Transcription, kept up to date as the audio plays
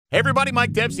Hey everybody,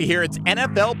 Mike Dempsey here. It's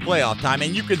NFL playoff time,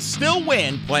 and you can still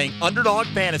win playing Underdog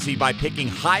Fantasy by picking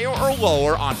higher or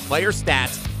lower on player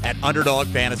stats at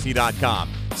UnderdogFantasy.com.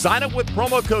 Sign up with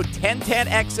promo code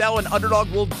 1010XL, and Underdog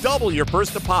will double your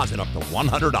first deposit up to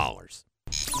 $100.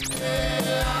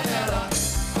 Yeah, I had a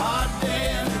hot day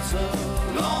and it's a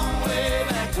long way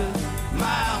back to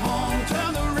my home.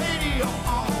 Turn the radio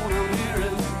on, I'm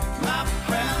hearing my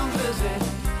friend Lizzie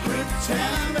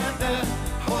pretend that their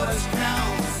voice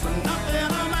counts, but nothing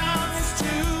amounts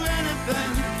to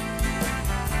anything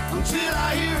until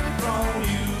I hear it from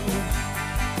you.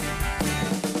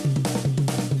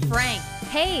 Frank,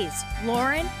 Hayes,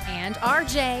 Lauren, and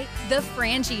RJ, The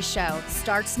Frangie Show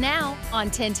starts now on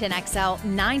 1010XL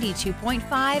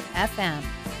 92.5 FM.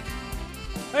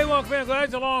 Hey, welcome in.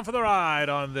 Glad you're along for the ride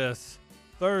on this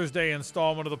Thursday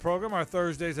installment of the program. Our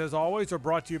Thursdays, as always, are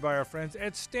brought to you by our friends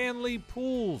at Stanley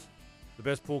Pools, the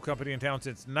best pool company in town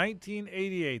since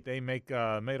 1988. They made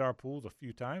our pools a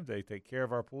few times. They take care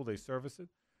of our pool. They service it.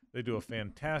 They do a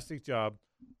fantastic job,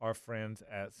 our friends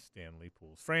at Stanley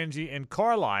Pools. Frangie and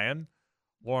Carlion,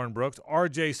 Lauren Brooks,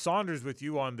 RJ Saunders with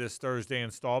you on this Thursday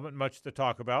installment. Much to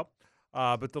talk about.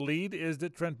 But the lead is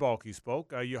that Trent Baalke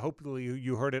spoke. Hopefully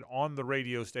you heard it on the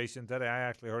radio station today. I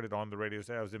actually heard it on the radio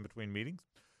station. I was in between meetings.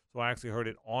 So I actually heard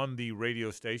it on the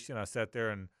radio station. I sat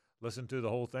there and listened to the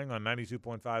whole thing on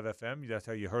 92.5 FM. That's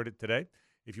how you heard it today.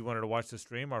 If you wanted to watch the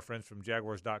stream, our friends from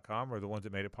Jaguars.com are the ones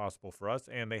that made it possible for us,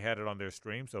 and they had it on their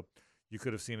stream, so you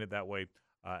could have seen it that way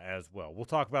as well. We'll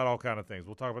talk about all kind of things.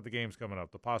 We'll talk about the games coming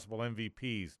up, the possible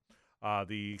MVPs.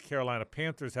 The Carolina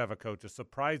Panthers have a coach, a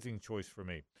surprising choice for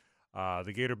me.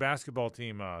 The Gator basketball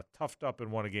team toughed up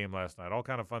and won a game last night. All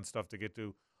kind of fun stuff to get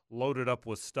to, loaded up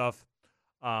with stuff.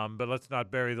 But let's not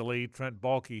bury the lead. Trent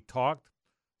Baalke talked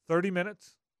 30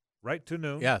 minutes. Right to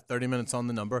noon. Yeah, 30 minutes on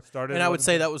the number. Started and I would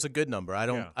say that was a good number. I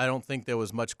don't think there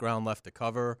was much ground left to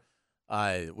cover.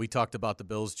 We talked about the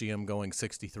Bills GM going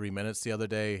 63 minutes the other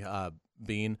day.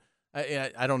 Bean,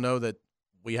 I don't know that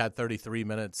we had 33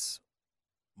 minutes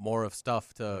more of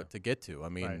stuff to get to. I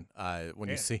mean, when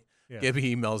you see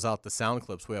Gibby emails out the sound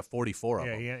clips, we have 44 of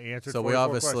them. He answered so 44 we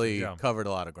obviously questions, covered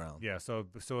a lot of ground. Yeah, so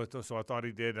I thought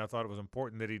he did, and I thought it was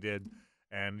important that he did.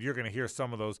 And you're going to hear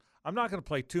some of those. I'm not going to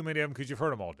play too many of them because you've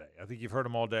heard them all day. I think you've heard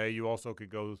them all day. You also could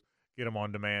go get them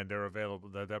on demand. They're available.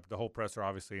 The whole presser,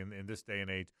 obviously, in this day and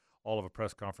age, all of a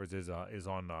press conference is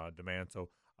on demand. So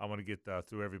I want to get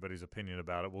through everybody's opinion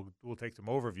about it. We'll take some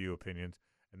overview opinions,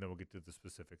 and then we'll get to the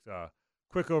specifics.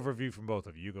 Quick overview from both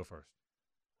of you. You go first.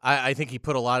 I think he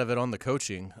put a lot of it on the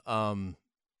coaching.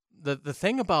 The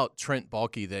thing about Trent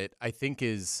Baalke that I think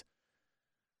is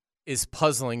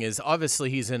puzzling is obviously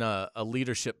he's in a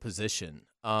leadership position.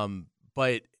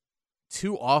 But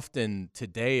too often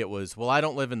today it was, well, I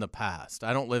don't live in the past.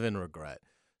 I don't live in regret.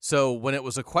 So when it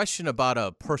was a question about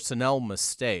a personnel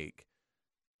mistake,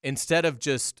 instead of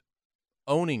just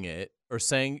owning it or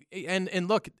saying, and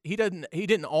look, he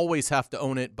didn't always have to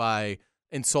own it by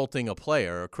insulting a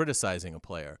player or criticizing a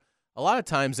player. A lot of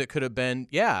times it could have been,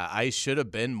 I should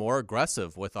have been more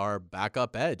aggressive with our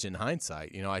backup edge in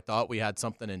hindsight. I thought we had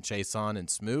something in Chason and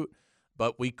Smoot,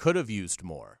 but we could have used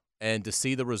more. And to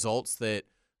see the results that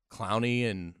Clowney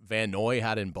and Van Noy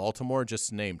had in Baltimore, just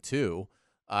to name two,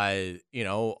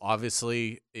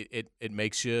 obviously it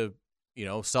makes you,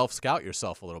 self-scout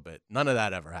yourself a little bit. None of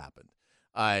that ever happened.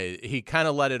 He kind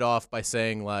of let it off by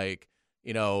saying, like,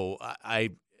 I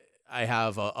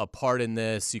have a part in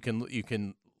this. You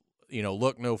can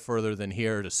look no further than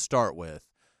here to start with.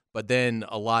 But then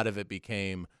a lot of it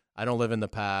became, I don't live in the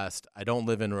past. I don't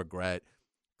live in regret.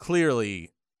 Clearly,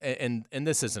 and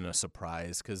this isn't a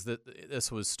surprise because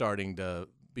this was starting to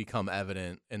become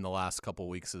evident in the last couple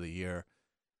weeks of the year.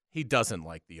 He doesn't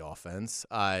like the offense.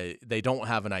 They don't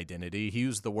have an identity. He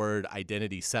used the word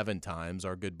identity 7 times.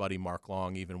 Our good buddy Mark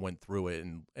Long even went through it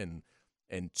and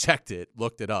checked it,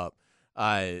 looked it up.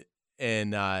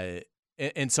 And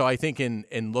so I think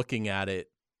in looking at it,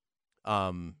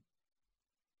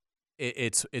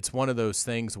 it's one of those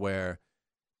things where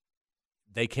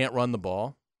they can't run the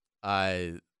ball.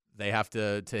 They have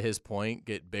to his point,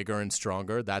 get bigger and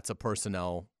stronger. That's a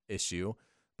personnel issue.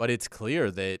 But it's clear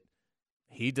that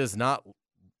he does not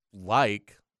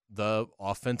like the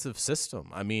offensive system.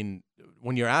 I mean,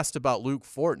 when you're asked about Luke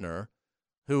Fortner,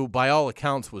 who by all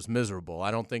accounts was miserable, I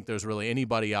don't think there's really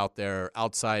anybody out there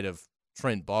outside of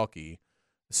Trent Baalke,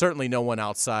 certainly no one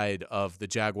outside of the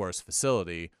Jaguars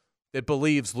facility, that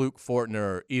believes Luke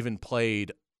Fortner even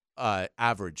played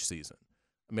average season.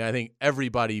 I mean, I think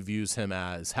everybody views him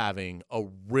as having a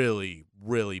really,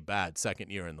 really bad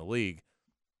second year in the league.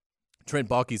 Trent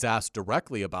Baalke's asked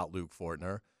directly about Luke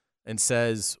Fortner, and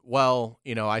says, well,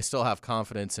 I still have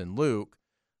confidence in Luke,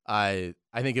 I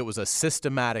think it was a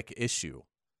systematic issue.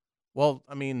 Well,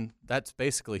 I mean, that's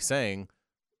basically saying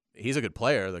he's a good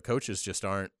player. The coaches just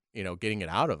aren't, getting it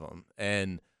out of him.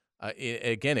 And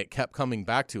again, it kept coming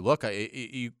back to, look,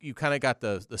 you kind of got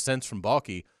the sense from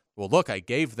Balky, well, look, I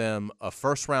gave them a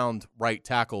first-round right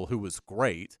tackle who was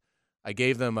great. I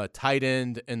gave them a tight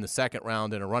end in the second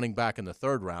round and a running back in the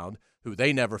third round who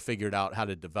they never figured out how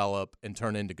to develop and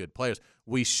turn into good players.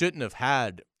 We shouldn't have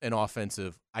had an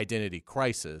offensive identity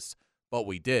crisis, but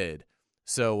we did.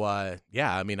 So, I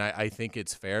think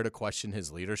it's fair to question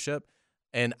his leadership.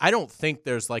 And I don't think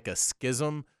there's like a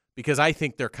schism because I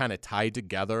think they're kind of tied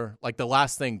together. Like the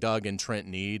last thing Doug and Trent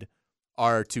need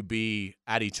are to be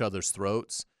at each other's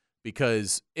throats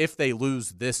because if they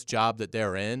lose this job that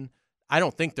they're in, I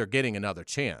don't think they're getting another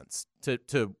chance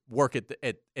to work at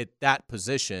that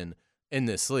position in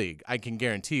this league. I can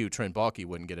guarantee you Trent Baalke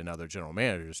wouldn't get another general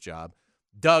manager's job.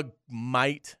 Doug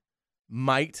might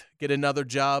get another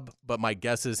job, but my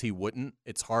guess is he wouldn't.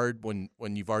 It's hard when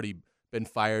you've already been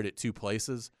fired at two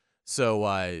places. So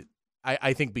I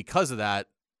think because of that,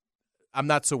 I'm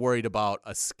not so worried about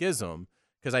a schism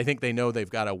because I think they know they've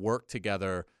got to work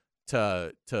together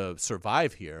to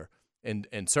survive here and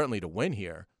certainly to win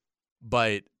here.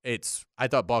 But I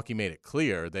thought Baalke made it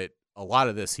clear that a lot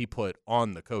of this he put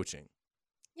on the coaching.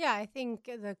 Yeah, I think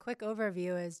the quick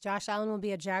overview is Josh Allen will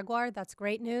be a Jaguar. That's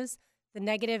great news. The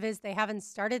negative is they haven't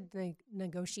started the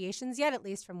negotiations yet, at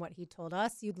least from what he told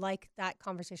us. You'd like that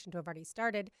conversation to have already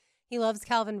started. He loves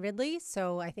Calvin Ridley,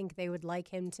 so I think they would like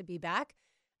him to be back.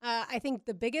 I think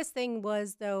the biggest thing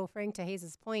was, though, Frank, to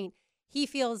Hayes' point, he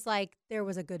feels like there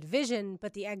was a good vision,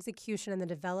 but the execution and the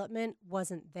development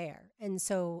wasn't there. And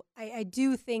so I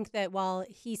do think that while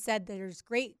he said there's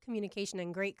great communication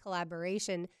and great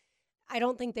collaboration, I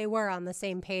don't think they were on the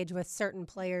same page with certain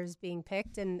players being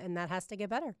picked, and that has to get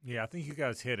better. Yeah, I think you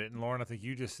guys hit it. And, Lauren, I think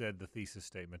you just said the thesis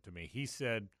statement to me. He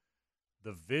said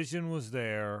the vision was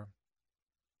there,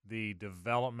 the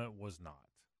development was not.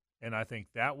 And I think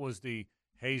that was the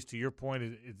 – Hayes, to your point,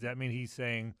 does that mean he's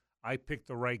saying I picked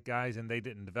the right guys and they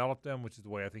didn't develop them, which is the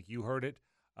way I think you heard it?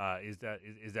 Is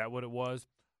that what it was?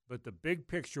 But the big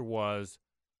picture was,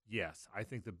 yes, I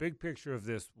think the big picture of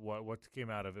this, what came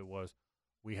out of it was,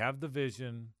 we have the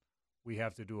vision. We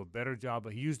have to do a better job.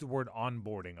 But he used the word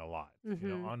onboarding a lot.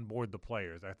 Mm-hmm. Onboard the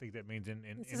players. I think that means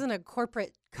this isn't a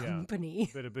corporate company.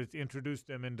 Yeah, but it's introduce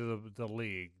them into the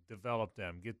league, develop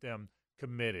them, get them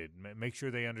committed, make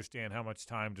sure they understand how much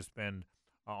time to spend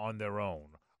on their own.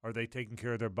 Are they taking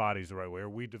care of their bodies the right way? Are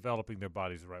we developing their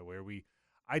bodies the right way?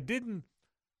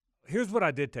 Here's what I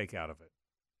did take out of it.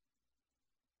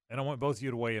 And I want both of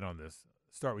you to weigh in on this.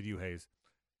 Start with you, Hayes.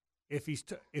 If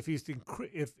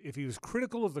he was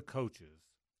critical of the coaches,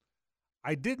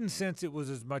 I didn't sense it was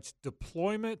as much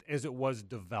deployment as it was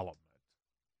development.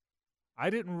 I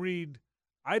didn't read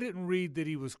that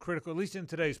he was critical, at least in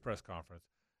today's press conference,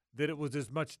 that it was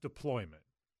as much deployment,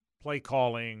 play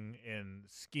calling and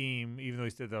scheme, even though he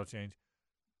said that'll change.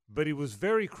 But he was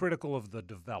very critical of the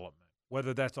development,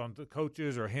 whether that's on the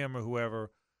coaches or him or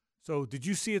whoever. So did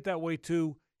you see it that way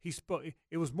too?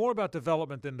 It was more about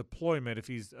development than deployment if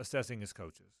he's assessing his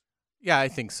coaches. Yeah, I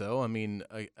think so. I mean,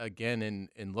 again,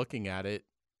 in looking at it,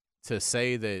 to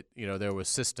say that, there was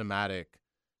systematic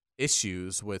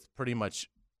issues with pretty much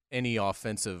any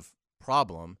offensive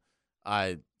problem,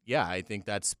 I think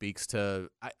that speaks to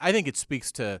 – I think it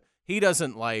speaks to – he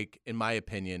doesn't like, in my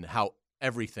opinion,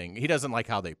 he doesn't like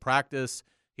how they practice.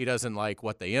 He doesn't like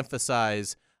what they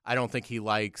emphasize. I don't think he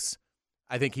likes –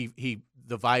 I think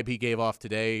the vibe he gave off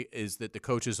today is that the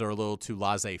coaches are a little too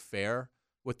laissez-faire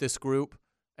with this group,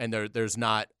 and there's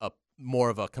not more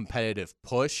of a competitive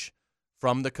push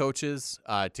from the coaches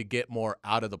to get more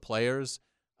out of the players.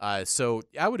 So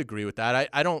I would agree with that.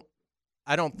 I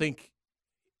don't think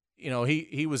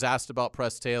he was asked about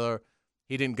Press Taylor.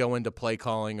 He didn't go into play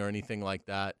calling or anything like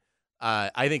that.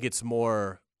 I think it's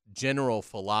more general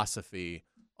philosophy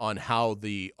on how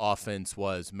the offense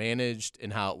was managed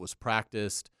and how it was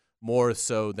practiced, more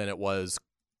so than it was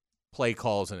play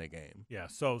calls in a game. Yeah,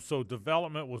 so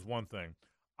development was one thing.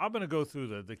 I'm going to go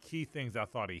through the key things I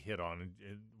thought he hit on,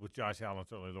 and with Josh Allen,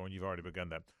 certainly, Lauren, you've already begun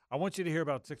that. I want you to hear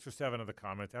about 6 or 7 of the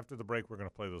comments. After the break, we're going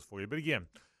to play those for you. But again,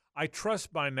 I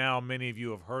trust by now many of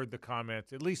you have heard the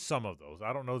comments, at least some of those.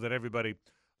 I don't know that everybody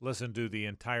listened to the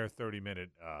entire 30-minute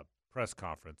press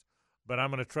conference, but I'm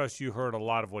going to trust you heard a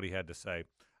lot of what he had to say.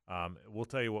 We'll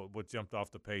tell you what jumped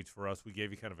off the page for us. We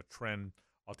gave you kind of a trend.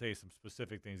 I'll tell you some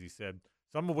specific things he said,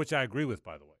 some of which I agree with,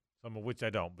 by the way, some of which I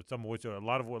don't, but some of which a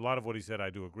lot of what he said I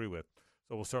do agree with.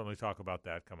 So we'll certainly talk about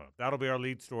that coming up. That'll be our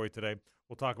lead story today.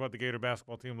 We'll talk about the Gator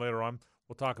basketball team later on.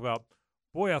 We'll talk about,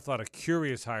 I thought a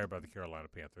curious hire by the Carolina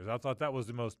Panthers. I thought that was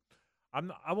the most,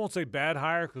 I won't say bad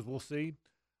hire because we'll see,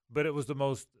 but it was the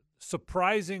most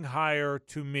surprising hire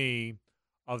to me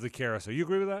of the carousel. You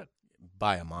agree with that?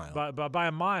 By a mile. By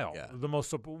a mile. Yeah. The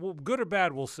most, good or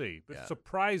bad, we'll see. But Yeah.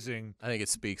 surprising. I think it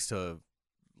speaks to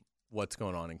what's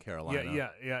going on in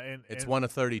Carolina. Yeah. It's 1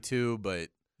 of 32, but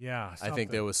yeah, I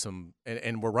think there was some,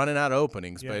 and we're running out of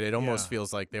openings, but it almost yeah.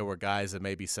 feels like there were guys that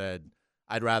maybe said,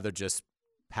 I'd rather just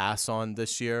pass on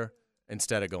this year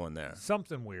instead of going there.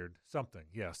 Something weird. Something.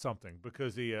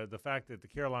 Because the fact that the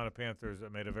Carolina Panthers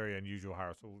made a very unusual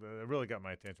hire, so it really got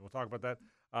my attention. We'll talk about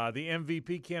that. The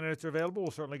MVP candidates are available.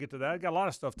 We'll certainly get to that. Got a lot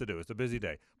of stuff to do. It's a busy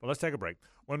day. But let's take a break.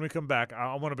 When we come back,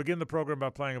 I want to begin the program by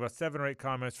playing about 7 or 8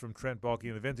 comments from Trent Baalke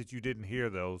in the event that you didn't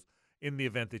hear those, in the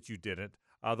event that you didn't.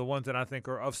 The ones that I think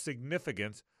are of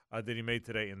significance that he made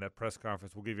today in that press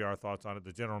conference. We'll give you our thoughts on it.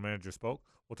 The general manager spoke.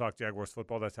 We'll talk Jaguars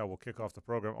football. That's how we'll kick off the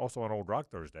program. Also on Old Rock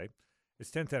Thursday.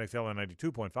 It's 1010XL on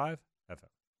 92.5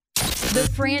 FM. The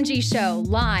Frangie Show,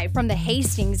 live from the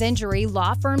Hastings Injury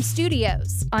Law Firm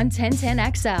Studios on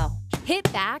 1010XL.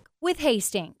 Hit back with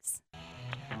Hastings.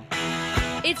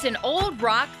 It's an Old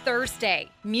Rock Thursday.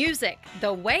 Music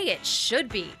the way it should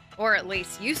be, or at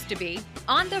least used to be,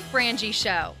 on The Frangie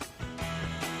Show.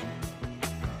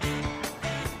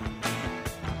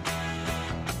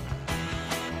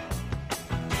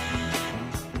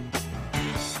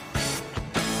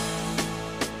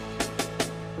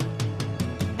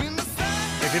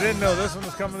 If you didn't know this one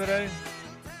was coming today,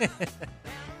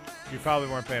 you probably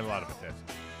weren't paying a lot of attention.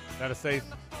 Is that a safe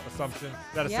assumption?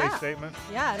 Is that a safe statement?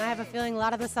 Yeah, and I have a feeling a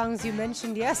lot of the songs you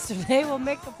mentioned yesterday will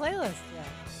make the playlist.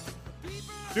 Yeah.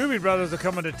 Doobie Brothers are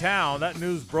coming to town. That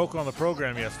news broke on the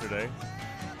program yesterday.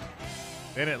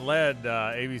 Then it led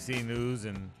ABC News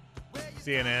and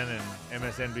CNN and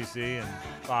MSNBC and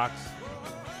Fox,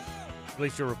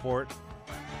 Bleacher Report,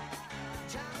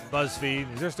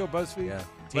 BuzzFeed. Is there still BuzzFeed? Yeah.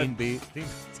 Teen Beat.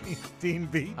 Teen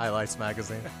Beat. Highlights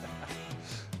Magazine.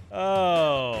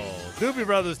 Oh, Doobie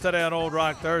Brothers today on Old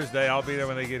Rock Thursday. I'll be there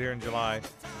when they get here in July.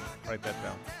 Write that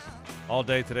down. All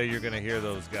day today you're going to hear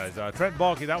those guys. Trent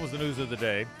Baalke, that was the news of the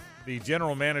day. The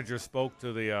general manager spoke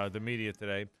to the media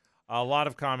today. A lot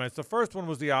of comments. The first one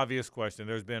was the obvious question.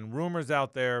 There's been rumors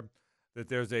out there that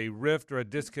there's a rift or a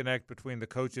disconnect between the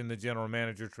coach and the general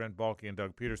manager, Trent Baalke and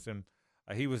Doug Peterson.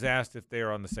 He was asked if they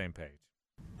are on the same page.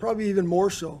 Probably even more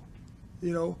so,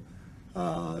 you know.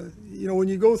 When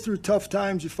you go through tough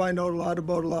times, you find out a lot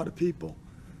about a lot of people,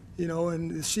 you know.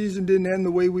 And the season didn't end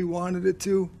the way we wanted it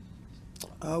to.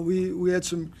 We had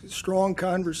some strong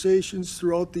conversations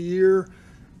throughout the year,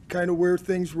 kind of where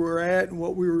things were at and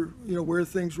what we were, where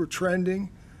things were trending.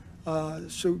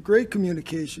 So great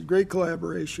communication, great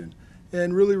collaboration,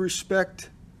 and really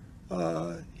respect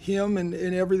him and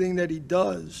everything that he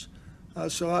does.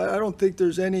 So I don't think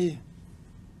there's any.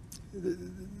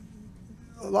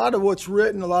 A lot of what's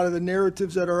written, a lot of the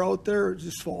narratives that are out there are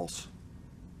just false.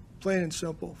 Plain and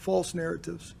simple, false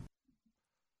narratives.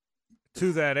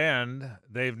 To that end,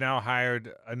 they've now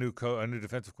hired a new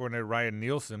defensive coordinator, Ryan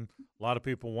Nielsen. A lot of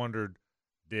people wondered,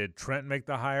 did Trent make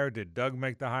the hire? Did Doug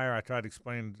make the hire? I tried to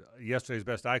explain yesterday as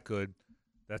best I could.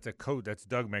 That's a coach. That's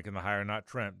Doug making the hire, not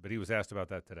Trent. But he was asked about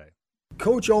that today.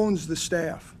 Coach owns the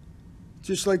staff,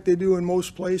 just like they do in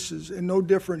most places, and no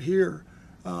different here.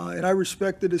 And I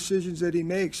respect the decisions that he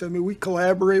makes. I mean, we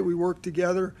collaborate, we work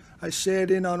together. I sat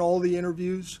in on all the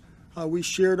interviews. We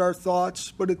shared our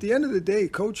thoughts. But at the end of the day,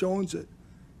 Coach owns it,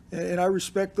 and I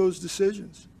respect those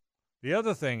decisions. The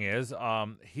other thing is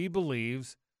he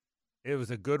believes it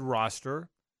was a good roster,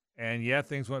 and,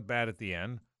 things went bad at the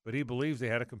end, but he believes they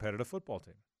had a competitive football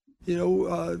team.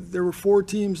 There were 4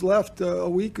 teams left a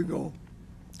week ago.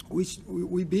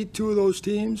 We beat 2 of those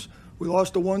teams. We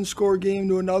lost a 1-score game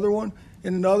to another one.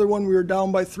 In another one, we were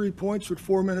down by 3 points with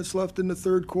 4 minutes left in the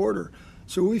third quarter.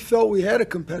 So we felt we had a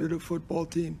competitive football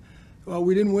team.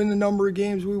 We didn't win the number of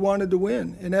games we wanted to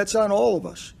win, and that's on all of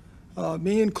us,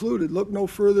 me included. Look no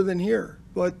further than here.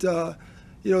 But,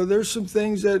 there's some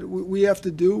things that we have to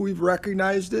do. We've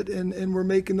recognized it, and we're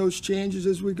making those changes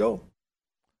as we go.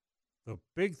 The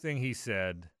big thing he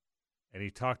said, and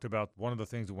he talked about one of the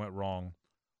things that went wrong,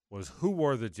 was who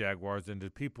were the Jaguars, and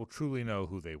did people truly know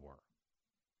who they were?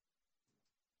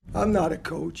 I'm not a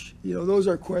coach. Those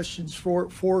are questions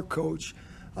for Coach.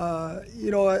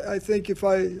 I think if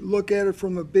I look at it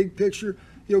from a big picture,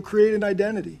 create an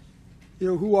identity.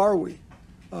 Who are we?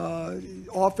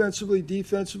 Offensively,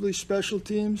 defensively, special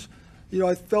teams.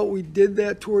 I felt we did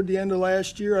that toward the end of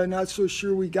last year. I'm not so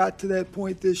sure we got to that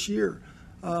point this year.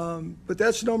 But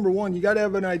that's number one. You got to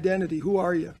have an identity. Who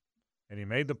are you? And he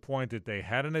made the point that they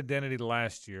had an identity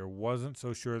last year, wasn't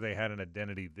so sure they had an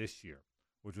identity this year,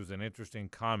 which was an interesting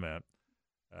comment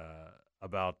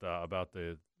about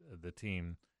the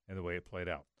team and the way it played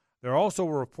out. There also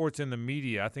were reports in the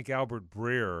media. I think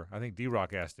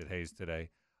D-Rock asked it, Hayes, today,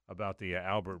 about the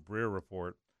Albert Breer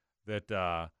report that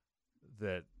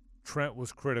that Trent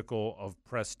was critical of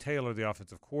Press Taylor, the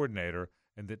offensive coordinator,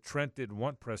 and that Trent didn't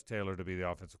want Press Taylor to be the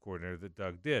offensive coordinator, that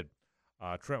Doug did.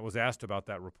 Trent was asked about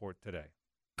that report today.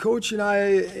 Coach and I,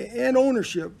 and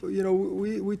ownership,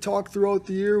 we talked throughout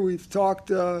the year. We've talked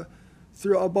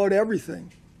through about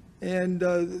everything. And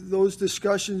those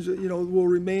discussions, will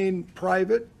remain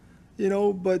private,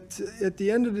 but at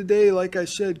the end of the day, like I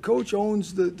said, Coach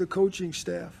owns the coaching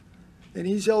staff, and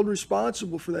he's held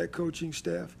responsible for that coaching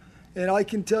staff. And I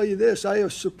can tell you this, I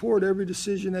support every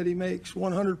decision that he makes,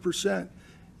 100%.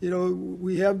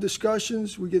 We have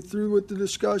discussions, we get through with the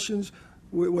discussions,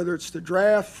 whether it's the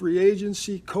draft, free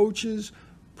agency, coaches,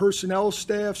 personnel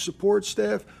staff, support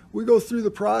staff. We go through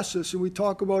the process and we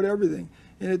talk about everything.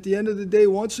 And at the end of the day,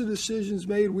 once the decision's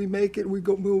made, we make it, we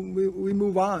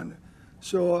move on.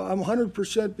 So I'm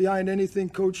 100% behind anything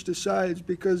Coach decides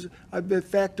because I've been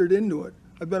factored into it.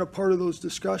 I've been a part of those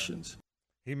discussions.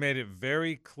 He made it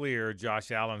very clear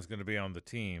Josh Allen's going to be on the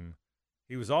team.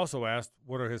 He was also asked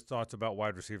what are his thoughts about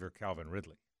wide receiver Calvin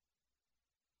Ridley.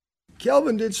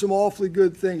 Calvin did some awfully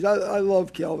good things. I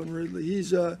love Calvin Ridley.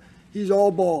 He's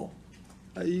all ball.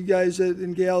 You guys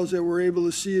and gals that were able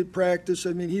to see it practice,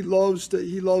 I mean, he loves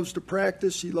to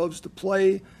practice. He loves to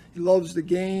play. He loves the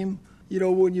game.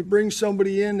 When you bring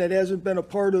somebody in that hasn't been a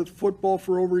part of football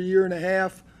for over a year and a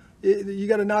half, you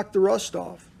got to knock the rust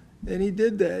off. And he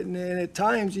did that. And at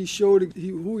times he showed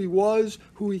who he was,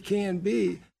 who he can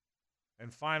be.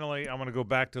 And finally, I'm going to go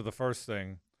back to the first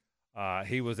thing.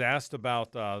 He was asked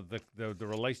about the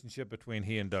relationship between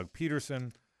he and Doug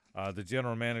Peterson, the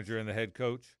general manager and the head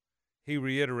coach. He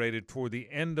reiterated toward the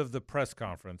end of the press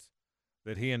conference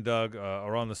that he and Doug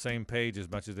are on the same page as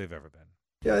much as they've ever been.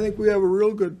 Yeah, I think we have a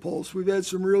real good pulse. We've had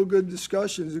some real good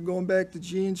discussions. And going back to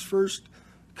Gene's first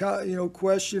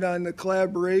question on the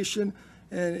collaboration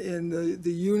and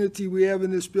the unity we have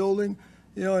in this building,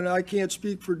 and I can't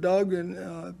speak for Doug,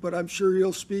 but I'm sure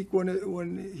he'll speak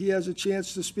when he has a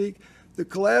chance to speak. The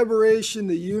collaboration,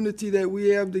 the unity that we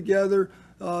have together,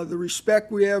 the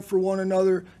respect we have for one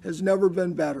another has never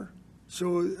been better.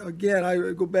 So again,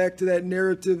 I go back to that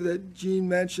narrative that Gene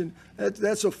mentioned.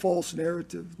 That's a false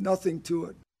narrative. Nothing to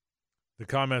it. The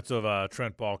comments of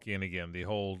Trent Baalke, and again, the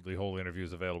whole interview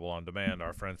is available on demand.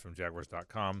 Our friends from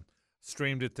Jaguars.com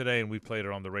streamed it today, and we played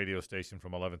it on the radio station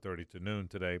from 11:30 to noon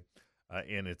today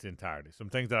in its entirety. Some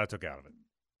things that I took out of it.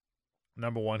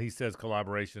 Number one, he says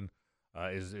collaboration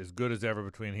is as good as ever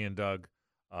between he and Doug.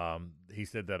 He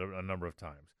said that a number of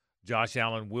times. Josh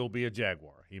Allen will be a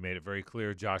Jaguar. He made it very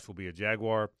clear Josh will be a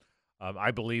Jaguar. I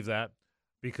believe that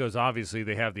because obviously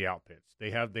they have the outpitch.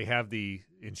 They have the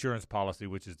insurance policy,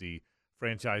 which is the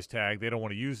franchise tag. They don't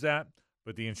want to use that,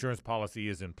 but the insurance policy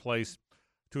is in place.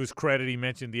 To his credit, he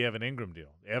mentioned the Evan Ingram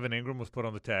deal. Evan Ingram was put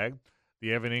on the tag.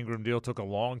 The Evan Ingram deal took a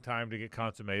long time to get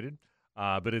consummated,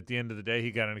 but at the end of the day, he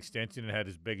got an extension and had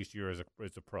his biggest year as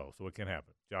a pro, so it can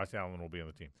happen. Josh Allen will be on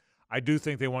the team. I do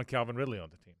think they want Calvin Ridley on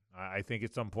the team. I think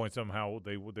at some point, somehow,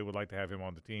 they would like to have him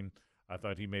on the team. I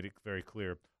thought he made it very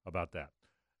clear about that.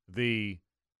 The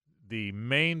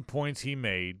main points he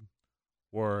made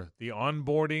were the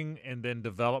onboarding and then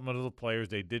development of the players.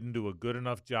 They didn't do a good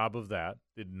enough job of that,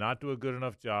 did not do a good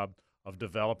enough job of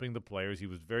developing the players. He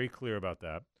was very clear about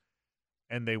that.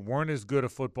 And they weren't as good a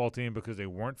football team because they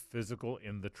weren't physical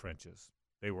in the trenches.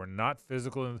 They were not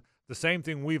physical. The same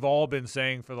thing we've all been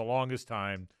saying for the longest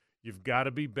time. You've got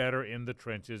to be better in the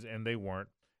trenches, and they weren't.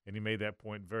 And he made that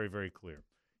point very, very clear.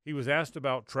 He was asked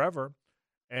about Trevor,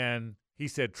 and he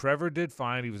said Trevor did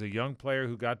fine. He was a young player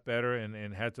who got better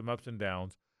and had some ups and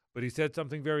downs. But he said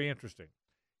something very interesting.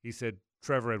 He said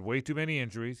Trevor had way too many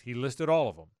injuries. He listed all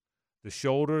of them, the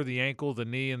shoulder, the ankle, the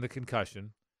knee, and the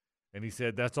concussion. And he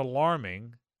said that's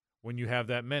alarming when you have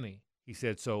that many. He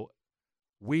said, so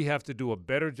we have to do a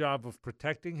better job of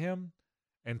protecting him,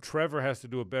 and Trevor has to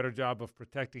do a better job of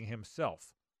protecting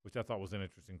himself, which I thought was an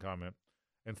interesting comment.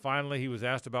 And finally, he was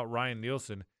asked about Ryan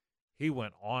Nielsen. He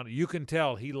went on. You can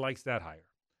tell he likes that hire.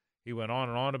 He went on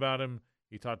and on about him.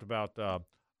 He talked about the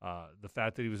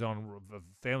fact that he was on a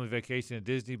family vacation at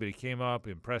Disney, but he came up,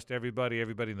 impressed everybody.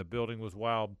 Everybody in the building was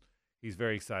wild. He's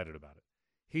very excited about it.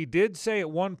 He did say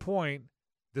at one point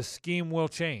the scheme will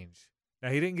change. Now,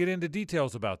 he didn't get into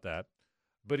details about that,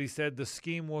 but he said the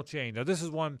scheme will change. Now, this is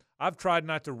one I've tried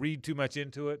not to read too much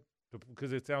into it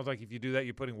because it sounds like if you do that,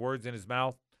 you're putting words in his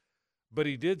mouth. But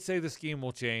he did say the scheme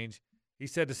will change. He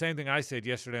said the same thing I said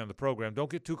yesterday on the program. Don't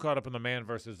get too caught up in the man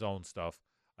versus zone stuff.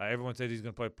 Everyone said he's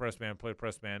going to play press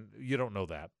man. You don't know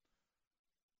that.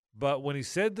 But when he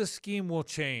said the scheme will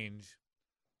change,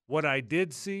 what I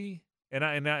did see,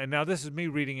 and now this is me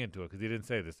reading into it because he didn't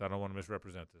say this. I don't want to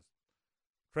misrepresent this.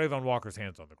 Trayvon Walker's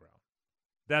hands on the ground.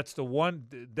 That's the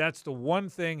one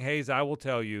thing, Hayes, I will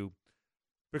tell you,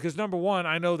 because number one,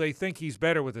 I know they think he's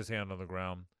better with his hand on the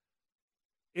ground.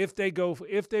 If they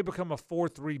become a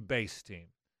 4-3 base team.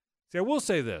 See, I will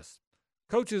say this.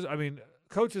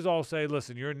 Coaches all say,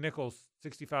 listen, you're in nickel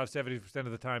 65, 70%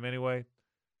 of the time anyway,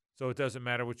 so it doesn't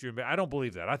matter what you're in. I don't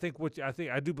believe that.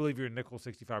 I do believe you're in nickel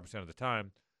 65% of the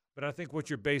time, but I think what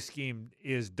your base scheme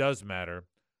does matter.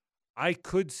 I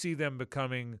could see them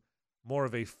becoming more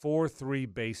of a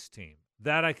 4-3 base team.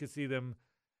 That I could see them,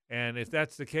 and if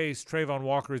that's the case, Trayvon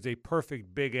Walker is a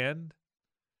perfect big end,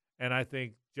 and I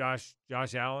think Josh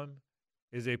Allen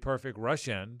is a perfect rush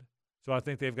end. So I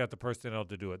think they've got the personnel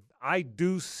to do it. I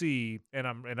do see, and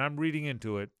I'm reading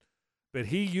into it, but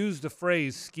he used the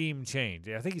phrase scheme change.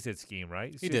 I think he said scheme,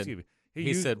 right? He did.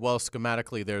 He said, well,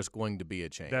 schematically, there's going to be a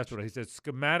change. That's what he said.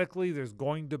 Schematically, there's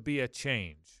going to be a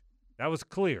change. That was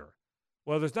clear.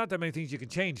 Well, there's not that many things you can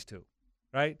change to,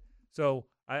 right? So,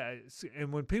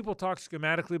 and when people talk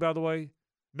schematically, by the way,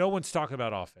 no one's talking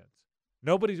about offense.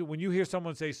 When you hear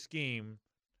someone say scheme,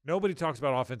 nobody talks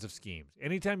about offensive schemes.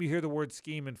 Anytime you hear the word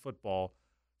scheme in football,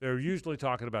 they're usually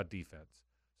talking about defense.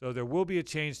 So there will be a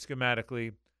change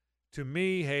schematically. To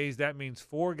me, Hayes, that means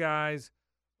 4 guys.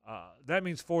 That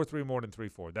means 4-3 more than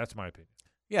 3-4. That's my opinion.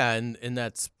 Yeah, and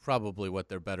that's probably what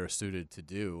they're better suited to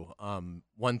do.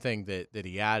 One thing that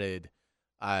he added,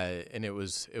 and it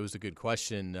was a good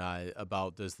question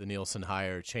about, does the Nielsen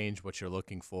hire change what you're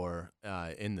looking for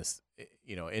in this,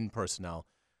 in personnel?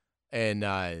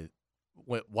 And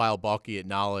while Balky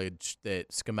acknowledged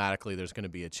that schematically there's going to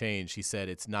be a change, he said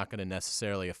it's not going to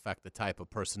necessarily affect the type of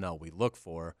personnel we look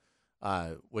for,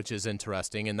 which is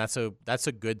interesting, and that's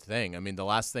a good thing. I mean, the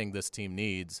last thing this team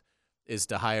needs is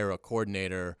to hire a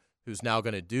coordinator who's now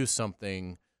going to do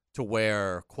something to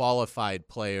where qualified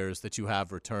players that you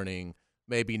have returning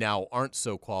maybe now aren't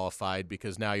so qualified,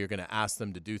 because now you're going to ask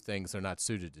them to do things they're not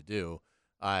suited to do.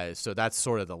 So that's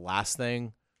sort of the last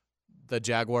thing the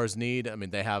Jaguars need. I mean,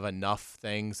 they have enough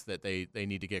things that they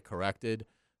need to get corrected.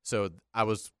 So I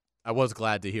was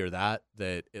glad to hear that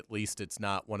at least it's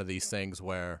not one of these things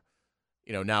where,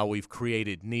 now we've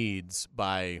created needs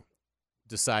by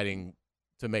deciding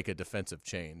to make a defensive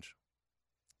change.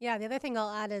 Yeah, the other thing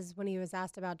I'll add is when he was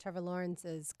asked about Trevor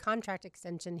Lawrence's contract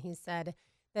extension, he said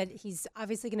that he's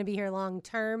obviously going to be here long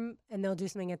term and they'll do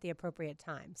something at the appropriate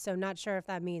time. So not sure if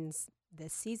that means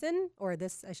this season, or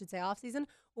this, I should say, off season,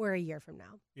 or a year from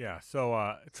now. Yeah.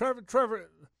 So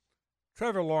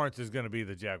Trevor Lawrence is going to be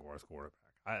the Jaguars quarterback.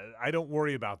 I don't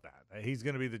worry about that. He's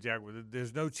going to be the Jaguars.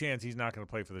 There's no chance he's not going to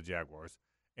play for the Jaguars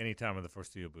anytime in the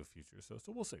foreseeable future. So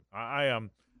we'll see. I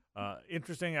am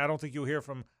interesting. I don't think you'll hear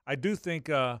from. I do think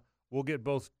we'll get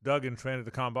both Doug and Trent at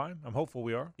the combine. I'm hopeful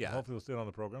we are. Yeah. Hopefully we'll sit on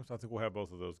the program. So I think we'll have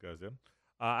both of those guys in.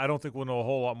 I don't think we'll know a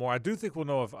whole lot more. I do think we'll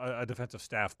know a defensive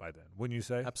staff by then. Wouldn't you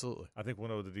say? Absolutely. I think we'll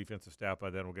know the defensive staff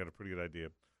by then. We'll get a pretty good idea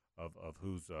of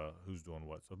who's doing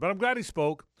what. So, but I'm glad he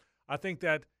spoke. I think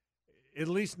that at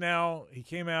least now he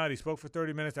came out. He spoke for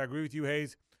 30 minutes. I agree with you,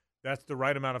 Hayes. That's the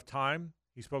right amount of time.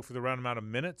 He spoke for the right amount of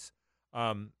minutes.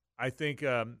 I think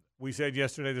we said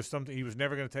yesterday there's something he was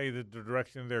never going to tell you the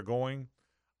direction they're going.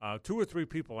 2 or 3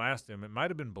 people asked him. It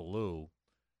might have been Ballou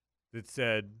that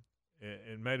said.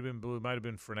 It might have been Blue, it might have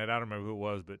been Fournette. I don't remember who it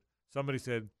was, but somebody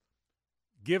said,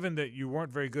 given that you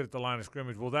weren't very good at the line of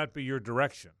scrimmage, will that be your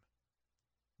direction?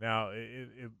 Now,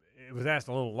 it was asked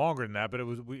a little longer than that, but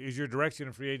is your direction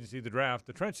in free agency, the draft,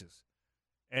 the trenches?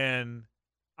 And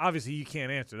obviously you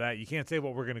can't answer that. You can't say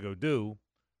what we're going to go do,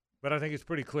 but I think it's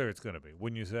pretty clear it's going to be,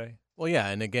 wouldn't you say? Well, yeah,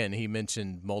 and again, he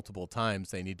mentioned multiple times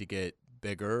they need to get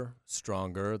bigger,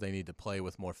 stronger. They need to play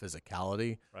with more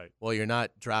physicality. Right. Well, you're not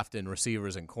drafting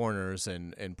receivers and corners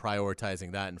and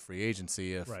prioritizing that in free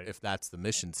agency if that's the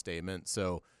mission statement.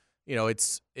 So,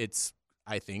 it's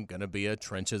I think going to be a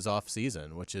trenches off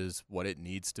season, which is what it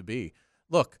needs to be.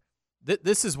 Look,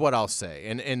 this is what I'll say,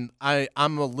 and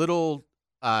I'm a little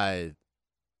I'm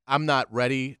not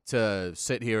ready to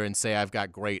sit here and say I've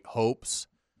got great hopes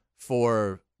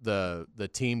for the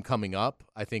team coming up.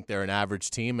 I think they're an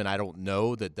average team, and I don't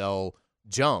know that they'll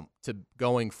jump to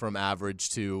going from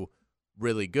average to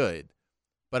really good.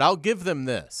 But I'll give them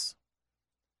this.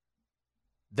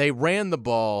 They ran the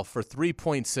ball for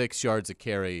 3.6 yards a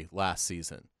carry last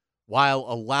season while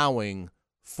allowing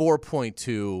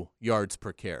 4.2 yards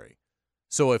per carry.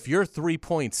 So if you're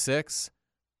 3.6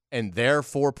 and they're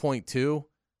 4.2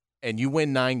 and you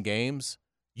win 9 games,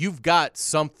 you've got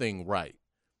something right.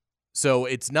 So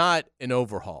it's not an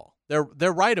overhaul.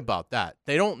 They're right about that.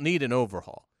 They don't need an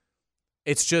overhaul.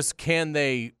 It's just can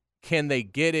they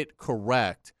get it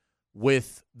correct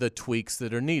with the tweaks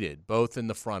that are needed, both in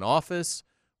the front office,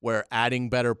 where adding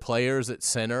better players at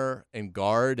center and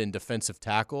guard and defensive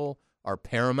tackle are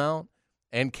paramount,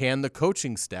 and can the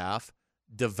coaching staff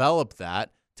develop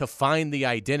that to find the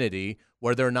identity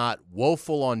where they're not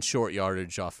woeful on short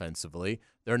yardage offensively,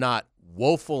 they're not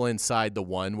woeful inside the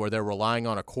one where they're relying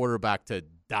on a quarterback to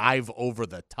dive over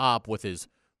the top with his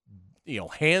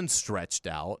hands stretched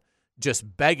out,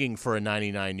 just begging for a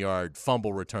 99-yard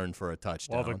fumble return for a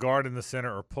touchdown. While the guard in the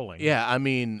center are pulling. Yeah, I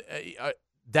mean,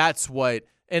 that's what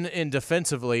 – and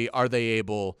defensively, are they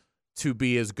able to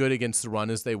be as good against the run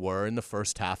as they were in the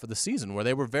first half of the season, where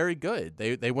they were very good?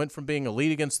 They went from being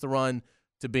elite against the run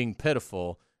to being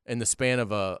pitiful in the span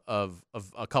of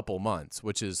a couple months,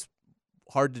 which is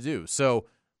hard to do. So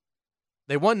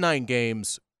they won 9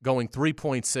 games, going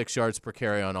 3.6 yards per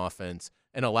carry on offense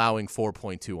and allowing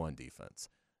 4.2 on defense.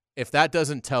 If that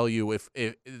doesn't tell you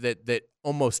that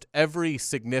almost every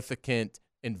significant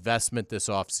investment this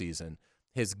offseason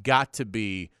has got to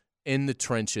be in the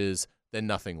trenches, then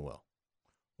nothing will.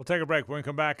 We'll take a break. When we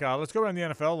come back, let's go around the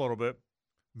NFL a little bit.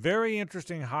 Very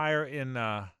interesting hire in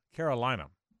Carolina.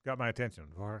 Got my attention.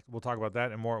 We'll talk about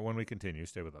that and more when we continue.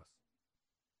 Stay with us.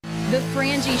 The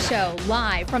Frangie Show,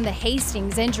 live from the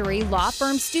Hastings Injury Law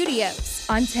Firm Studios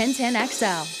on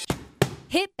 1010XL.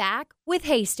 Hit back with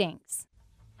Hastings.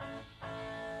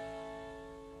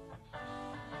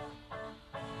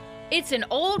 It's an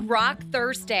old rock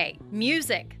Thursday.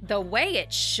 Music the way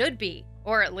it should be,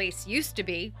 or at least used to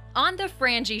be, on The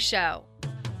Frangie Show.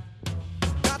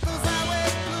 Got those highway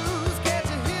blues, can't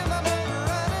you hear my motor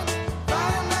running?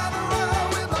 Flying down the road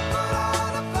with my foot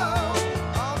on the floor.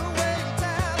 All the way to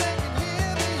town, they can hear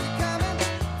me coming.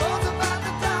 Thoughts about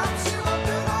the time she won't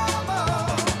do no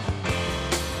more.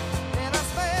 And I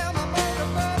smell my motor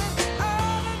burning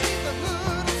underneath the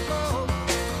hood of smoke.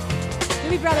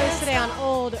 Doobie Brothers today on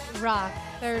Old Rock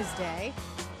Thursday.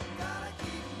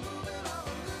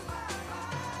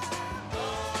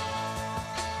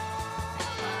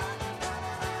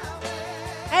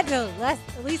 I had to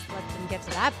at least let them get to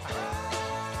that part.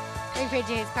 Frank, Ray,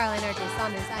 Hayes, Carline, RJ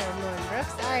Saunders, I am Lauren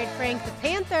Brooks. All right, Frank, the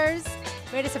Panthers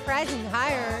made a surprising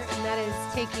hire, and that is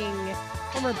taking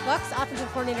former Bucs offensive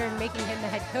coordinator and making him the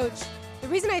head coach. The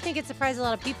reason I think it surprised a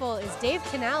lot of people is Dave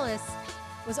Canales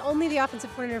was only the offensive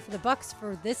coordinator for the Bucs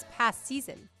for this past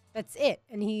season. That's it.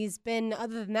 And he's been,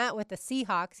 other than that, with the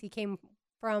Seahawks. He came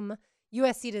from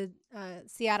USC to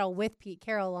Seattle with Pete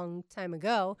Carroll a long time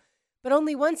ago. But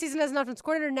only one season as an offensive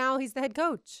coordinator. Now he's the head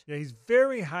coach. Yeah, he's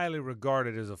very highly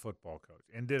regarded as a football coach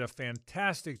and did a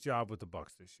fantastic job with the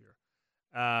Bucs this year.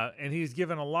 And he's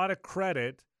given a lot of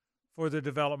credit for the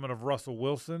development of Russell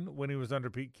Wilson when he was under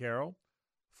Pete Carroll,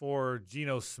 for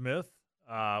Geno Smith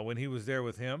when he was there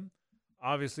with him,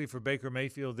 obviously for Baker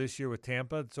Mayfield this year with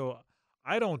Tampa. So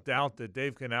I don't doubt that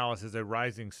Dave Canales is a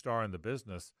rising star in the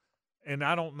business, and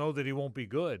I don't know that he won't be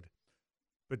good.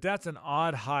 But that's an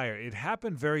odd hire. It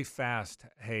happened very fast,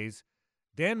 Hayes.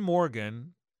 Dan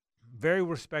Morgan, very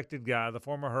respected guy, the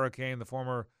former Hurricane, the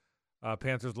former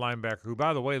Panthers linebacker, who,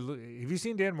 by the way, have you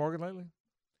seen Dan Morgan lately?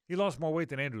 He lost more weight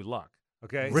than Andrew Luck.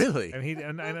 Okay, Really?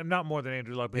 and not more than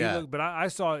Andrew Luck, but Yeah. but I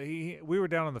saw we were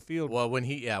down on the field. Well, when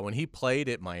he played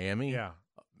at Miami, Yeah,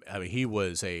 I mean, he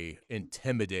was a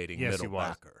intimidating Yes, middle he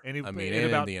was. backer. And he- I mean, in in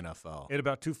about- the NFL. at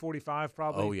about 245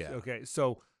 probably. Oh, yeah. Okay,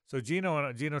 so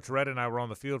Gino Toretta and I were on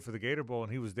the field for the Gator Bowl,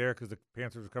 and he was there because the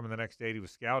Panthers were coming the next day. He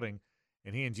was scouting,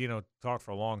 and he and Gino talked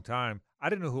for a long time. I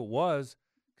didn't know who it was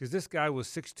because this guy was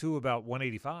 6'2", about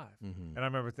 185. Mhm. And I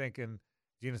remember thinking,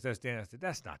 Gino says, Dan, I said,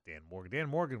 that's not Dan Morgan. Dan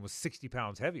Morgan was 60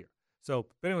 pounds heavier. So,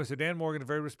 but anyway, so Dan Morgan, a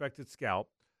very respected scout,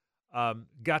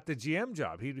 got the GM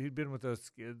job. He'd been with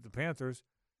the Panthers.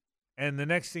 And the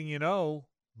next thing you know,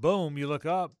 boom, you look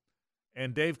up,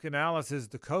 and Dave Canales is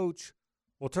the coach.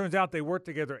 Well, it turns out they worked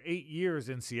together 8 years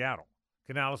in Seattle.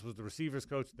 Canales was the receivers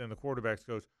coach, then the quarterbacks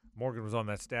coach. Morgan was on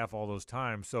that staff all those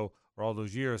times, or all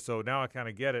those years. So now I kind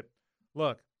of get it.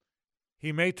 Look,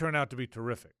 he may turn out to be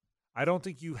terrific. I don't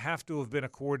think you have to have been a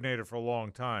coordinator for a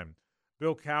long time.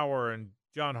 Bill Cowher and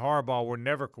John Harbaugh were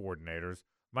never coordinators.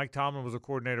 Mike Tomlin was a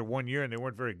coordinator 1 year, and they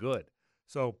weren't very good.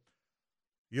 So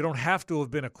you don't have to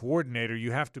have been a coordinator.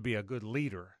 You have to be a good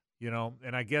leader,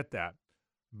 and I get that.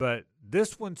 But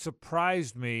this one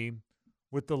surprised me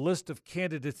with the list of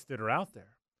candidates that are out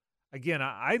there. Again,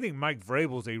 I think Mike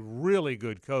Vrabel's a really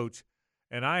good coach,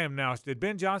 And I am now. Did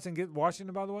Ben Johnson get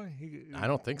Washington, by the way? I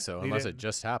don't think so, unless it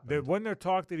just happened. Wasn't there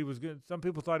talk that he was going? Some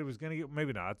people thought he was going to get.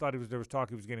 Maybe not. I thought there was talk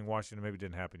he was getting Washington. Maybe it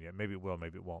didn't happen yet. Maybe it will.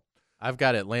 Maybe it won't. I've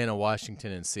got Atlanta,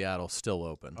 Washington, and Seattle still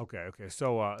open. Okay.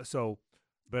 So,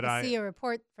 but I see a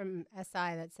report from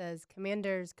SI that says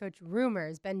Commanders coach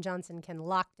rumors Ben Johnson can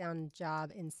lock down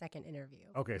job in second interview.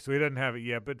 Okay, so he doesn't have it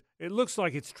yet, but it looks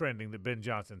like it's trending that Ben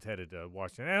Johnson's headed to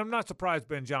Washington. And I'm not surprised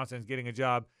Ben Johnson's getting a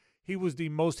job. He was the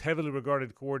most heavily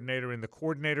regarded coordinator in the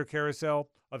coordinator carousel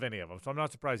of any of them, so I'm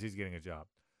not surprised he's getting a job.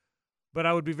 But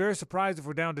I would be very surprised if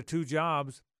we're down to 2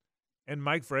 jobs and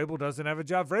Mike Vrabel doesn't have a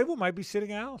job. Vrabel might be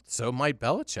sitting out. So might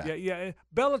Belichick. Yeah.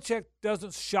 Belichick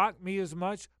doesn't shock me as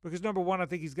much because, number one, I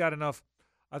think he's got enough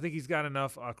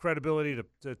credibility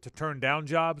to turn down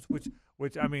jobs,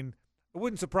 which I mean, it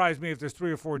wouldn't surprise me if there's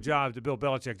 3 or 4 jobs that Bill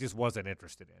Belichick just wasn't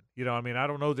interested in. You know, I mean, I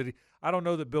don't know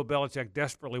that Bill Belichick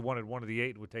desperately wanted one of the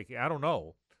 8 and would take it. I don't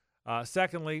know.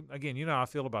 Secondly, again, you know how I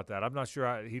feel about that. I'm not sure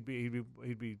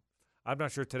I'm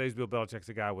not sure today's Bill Belichick's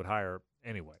a guy I would hire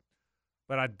anyway.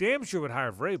 But I damn sure would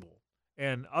hire Vrabel,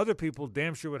 and other people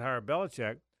damn sure would hire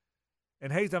Belichick.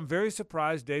 And Hayes, I'm very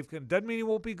surprised Dave doesn't mean he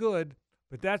won't be good,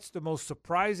 but that's the most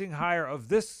surprising hire of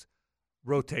this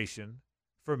rotation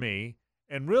for me,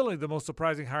 and really the most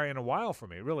surprising hire in a while for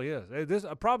me. It really is. This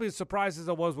probably as surprised as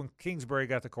I was when Kingsbury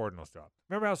got the Cardinals job.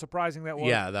 Remember how surprising that was?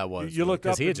 Yeah, that was. You looked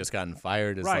up because he had just gotten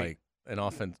fired as like an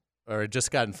offense, or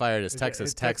just gotten fired as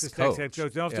Texas Tech's coach. Head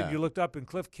coach. And all of a sudden you looked up and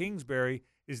Cliff Kingsbury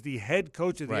is the head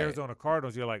coach of the Arizona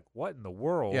Cardinals. You're like, what in the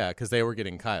world? Yeah, because they were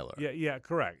getting Kyler. Yeah,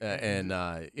 correct.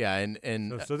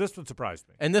 So this one surprised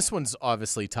me. And this one's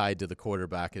obviously tied to the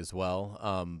quarterback as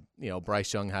well.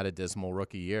 Bryce Young had a dismal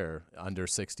rookie year, under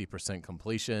 60%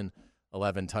 completion,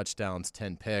 11 touchdowns,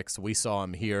 10 picks. We saw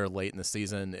him here late in the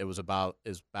season. It was about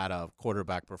as bad a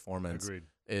quarterback performance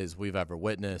as we've ever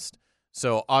witnessed.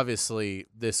 So obviously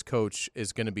this coach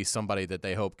is going to be somebody that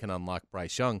they hope can unlock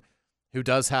Bryce Young, who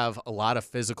does have a lot of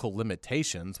physical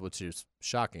limitations, which is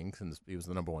shocking since he was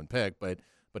the number 1 pick, but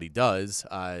he does.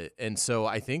 And so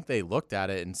I think they looked at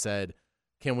it and said,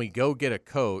 can we go get a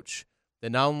coach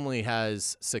that not only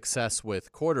has success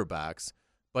with quarterbacks,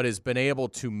 but has been able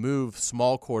to move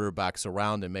small quarterbacks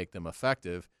around and make them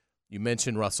effective? You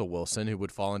mentioned Russell Wilson, who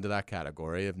would fall into that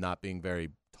category of not being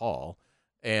very tall.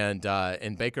 And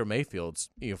Baker Mayfield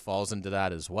falls into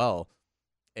that as well.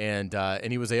 And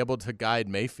he was able to guide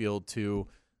Mayfield to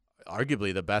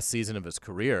arguably the best season of his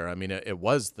career. I mean, it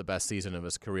was the best season of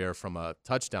his career from a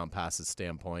touchdown passes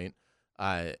standpoint,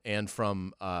 and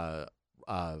from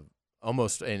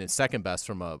almost and it's second best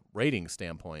from a rating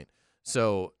standpoint.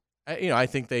 So, I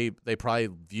think they probably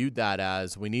viewed that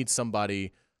as, we need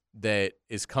somebody that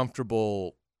is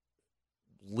comfortable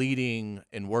leading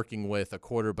and working with a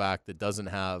quarterback that doesn't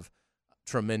have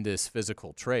tremendous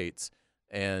physical traits.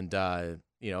 And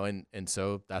and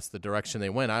so that's the direction they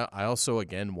went. I also,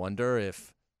 again, wonder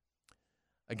if,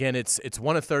 again, it's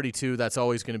 1 of 32. That's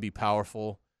always going to be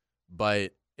powerful,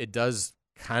 but it does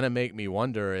kind of make me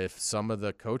wonder if some of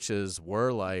the coaches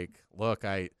were like, look,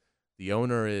 the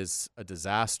owner is a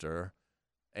disaster,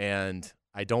 and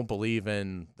I don't believe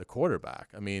in the quarterback.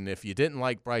 I mean, if you didn't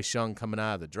like Bryce Young coming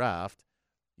out of the draft,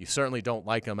 you certainly don't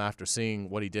like him after seeing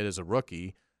what he did as a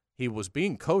rookie. He was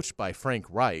being coached by Frank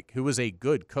Reich, who was a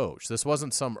good coach. This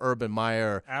wasn't some Urban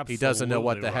Meyer. Absolutely, he doesn't know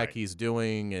what the heck he's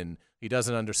doing, and he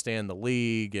doesn't understand the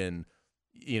league. And,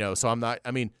 so I'm not – I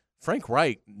mean, Frank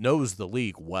Reich knows the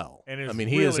league well. And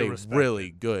he is a really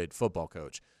good football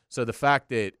coach. So the fact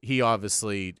that he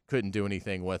obviously couldn't do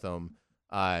anything with him,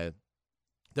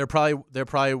 there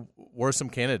probably were some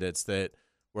candidates that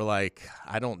were like,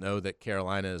 I don't know that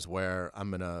Carolina is where I'm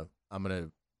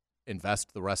gonna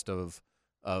invest the rest of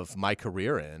my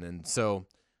career in. And so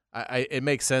it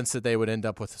makes sense that they would end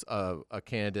up with a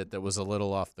candidate that was a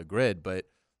little off the grid. But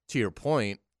to your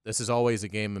point, this is always a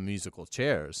game of musical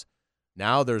chairs.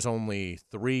 Now there's only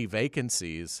 3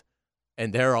 vacancies,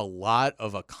 and there are a lot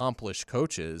of accomplished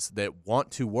coaches that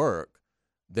want to work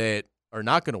that are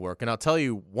not going to work. And I'll tell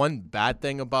you one bad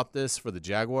thing about this for the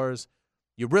Jaguars.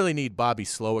 You really need Bobby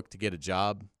Slowick to get a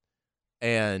job.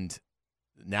 And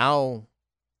now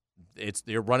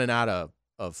they're running out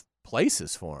of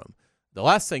places for him. The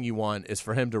last thing you want is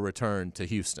for him to return to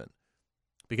Houston,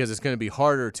 because it's going to be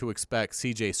harder to expect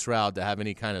C.J. Stroud to have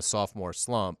any kind of sophomore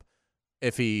slump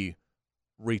if he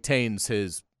retains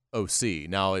his OC.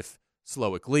 Now, if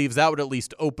Slowick leaves, that would at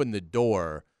least open the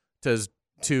door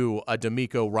to a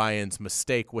DeMeco Ryans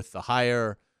mistake with the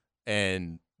hire,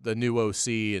 and the new OC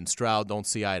and Stroud don't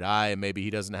see eye to eye, and maybe he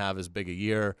doesn't have as big a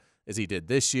year as he did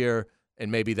this year,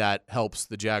 and maybe that helps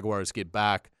the Jaguars get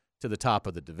back to the top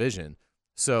of the division.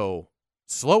 So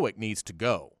Slowick needs to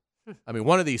go. I mean,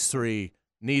 one of these three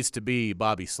needs to be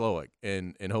Bobby Slowick,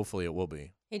 and hopefully it will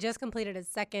be. He just completed his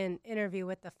second interview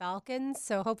with the Falcons,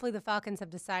 so hopefully the Falcons have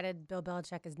decided Bill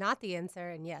Belichick is not the answer,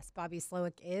 and yes, Bobby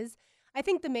Slowick is. I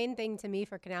think the main thing to me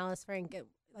for Canales, Frank,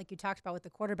 like you talked about with the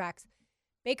quarterbacks,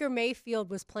 Baker Mayfield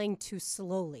was playing too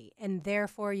slowly, and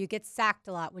therefore you get sacked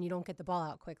a lot when you don't get the ball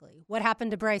out quickly. What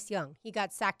happened to Bryce Young? He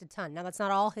got sacked a ton. Now, that's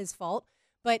not all his fault,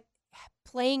 but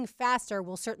playing faster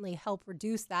will certainly help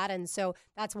reduce that. And so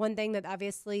that's one thing that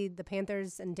obviously the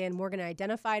Panthers and Dan Morgan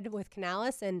identified with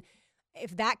Canales. And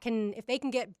if they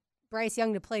can get Bryce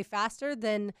Young to play faster,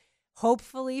 then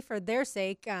hopefully for their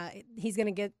sake, he's going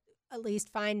to get at least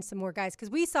find some more guys, because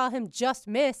we saw him just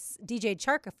miss DJ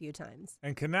Chark a few times.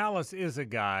 And Canales is a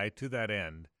guy, to that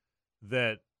end,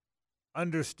 that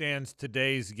understands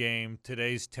today's game,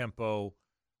 today's tempo,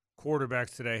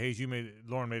 quarterbacks today. Hayes,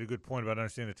 Lauren made a good point about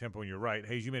understanding the tempo, and you're right.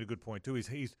 Hayes, you made a good point too.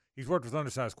 He's worked with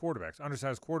undersized quarterbacks.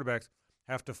 Undersized quarterbacks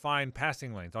have to find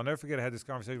passing lanes. I'll never forget, I had this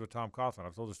conversation with Tom Coughlin.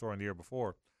 I've told the story in the year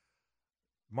before.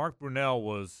 Mark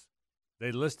Brunell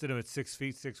they listed him at 6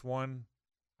 feet, 6'1".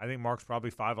 I think Mark's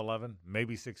probably 5'11",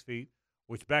 maybe 6 feet,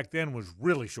 which back then was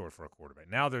really short for a quarterback.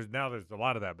 Now there's a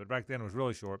lot of that, but back then it was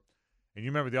really short. And you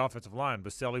remember the offensive line.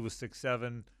 Baselli was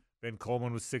 6'7", Ben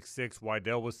Coleman was 6'6",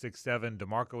 Wydell was 6'7",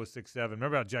 DeMarco was 6'7".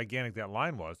 Remember how gigantic that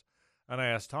line was? And I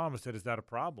asked Tom, I said, is that a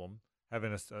problem,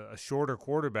 having a shorter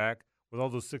quarterback with all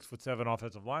those 6'7"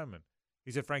 offensive linemen?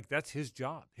 He said, Frank, that's his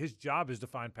job. His job is to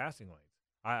find passing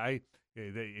lanes.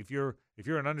 If you're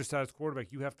an undersized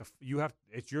quarterback, you have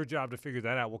it's your job to figure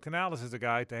that out. Well, Canales is a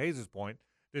guy, to Hayes' point,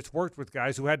 that's worked with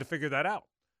guys who had to figure that out.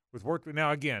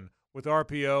 Now again, with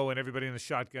RPO and everybody in the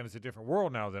shotgun, it's a different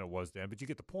world now than it was then. But you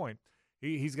get the point.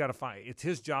 He's got to find. It's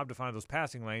his job to find those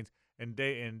passing lanes. And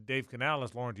Dave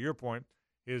Canales, Lauren, to your point,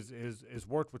 is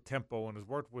worked with tempo and has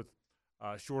worked with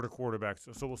shorter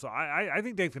quarterbacks. So I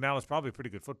think Dave Canales is probably a pretty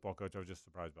good football coach. I was just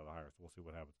surprised by the hire. So we'll see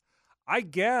what happens. I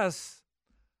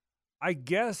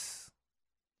guess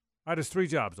there's 3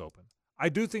 jobs open. I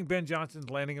do think Ben Johnson's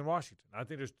landing in Washington. I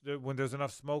think when there's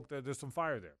enough smoke, there's some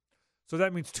fire there. So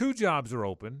that means 2 jobs are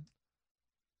open.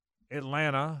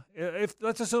 Atlanta,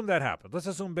 let's assume that happens. Let's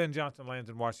assume Ben Johnson lands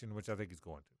in Washington, which I think he's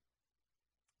going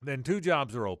to. Then 2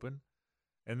 jobs are open,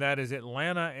 and that is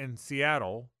Atlanta and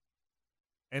Seattle.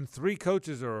 And 3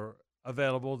 coaches are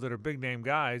available that are big-name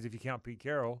guys, if you count Pete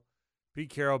Carroll. Pete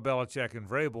Carroll, Belichick, and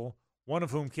Vrabel, one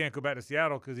of whom can't go back to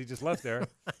Seattle because he just left there.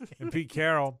 And Pete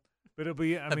Carroll. But it'll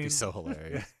be, That'd be so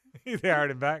hilarious. They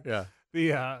hired him back.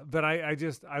 Yeah. But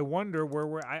I wonder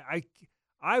where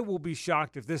I will be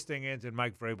shocked if this thing ends and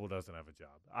Mike Vrabel doesn't have a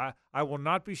job. I will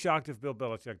not be shocked if Bill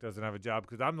Belichick doesn't have a job,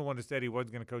 because I'm the one that said he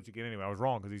wasn't going to coach again anyway. I was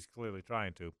wrong, because he's clearly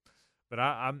trying to. But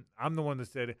I'm the one that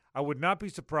said it. I would not be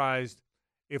surprised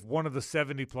if one of the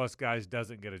 70-plus guys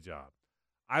doesn't get a job.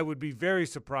 I would be very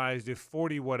surprised if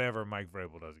 40-whatever Mike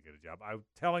Vrabel doesn't get a job. I'm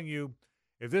telling you,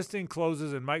 if this thing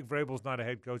closes and Mike Vrabel's not a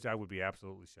head coach, I would be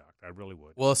absolutely shocked. I really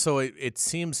would. Well, so it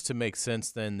seems to make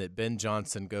sense then that Ben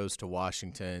Johnson goes to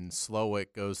Washington,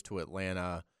 Slowick goes to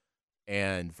Atlanta,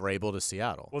 and Vrabel to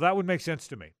Seattle. Well, that would make sense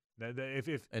to me.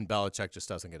 And Belichick just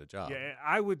doesn't get a job. Yeah,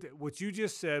 I would. What you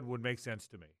just said would make sense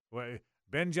to me. Well,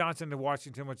 Ben Johnson to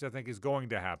Washington, which I think is going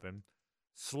to happen.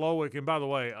 Slowick, and by the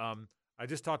way, I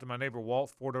just talked to my neighbor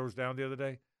Walt 4 doors down the other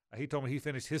day. He told me he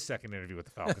finished his second interview with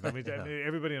the Falcons. I mean,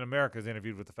 everybody in America has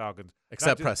interviewed with the Falcons.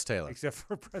 Except Press Taylor. Except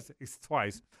for Press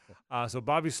twice. So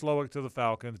Bobby Slowick to the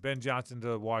Falcons, Ben Johnson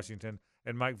to Washington,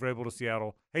 and Mike Vrabel to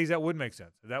Seattle. Hayes, that would make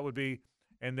sense. That would be,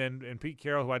 and Pete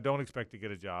Carroll, who I don't expect to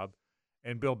get a job,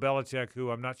 and Bill Belichick,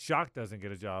 who I'm not shocked doesn't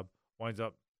get a job, winds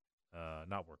up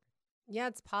not working. Yeah,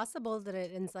 it's possible that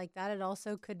it ends like that. It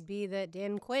also could be that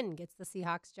Dan Quinn gets the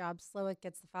Seahawks job, Slowick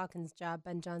gets the Falcons job,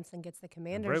 Ben Johnson gets the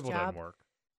Commanders job. Doesn't work.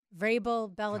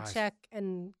 Vrabel, Belichick,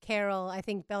 and Carroll. I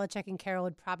think Belichick and Carroll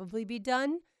would probably be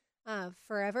done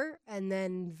forever. And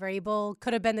then Vrabel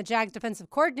could have been the Jags defensive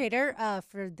coordinator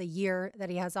for the year that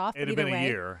he has off. It'd have been a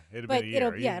year. It'll be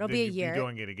a year.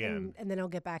 Doing it again. And then he'll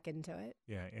get back into it.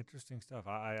 Yeah, interesting stuff.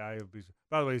 By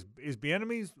the way, is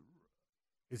Bieniemy,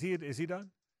 is he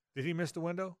done? Did he miss the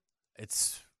window?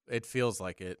 It feels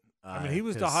like it. I mean, he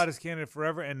was the hottest candidate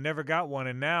forever and never got one,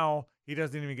 and now he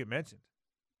doesn't even get mentioned.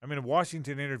 I mean,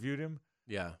 Washington interviewed him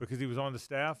because he was on the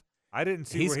staff. I didn't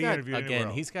see where he interviewed anywhere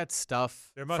else. He's got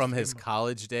stuff from his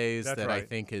college days that right. I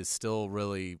think is still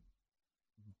really,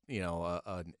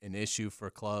 an issue for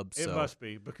clubs. It must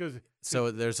be because so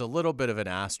there's a little bit of an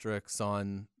asterisk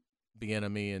on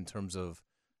Bieniemy in terms of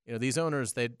these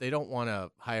owners they don't want to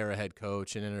hire a head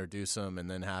coach and introduce him and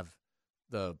then have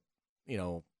the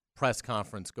press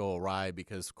conference go awry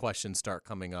because questions start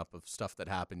coming up of stuff that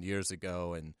happened years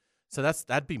ago, and so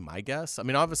that'd be my guess. I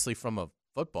mean, obviously from a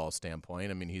football standpoint,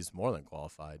 I mean he's more than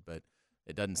qualified, but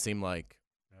it doesn't seem like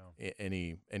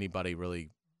anybody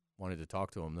really wanted to talk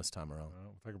to him this time around.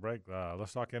 We'll take a break.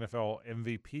 Let's talk NFL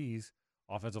MVPs,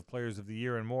 Offensive Players of the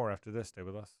Year, and more after this. Stay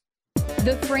with us.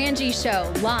 The Frangie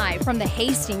Show, live from the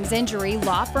Hastings Injury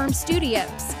Law Firm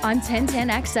Studios on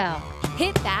 1010XL.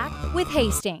 Hit back with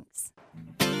Hastings.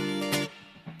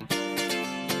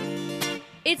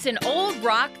 It's an old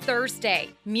rock Thursday.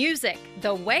 Music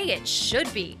the way it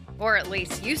should be, or at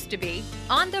least used to be,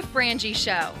 on the Frangie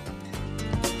Show.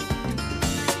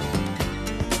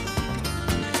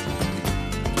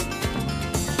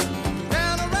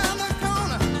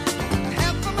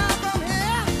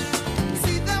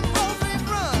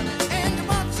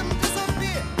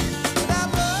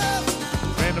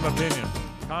 Opinion.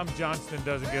 Tom Johnston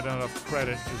doesn't get enough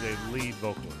credit as a lead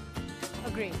vocalist.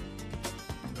 Agreed.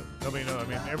 Nobody knows. I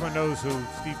mean, everyone knows who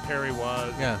Steve Perry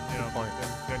was. Yeah, you know, good point.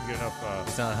 Doesn't get enough.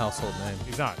 He's not a household name.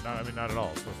 He's not. I mean, not at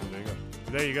all. So there you go.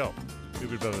 There you go.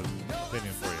 Stupid Brothers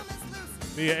opinion for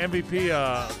you. The MVP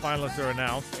finalists are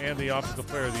announced, and the Offensive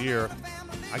Player of the Year.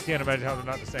 I can't imagine how they're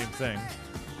not the same thing.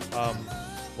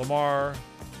 Lamar,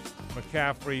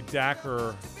 McCaffrey, Dak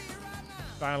are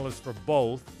finalists for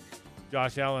both.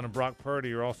 Josh Allen and Brock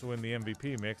Purdy are also in the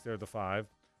MVP mix. They're the 5.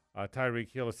 Tyreek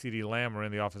Hill and CeeDee Lamb are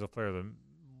in the Offensive Player of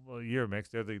the Year mix.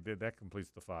 That completes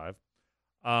the 5.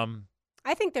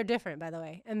 I think they're different, by the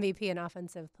way, MVP and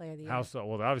Offensive Player of the Year. How so?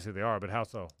 Well, obviously they are, but how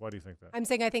so? Why do you think that? I'm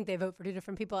saying I think they vote for two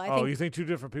different people. You think two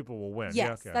different people will win?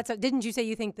 Yes, yeah, okay. didn't you say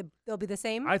you think they'll be the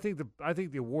same? I think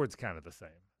the award's kind of the same.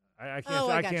 I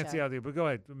can't see how they. But go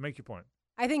ahead, make your point.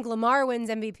 I think Lamar wins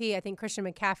MVP. I think Christian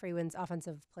McCaffrey wins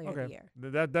Offensive Player of the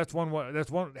Year. That's one way. That's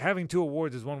one. Having two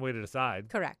awards is one way to decide.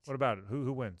 Correct. What about it?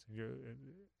 Who wins?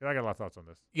 I got a lot of thoughts on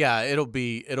this. Yeah, it'll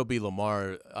be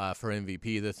Lamar for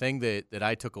MVP. The thing that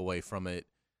I took away from it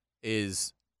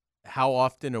is how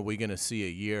often are we going to see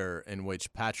a year in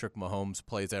which Patrick Mahomes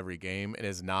plays every game and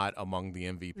is not among the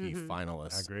MVP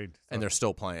finalists? Agreed. And they're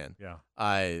still playing. Yeah.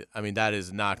 I mean, that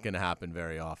is not going to happen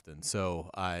very often.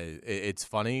 So it's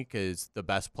funny because the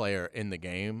best player in the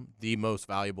game, the most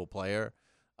valuable player,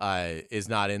 is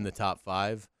not in the top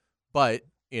 5. But,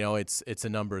 you know, it's a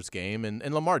numbers game.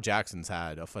 And Lamar Jackson's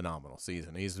had a phenomenal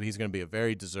season. He's going to be a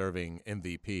very deserving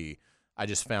MVP. I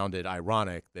just found it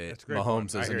ironic that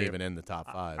Mahomes isn't even in the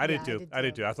top 5. I did too.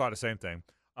 I thought the same thing.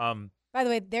 By the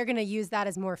way, they're going to use that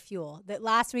as more fuel. That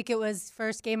last week it was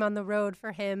first game on the road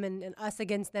for him and us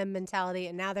against them mentality,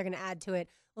 and now they're going to add to it.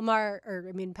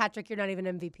 Patrick, you're not even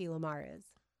MVP. Lamar is.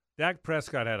 Dak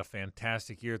Prescott had a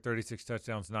fantastic year, 36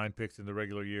 touchdowns, 9 picks in the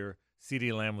regular year.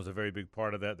 CeeDee Lamb was a very big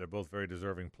part of that. They're both very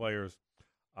deserving players.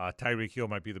 Tyreek Hill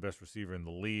might be the best receiver in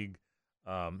the league.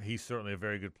 He's certainly a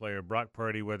very good player. Brock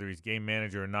Purdy, whether he's game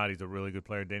manager or not, he's a really good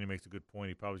player. Danny makes a good point.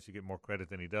 He probably should get more credit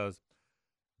than he does.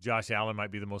 Josh Allen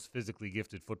might be the most physically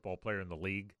gifted football player in the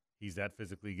league. He's that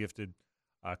physically gifted.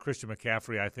 Christian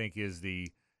McCaffrey, I think,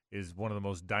 is one of the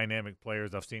most dynamic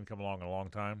players I've seen come along in a long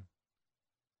time.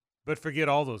 But forget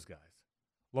all those guys.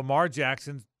 Lamar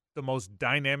Jackson's the most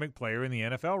dynamic player in the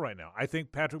NFL right now. I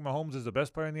think Patrick Mahomes is the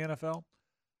best player in the NFL.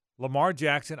 Lamar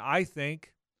Jackson, I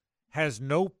think, has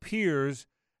no peers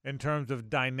in terms of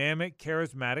dynamic,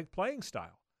 charismatic playing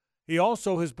style. He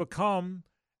also has become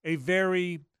a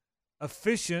very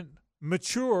efficient,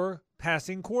 mature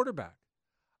passing quarterback.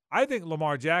 I think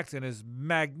Lamar Jackson is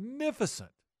magnificent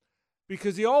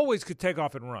because he always could take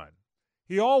off and run.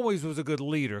 He always was a good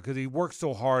leader because he worked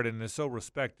so hard and is so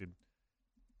respected.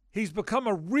 He's become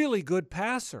a really good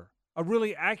passer, a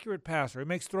really accurate passer. He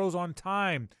makes throws on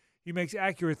time. He makes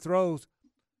accurate throws.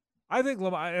 I think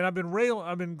Lamar, and I've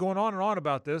been going on and on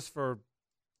about this for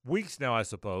weeks now, I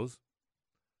suppose.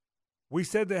 We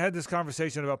said they had this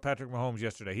conversation about Patrick Mahomes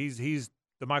yesterday. He's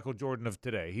the Michael Jordan of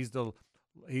today. He's the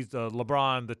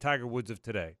LeBron, the Tiger Woods of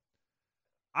today.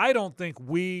 I don't think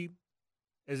we,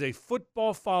 as a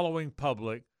football following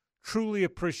public, truly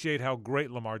appreciate how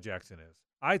great Lamar Jackson is.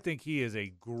 I think he is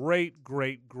a great,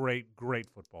 great, great, great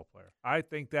football player. I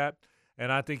think that,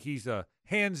 and I think he's a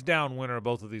hands-down winner of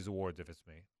both of these awards, if it's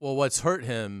me. Well, what's hurt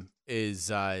him is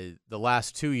the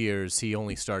last 2 years he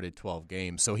only started 12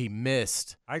 games, so he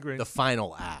missed the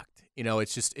final act. You know,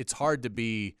 it's hard to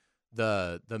be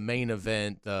the main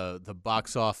event, the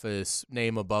box office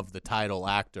name above the title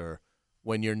actor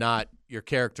when your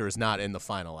character is not in the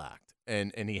final act,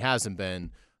 and he hasn't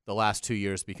been the last 2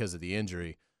 years because of the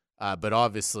injury. But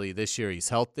obviously this year he's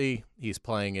healthy. He's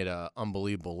playing at an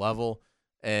unbelievable level.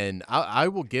 And I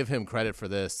will give him credit for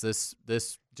this.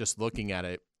 This just looking at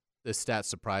it, this stat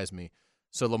surprised me.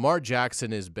 So Lamar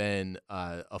Jackson has been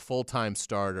a full-time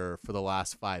starter for the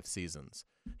last 5 seasons.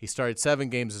 He started 7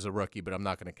 games as a rookie, but I'm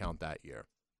not going to count that year.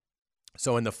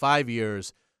 So in the 5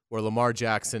 years where Lamar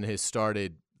Jackson has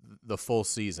started the full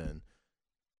season,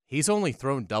 he's only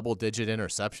thrown double-digit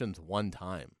interceptions 1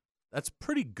 time. That's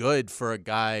pretty good for a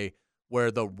guy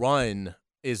where the run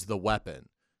is the weapon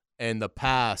and the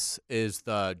pass is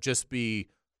the just be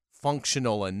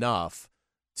functional enough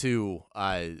to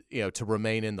to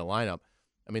remain in the lineup.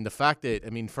 I mean, the fact that,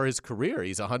 for his career,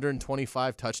 he's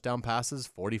 125 touchdown passes,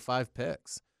 45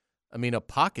 picks. I mean, a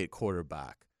pocket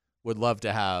quarterback would love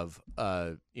to have,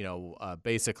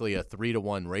 basically a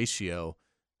 3-to-1 ratio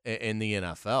in the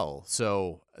NFL.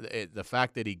 So the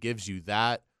fact that he gives you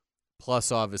that,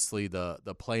 plus obviously the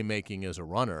playmaking as a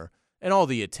runner and all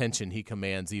the attention he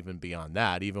commands even beyond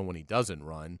that, even when he doesn't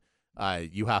run,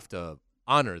 you have to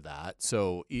honor that.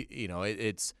 So,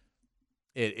 he's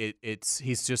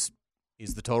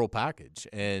the total package.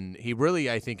 And he really,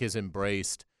 I think, has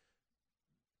embraced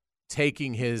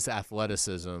taking his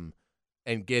athleticism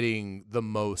and getting the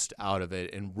most out of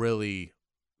it and really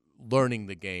learning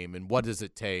the game and what does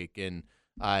it take. And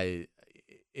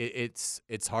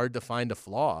it's hard to find a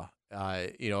flaw.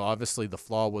 Obviously the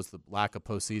flaw was the lack of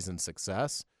postseason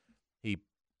success. He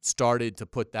started to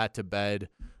put that to bed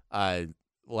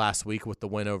last week with the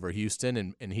win over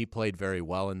Houston, and he played very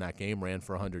well in that game, ran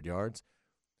for 100 yards.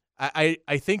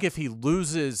 I think if he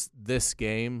loses this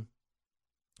game,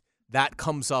 that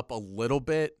comes up a little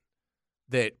bit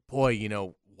that, boy,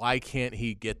 why can't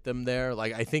he get them there?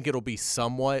 Like, I think it'll be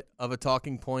somewhat of a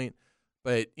talking point,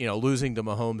 but, losing to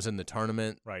Mahomes in the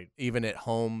tournament, right, even at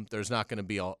home, there's not going to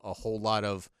be a whole lot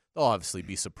of, there'll obviously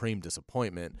be supreme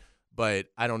disappointment, but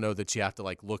I don't know that you have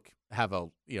to have a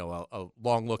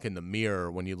long look in the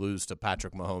mirror when you lose to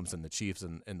Patrick Mahomes and the Chiefs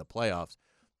in the playoffs.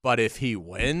 But if he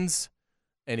wins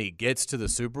and he gets to the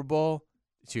Super Bowl,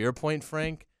 to your point,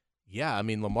 Frank, yeah,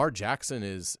 Lamar Jackson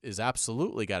is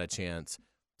absolutely got a chance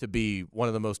to be one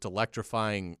of the most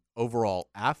electrifying overall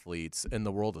athletes in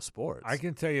the world of sports. I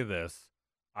can tell you this.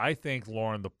 I think,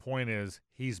 Lauren, the point is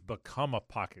he's become a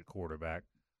pocket quarterback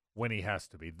when he has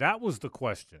to be. That was the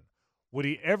question. Would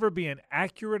he ever be an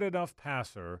accurate enough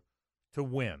passer to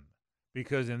win?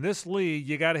 Because in this league,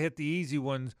 you got to hit the easy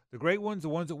ones. The great ones, the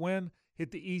ones that win,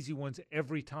 hit the easy ones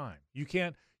every time. You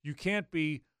can't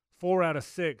be 4 out of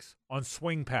 6 on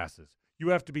swing passes. You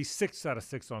have to be 6 out of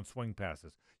 6 on swing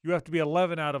passes. You have to be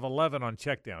 11 out of 11 on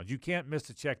checkdowns. You can't miss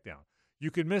a checkdown. You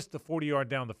can miss the 40-yard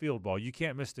down the field ball. You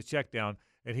can't miss the checkdown,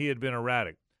 and he had been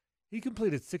erratic. He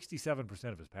completed 67%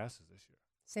 of his passes this year.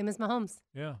 Same as Mahomes.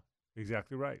 Yeah,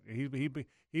 exactly right. He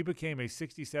became a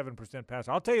 67%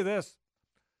 passer. I'll tell you this,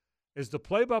 is the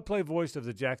play-by-play voice of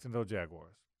the Jacksonville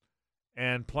Jaguars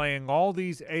and playing all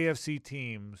these AFC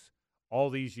teams all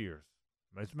these years.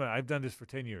 I've done this for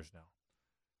 10 years now.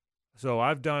 So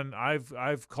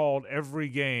I've called every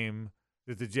game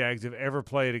that the Jags have ever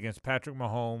played against Patrick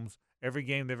Mahomes, every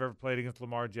game they've ever played against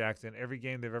Lamar Jackson, every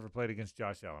game they've ever played against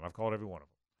Josh Allen. I've called every one of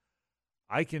them.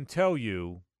 I can tell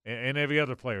you, and every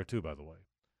other player too, by the way,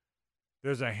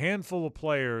 there's a handful of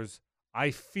players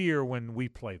I fear when we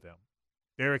play them.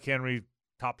 Derrick Henry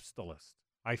tops the list.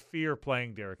 I fear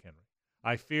playing Derrick Henry.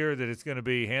 I fear that it's going to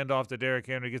be handoff to Derrick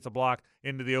Henry, gets a block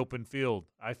into the open field.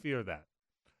 I fear that.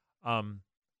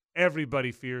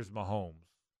 Everybody fears Mahomes.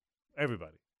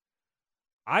 Everybody.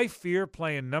 I fear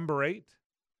playing number 8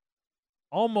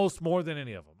 almost more than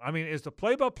any of them. Is the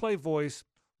play-by-play voice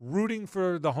rooting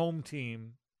for the home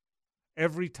team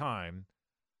every time?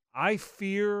 I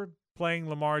fear playing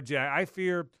Lamar Jackson. I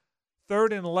fear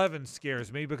 3rd and 11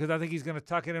 scares me because I think he's going to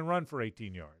tuck it and run for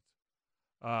 18 yards.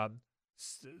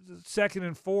 2nd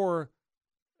and 4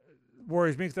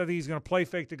 worries me because I think he's going to play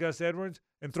fake to Gus Edwards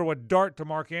and throw a dart to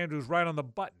Mark Andrews right on the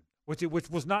button, which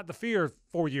was not the fear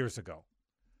 4 years ago.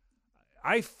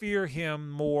 I fear him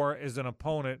more as an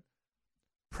opponent,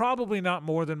 probably not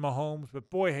more than Mahomes, but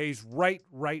boy, he's right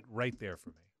there for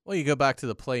me. Well, you go back to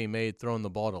the play he made throwing the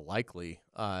ball to Likely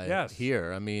yes.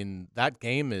 Here. That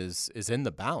game is in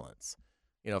the balance.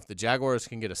 If the Jaguars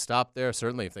can get a stop there,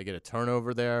 certainly if they get a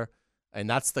turnover there, and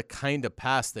that's the kind of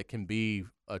pass that can be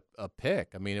a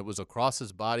pick. It was across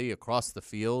his body, across the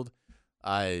field.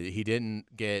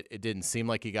 It didn't seem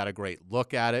like he got a great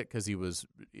look at it because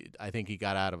I think he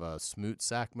got out of a smoot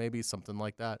sack, maybe something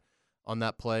like that on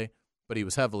that play, but he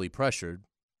was heavily pressured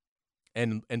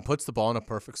and puts the ball in a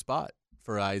perfect spot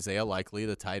for Isaiah Likely,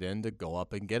 the tight end, to go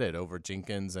up and get it over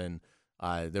Jenkins. And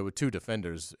there were 2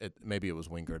 defenders. Maybe it was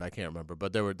Wingard. I can't remember,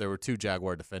 but there were 2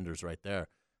 Jaguar defenders right there.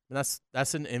 And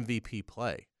that's an MVP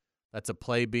play. That's a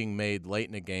play being made late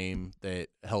in a game that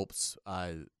helps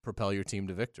propel your team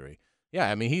to victory. Yeah,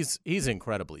 I mean, he's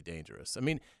incredibly dangerous. I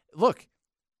mean, look,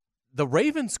 the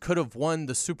Ravens could have won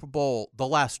the Super Bowl the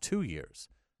last 2 years.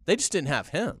 They just didn't have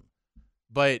him.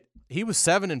 But he was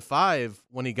 7-5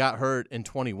 when he got hurt in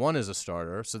 21 as a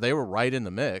starter, so they were right in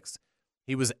the mix.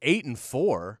 He was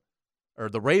 8-4, or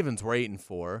the Ravens were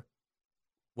 8-4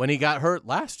 when he got hurt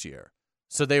last year.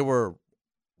 So they were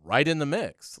right in the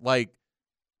mix. Like,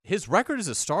 his record as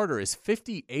a starter is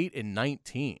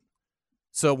 58-19.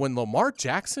 So when Lamar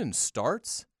Jackson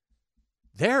starts,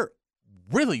 they're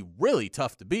really, really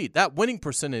tough to beat. That winning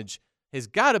percentage has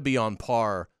got to be on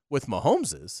par with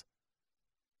Mahomes's.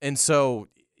 And so,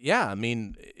 yeah, I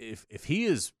mean, if he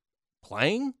is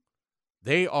playing,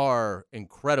 they are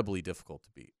incredibly difficult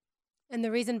to beat. And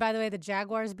the reason, by the way, the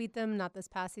Jaguars beat them, not this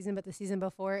past season, but the season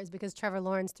before, is because Trevor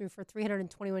Lawrence threw for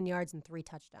 321 yards and 3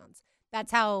 touchdowns.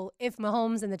 That's how, if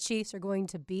Mahomes and the Chiefs are going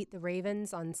to beat the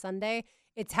Ravens on Sunday,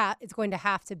 it's going to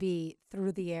have to be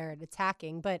through the air and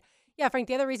attacking. But, yeah, Frank,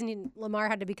 the other reason Lamar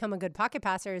had to become a good pocket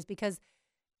passer is because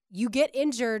you get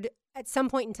injured at some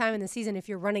point in time in the season if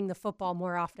you're running the football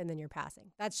more often than you're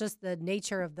passing. That's just the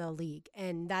nature of the league.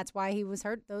 And that's why he was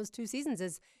hurt those 2 seasons,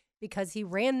 is because he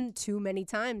ran too many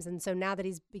times. And so now that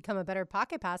he's become a better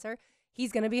pocket passer,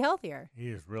 he's going to be healthier. He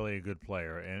is really a good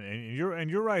player. And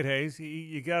you're right, Hayes.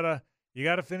 You gotta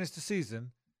finish the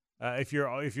season. If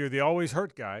you're the always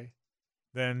hurt guy,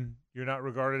 then you're not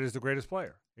regarded as the greatest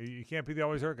player. You can't be the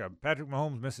always hurt guy. Patrick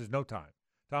Mahomes misses no time.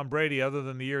 Tom Brady, other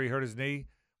than the year he hurt his knee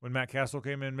when Matt Castle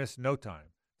came in, missed no time.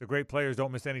 The great players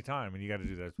don't miss any time, and you got to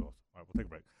do that as well. All right, we'll take a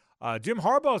break. Jim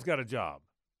Harbaugh's got a job.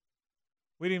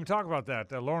 We didn't even talk about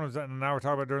that. Lauren and I were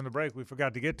talking about it during the break. We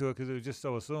forgot to get to it because it was just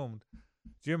so assumed.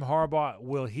 Jim Harbaugh,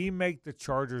 will he make the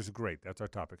Chargers great? That's our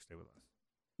topic. Stay with us.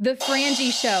 The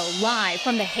Frangie Show, live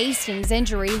from the Hastings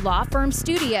Injury Law Firm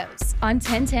Studios on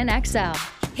 1010XL.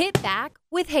 Hit back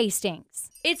with Hastings.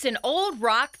 It's an old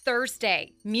rock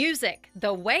Thursday. Music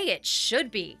the way it should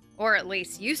be, or at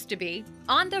least used to be,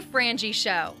 on The Frangie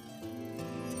Show.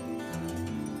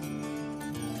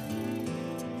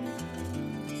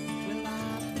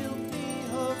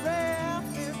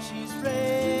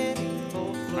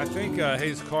 I think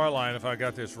Hayes Carline, if I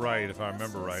got this right, if I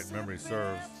remember right, memory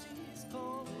serves,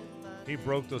 he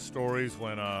broke those stories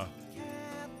when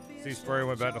Steve Spurrier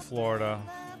went back to Florida.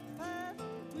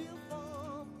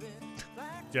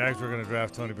 Jags were going to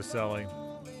draft Tony Baselli.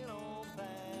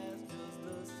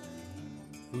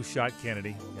 Who shot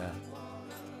Kennedy? Yeah.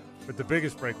 But the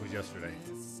biggest break was yesterday.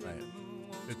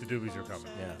 Right. That the Doobies are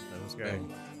coming. Yeah, that was Okay.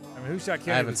 big. I mean, who shot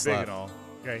Kennedy haven't was big slept. and all.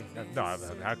 Okay. No,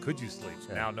 how could you sleep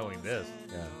Yeah. now knowing this?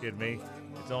 Yeah. Kidding me?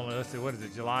 It's only, let's see, what is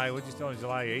it, July? What'd you tell me,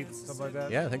 July 8th? Something like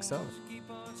that? Yeah, I think so.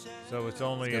 So it's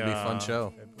only. It's gonna be a fun show.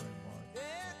 February,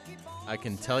 March. I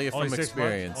can tell you Only from 6 months?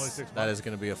 experience Only 6 that months? is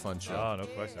going to be a fun show. Oh, no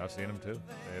question. I've seen them too.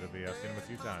 I've seen them a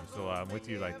few times. So I'm with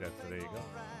you like that. So there you go.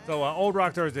 So Old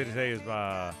Rock Thursday today is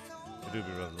the Doobie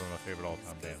Brothers, one of my favorite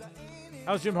all-time bands.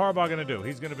 How's Jim Harbaugh going to do?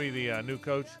 He's going to be the new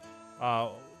coach.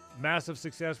 Massive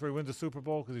success where he wins the Super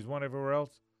Bowl because he's won everywhere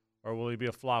else? Or will he be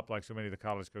a flop like so many of the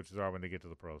college coaches are when they get to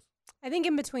the pros? I think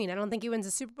in between. I don't think he wins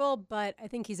a Super Bowl, but I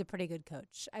think he's a pretty good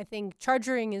coach. I think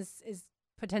charging is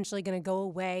potentially going to go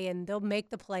away, and they'll make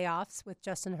the playoffs with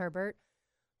Justin Herbert.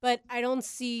 But I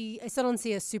still don't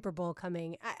see a Super Bowl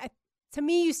coming. To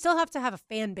me, you still have to have a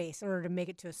fan base in order to make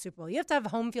it to a Super Bowl. You have to have a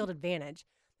home field advantage.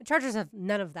 The Chargers have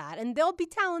none of that, and they'll be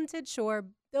talented, sure.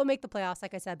 They'll make the playoffs,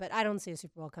 like I said, but I don't see a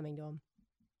Super Bowl coming to them.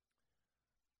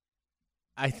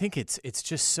 I think it's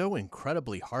just so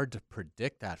incredibly hard to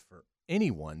predict that for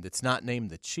anyone that's not named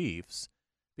the Chiefs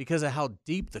because of how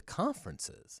deep the conference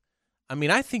is. I mean,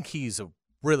 I think he's a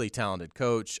really talented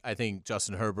coach. I think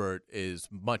Justin Herbert is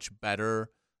much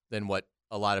better than what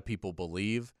a lot of people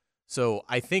believe. So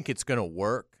I think it's going to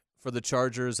work for the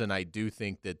Chargers, and I do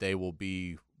think that they will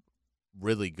be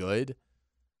really good.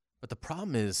 But the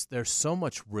problem is there's so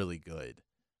much really good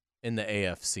in the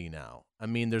AFC now. I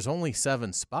mean, there's only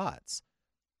 7 spots.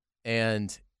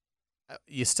 And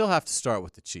you still have to start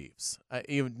with the Chiefs,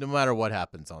 no matter what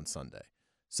happens on Sunday.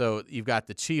 So you've got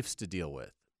the Chiefs to deal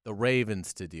with, the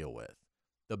Ravens to deal with,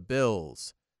 the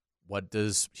Bills. What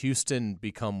does Houston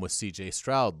become with C.J.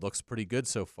 Stroud? Looks pretty good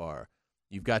so far.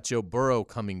 You've got Joe Burrow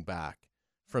coming back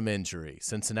from injury.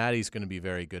 Cincinnati's going to be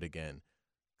very good again.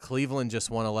 Cleveland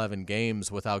just won 11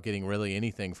 games without getting really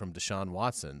anything from Deshaun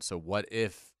Watson. So what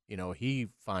if, he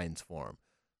finds form?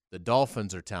 The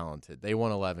Dolphins are talented. They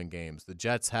won 11 games. The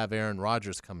Jets have Aaron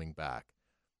Rodgers coming back.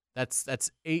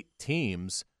 That's 8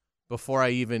 teams before I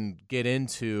even get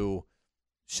into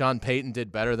Sean Payton did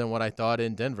better than what I thought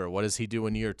in Denver. What does he do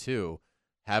in year 2?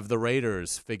 Have the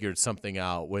Raiders figured something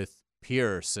out with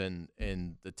Pierce and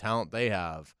the talent they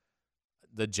have?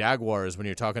 the Jaguars, when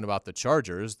you're talking about the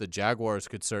Chargers, the Jaguars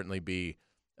could certainly be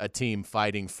a team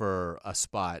fighting for a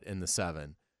spot in the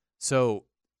 7. So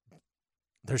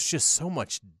there's just so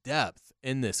much depth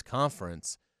in this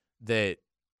conference that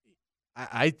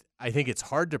I think it's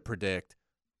hard to predict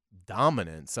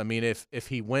dominance. I mean, if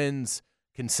he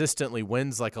consistently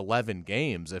wins like 11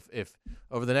 games, if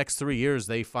over the next 3 years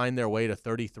they find their way to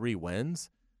 33 wins,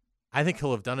 I think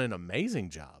he'll have done an amazing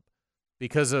job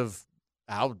because of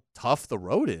how tough the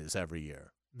road is every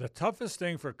year. The toughest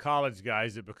thing for college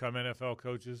guys that become NFL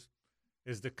coaches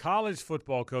is the college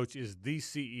football coach is the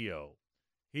CEO.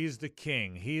 He's the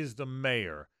king. He is the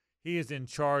mayor. He is in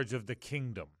charge of the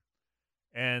kingdom.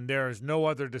 And there is no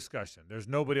other discussion. There's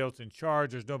nobody else in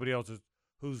charge. There's nobody else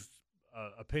whose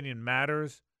opinion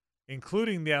matters,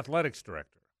 including the athletics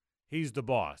director. He's the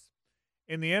boss.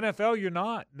 In the NFL, you're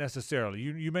not necessarily.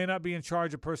 You may not be in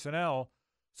charge of personnel.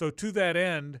 So to that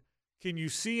end, can you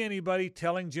see anybody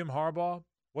telling Jim Harbaugh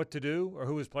what to do or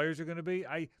who his players are going to be?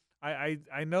 I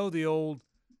know the old,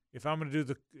 if I'm going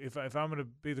to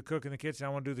be the cook in the kitchen, I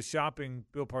want to do the shopping,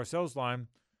 Bill Parcells line.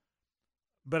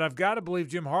 But I've got to believe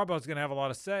Jim Harbaugh is going to have a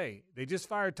lot of say. They just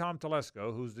fired Tom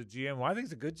Telesco, who's the GM. Well, I think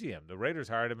he's a good GM. The Raiders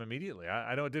hired him immediately.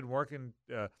 I know it didn't work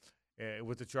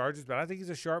with the Chargers, but I think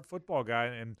he's a sharp football guy,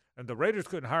 and the Raiders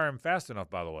couldn't hire him fast enough,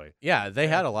 by the way. Yeah, they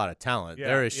had a lot of talent. Yeah,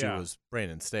 Their issue was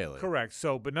Brandon Staley. Correct.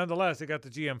 So, but nonetheless, they got the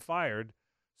GM fired.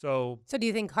 So do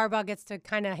you think Harbaugh gets to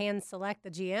kind of hand select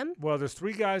the GM? Well, there's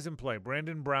 3 guys in play.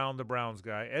 Brandon Brown, the Browns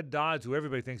guy. Ed Dodds, who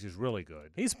everybody thinks is really good.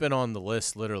 He's been on the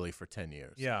list literally for 10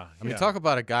 years. Yeah. I mean, talk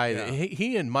about a guy that Yeah.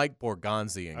 he and Mike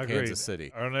Borgonzi in Agreed. Kansas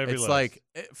City. Are on every it's list. like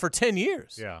for 10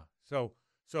 years. Yeah. So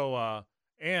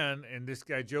and this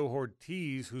guy Joe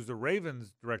Ortiz, who's the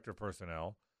Ravens director of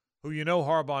personnel, who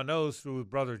Harbaugh knows through his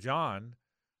brother John.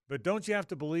 But don't you have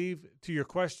to believe, to your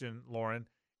question, Lauren,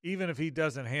 even if he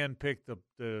doesn't handpick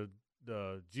the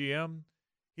GM,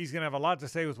 he's going to have a lot to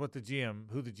say with who the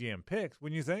GM picks,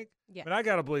 wouldn't you think? Yeah. But I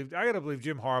got to believe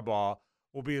Jim Harbaugh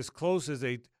will be as close as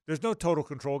there's no total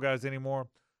control guys anymore,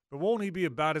 but won't he be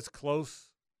about as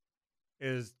close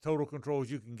as total control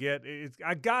as you can get?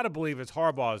 I got to believe it's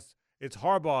Harbaugh's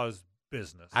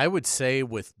business. I would say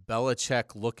with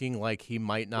Belichick looking like he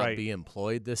might not Right. be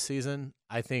employed this season,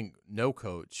 I think no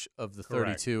coach of the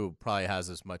Correct. 32 probably has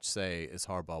as much say as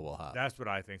Harbaugh will have. That's what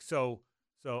I think. So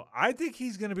I think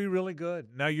he's going to be really good.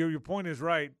 Now your point is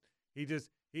right. It's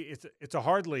a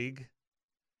hard league,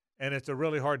 and it's a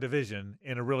really hard division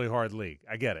in a really hard league.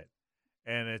 I get it,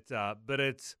 and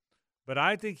but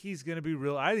I think he's going to be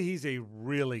real. I think he's a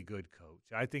really good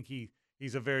coach. I think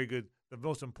he's a very good. The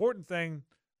most important thing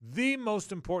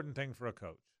for a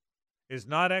coach is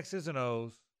not X's and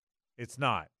O's. It's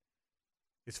not.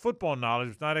 It's football knowledge.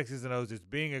 It's not X's and O's. It's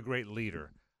being a great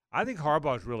leader. I think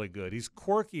Harbaugh's really good. He's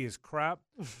quirky as crap,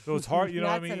 so it's hard. You know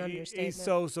what I That's an mean?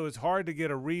 understatement. So it's hard to get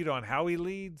a read on how he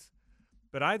leads.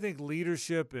 But I think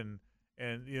leadership and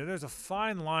there's a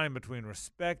fine line between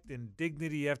respect and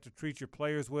dignity you have to treat your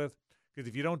players with. Because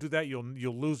if you don't do that,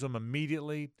 you'll lose them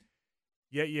immediately.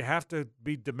 Yet you have to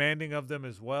be demanding of them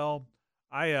as well.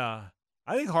 I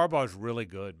think Harbaugh's really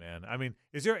good, man. I mean,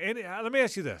 is there any? Let me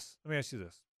ask you this.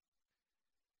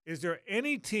 Is there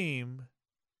any team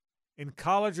in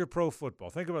college or pro football?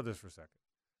 Think about this for a second.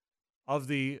 Of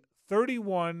the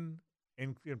 31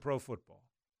 in pro football,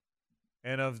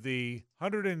 and of the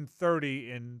 130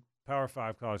 in Power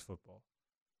 5 college football.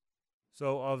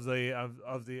 So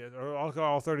I'll call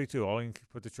all 32. I'll even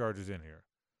put the Chargers in here.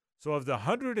 So of the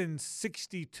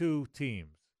 162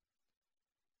 teams,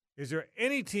 is there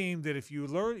any team that if you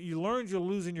learned you're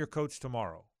losing your coach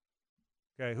tomorrow?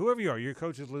 Okay, whoever you are, your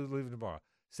coach is leaving tomorrow.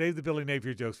 Save the Billy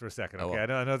Napier jokes for a second, okay?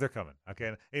 I know they're coming,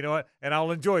 okay? You know what? And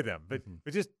I'll enjoy them, but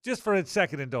just for a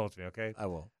second, indulge me, okay? I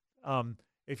will.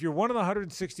 If you're one of the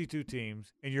 162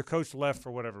 teams and your coach left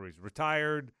for whatever reason,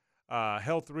 retired,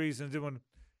 health reasons,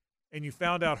 and you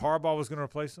found out Harbaugh was going to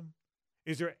replace him,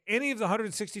 is there any of the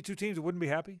 162 teams that wouldn't be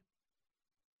happy?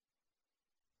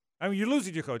 I mean, you're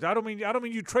losing your coach. I don't mean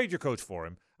you trade your coach for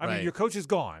him. I mean, your coach is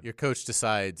gone. Your coach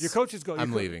decides. Your coach is gone.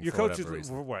 I'm leaving. Your for coach whatever is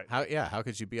reason. what? How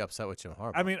could you be upset with Jim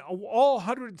Harbaugh? I mean, all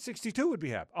 162 would be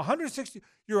happy. 160.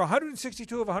 You're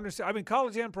 162 of 160. I mean,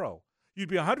 college and pro. You'd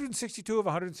be 162 of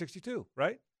 162,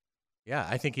 right? Yeah,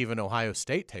 I think even Ohio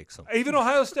State takes him. Even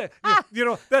Ohio State.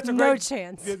 That's a No great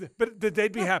chance. But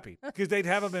they'd be happy because they'd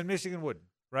have him and Michigan wouldn't,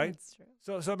 right? That's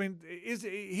true. So I mean,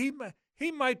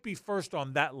 he might be first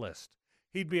on that list.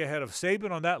 He'd be ahead of Saban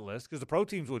on that list because the pro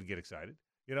teams wouldn't get excited.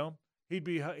 He'd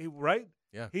be right.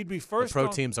 Yeah, he'd be first. The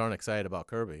pro teams aren't excited about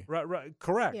Kirby. Right.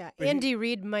 Correct. Yeah, But Andy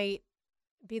Reid might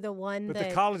be the one But that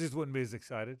the colleges wouldn't be as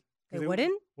excited. they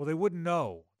wouldn't. Well, they wouldn't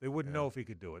know. They wouldn't know if he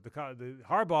could do it. The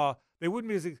Harbaugh, they wouldn't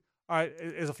be as all right.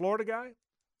 As a Florida guy,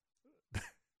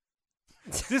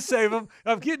 just save them.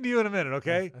 I'm getting to you in a minute,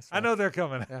 okay? I know they're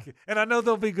coming, and I know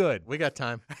they'll be good. We got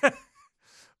time.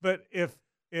 But if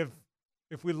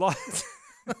we lost,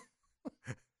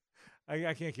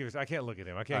 I can't keep. I can't look at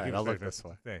him. I can't keep. I'll look this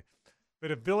way. But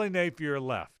if Billy Napier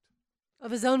left of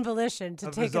his own volition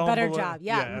to take a better job,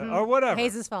 or whatever,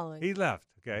 Hayes is following. He left.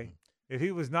 Okay, if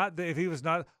he was not,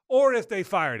 or if they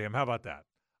fired him, how about that?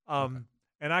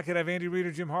 And I could have Andy Reid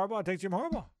or Jim Harbaugh. I'd take Jim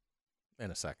Harbaugh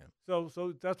in a second.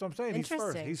 So that's what I'm saying. He's first.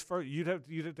 Interesting. He's first. You'd have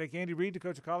to take Andy Reid to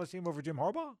coach a college team over Jim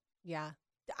Harbaugh. Yeah,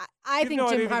 I think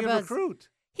Jim Harbaugh's recruit.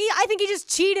 I think he just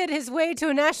cheated his way to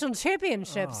a national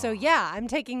championship. So yeah, I'm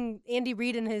taking Andy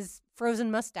Reid and his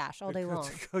frozen mustache all day long.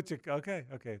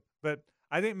 Okay. But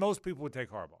I think most people would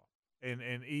take Harbaugh.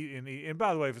 And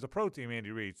by the way, if it's a pro team,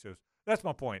 Andy Reid. So that's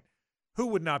my point. Who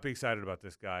would not be excited about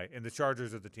this guy? And the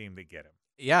Chargers are the team that get him.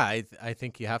 Yeah, I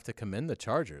think you have to commend the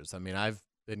Chargers. I mean, I've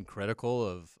been critical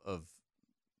of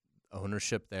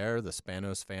ownership there. The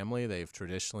Spanos family, they've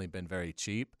traditionally been very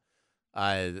cheap.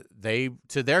 They,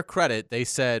 to their credit, they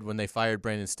said when they fired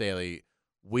Brandon Staley,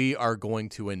 we are going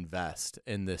to invest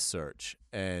in this search,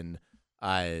 and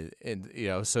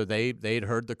so they'd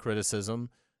heard the criticism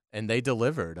and they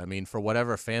delivered. I mean, for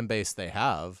whatever fan base they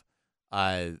have,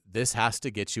 this has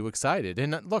to get you excited.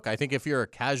 And look, I think if you're a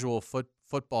casual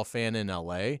football fan in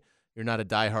LA, you're not a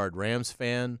diehard Rams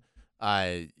fan.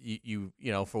 You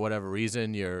for whatever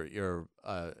reason you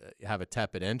have a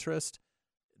tepid interest.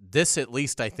 This at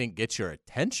least I think gets your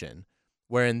attention,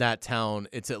 where in that town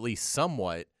it's at least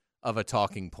somewhat of a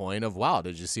talking point of, wow,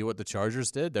 did you see what the Chargers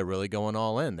did? They're really going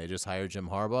all in. They just hired Jim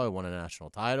Harbaugh, who won a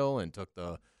national title, and took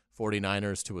the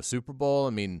 49ers to a Super Bowl. I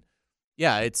mean,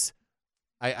 yeah,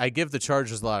 I give the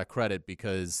Chargers a lot of credit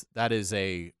because that is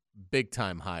a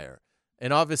big-time hire.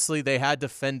 And obviously they had to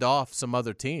fend off some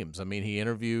other teams. I mean, he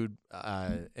interviewed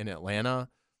in Atlanta.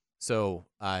 So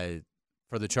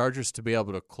for the Chargers to be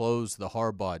able to close the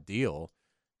Harbaugh deal,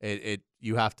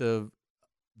 you have to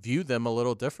view them a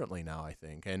little differently now, I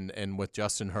think. And with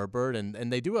Justin Herbert,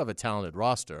 and they do have a talented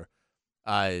roster,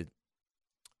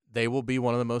 they will be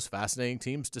one of the most fascinating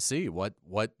teams to see what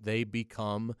they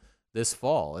become this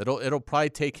fall. It'll probably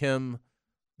take him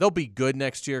 – they'll be good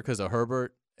next year because of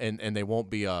Herbert, and they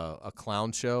won't be a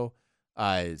clown show.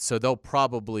 So they'll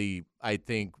probably, I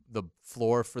think, the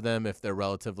floor for them, if they're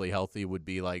relatively healthy, would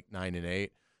be like 9-8.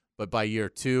 But by year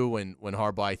two, when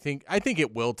Harbaugh, I think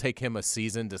it will take him a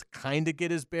season to kind of get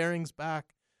his bearings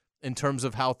back in terms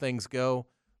of how things go.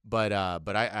 But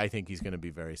I think he's going to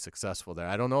be very successful there.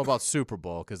 I don't know about Super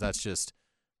Bowl because that's just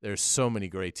there's so many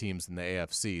great teams in the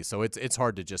AFC. So it's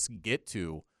hard to just get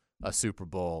to a Super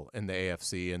Bowl in the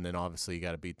AFC, and then obviously you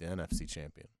got to beat the NFC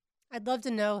champion. I'd love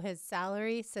to know his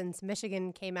salary since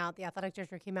Michigan came out, the athletic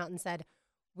director came out and said,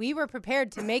 we were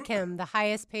prepared to make him the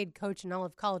highest paid coach in all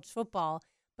of college football,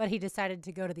 but he decided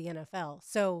to go to the NFL.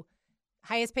 So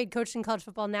highest paid coach in college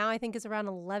football now I think is around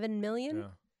 $11 million. Yeah.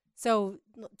 So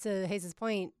to Hayes'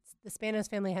 point, the Spanos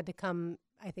family had to come,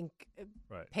 I think,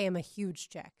 pay him a huge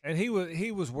check. And he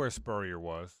was where Spurrier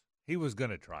was. He was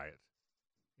going to try it.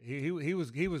 He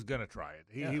was going to try it.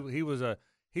 He was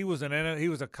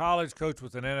a college coach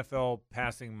with an NFL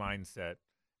passing mindset,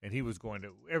 and he was going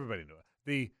to. Everybody knew it.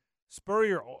 The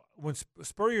Spurrier, when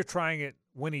Spurrier trying it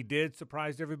when he did,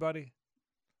 surprised everybody.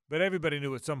 But everybody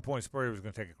knew at some point Spurrier was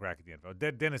going to take a crack at the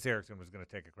NFL. Dennis Erickson was going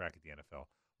to take a crack at the NFL.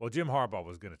 Well, Jim Harbaugh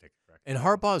was going to take a crack. And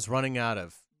Harbaugh's running out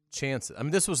of chances. I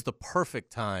mean, this was the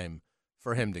perfect time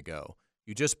for him to go.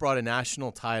 You just brought a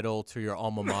national title to your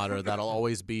alma mater. That'll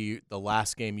always be the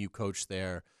last game you coach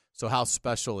there. So how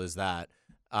special is that?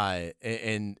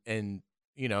 And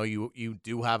you know, you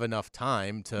do have enough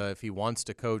time to, if he wants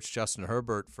to coach Justin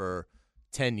Herbert for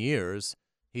 10 years,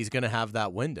 he's going to have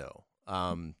that window.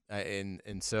 And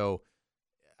so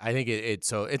I think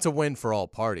it's a win for all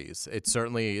parties. It's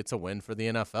a win for the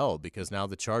NFL because now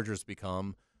the Chargers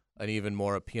become an even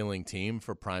more appealing team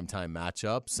for primetime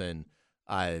matchups, and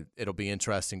it'll be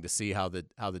interesting to see how the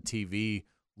TV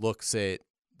looks at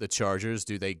the Chargers.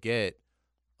 Do they get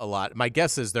a lot? My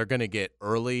guess is they're going to get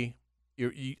early.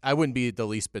 I wouldn't be the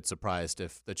least bit surprised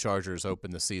if the Chargers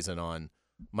open the season on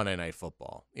Monday Night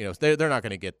Football. You know, they're not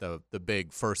going to get the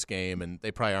big first game, and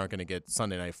they probably aren't going to get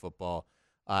Sunday Night Football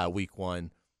week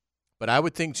one. But I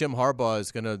would think Jim Harbaugh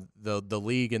is going to the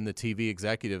league and the TV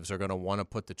executives are going to want to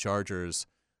put the Chargers,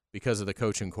 because of the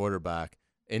coach and quarterback,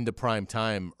 into prime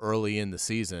time early in the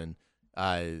season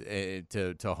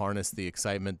to harness the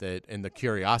excitement that and the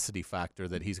curiosity factor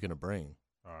that he's going to bring.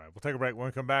 All right, we'll take a break. When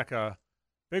we come back,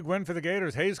 big win for the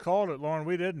Gators. Hayes called it, Lauren.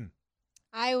 We didn't.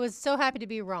 I was so happy to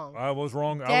be wrong. I was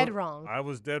wrong. Dead wrong. I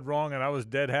was dead wrong, and I was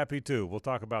dead happy, too. We'll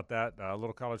talk about that, a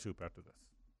little college hoop after this.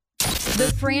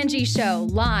 The Frangie Show,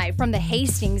 live from the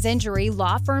Hastings Injury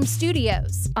Law Firm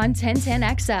Studios on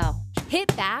 1010XL.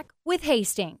 Hit back with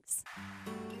Hastings.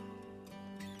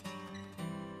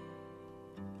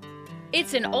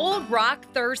 It's an old rock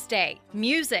Thursday.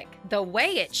 Music the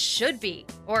way it should be,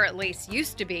 or at least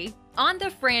used to be, on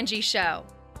The Frangie Show.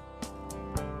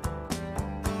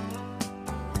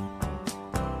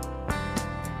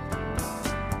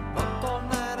 Up all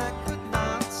night I could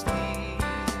not sleep.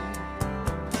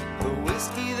 The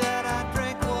whiskey that I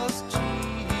drank was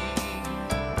cheap.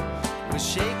 With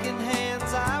shaking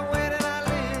hands I went and I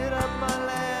lit up my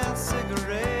last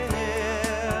cigarette.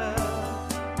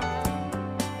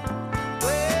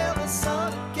 Well, the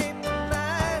sun came the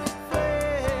night it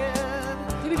fled.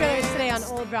 Doobie Brothers today on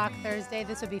Old Rock Thursday.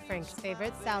 This would be Frank's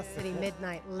favorite, South City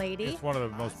Midnight Lady. It's one of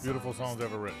the most beautiful songs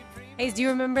ever written. Hayes, do you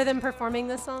remember them performing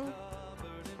this song?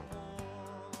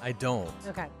 I don't.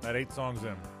 Okay. That 8 songs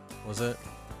in. Was it?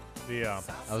 The I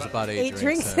was about 8 8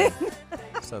 drinks drinks in.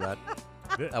 So that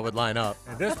would line up.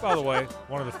 And this, by the way,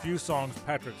 one of the few songs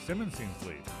Patrick Simmons sings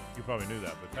lead. You probably knew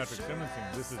that, but Patrick Simmons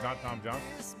sings This Is Not Tom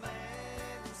Johnson.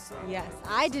 Yes,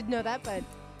 I did know that, but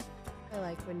I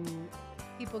like when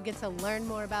people get to learn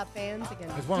more about bands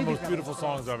again. It's one of the Doobie most beautiful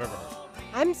Brothers. songs I've ever heard.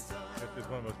 It's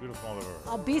one of the most beautiful songs I've ever heard.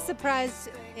 I'll be surprised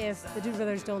if the Doobie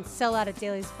Brothers don't sell out at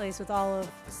Daly's Place with all of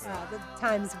the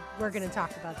times we're going to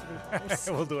talk about Doobie Brothers.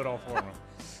 We'll do it all for them.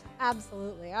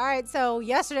 Absolutely. All right, so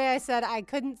yesterday I said I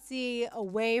couldn't see a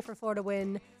way for Florida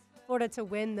to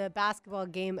win the basketball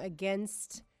game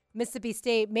against Mississippi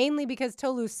State, mainly because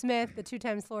Tolu Smith, the 2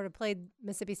 times Florida played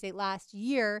Mississippi State last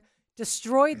year,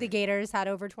 destroyed the Gators, had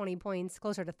over 20 points,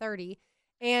 closer to 30.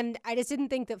 And I just didn't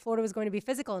think that Florida was going to be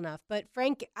physical enough. But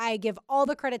Frank, I give all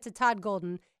the credit to Todd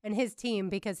Golden and his team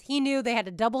because he knew they had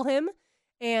to double him.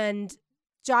 And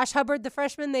Josh Hubbard, the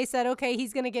freshman, they said, okay,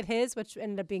 he's going to get his, which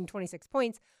ended up being 26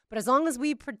 points. But as long as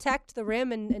we protect the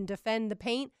rim and defend the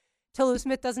paint, Tolu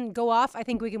Smith doesn't go off, I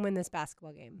think we can win this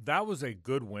basketball game. That was a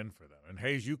good win for them. And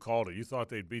Hayes, you called it. You thought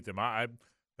they'd beat them.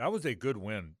 That was a good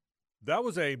win. That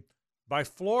was by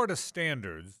Florida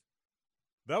standards,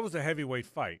 that was a heavyweight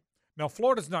fight. Now,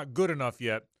 Florida's not good enough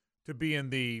yet to be in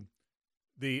the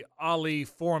Ali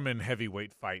Foreman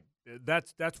heavyweight fight.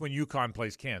 That's when UConn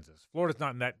plays Kansas. Florida's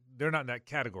not in that. They're not in that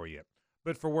category yet.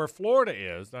 But for where Florida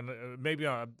is, and maybe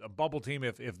a bubble team,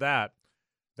 if that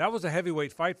was a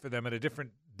heavyweight fight for them in a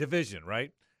different division,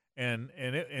 right? And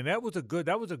that was a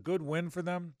good win for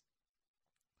them.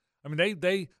 I mean,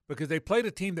 they because they played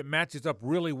a team that matches up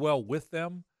really well with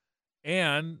them,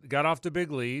 and got off the big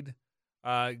lead.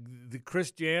 The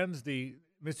Chris Jans, the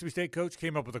Mississippi State coach,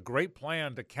 came up with a great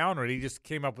plan to counter it. He just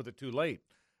came up with it too late.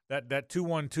 That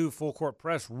 2-1-2 full court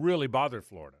press really bothered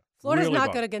Florida. Florida's really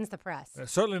not good against the press.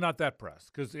 Certainly not that press,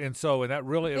 They've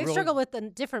really struggled with the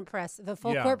different press, the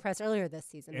full court press earlier this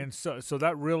season. And so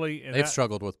that really They've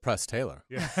struggled with Press Taylor.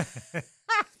 Yeah.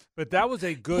 But that was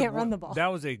a good Can't run the ball.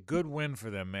 That was a good win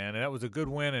for them, man. And that was a good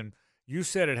win. And you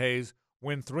said it, Hayes.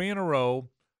 Win 3 in a row.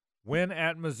 Win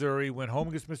at Missouri. Win home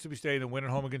against Mississippi State, and win at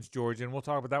home against Georgia. And we'll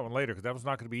talk about that one later because that was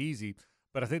not going to be easy.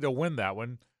 But I think they'll win that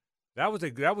one. That was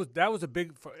a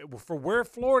big for where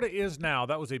Florida is now.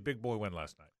 That was a big boy win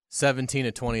last night.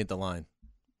 17-20 at the line.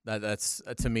 That's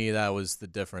to me, that was the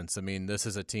difference. I mean, this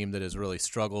is a team that has really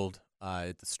struggled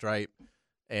at the stripe,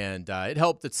 and it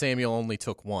helped that Samuel only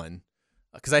took 1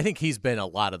 because I think he's been a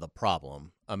lot of the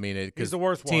problem. I mean, he's the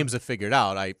worst teams one. have figured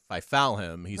out if I foul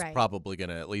him, he's Right. probably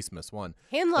going to at least miss 1.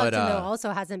 Handlock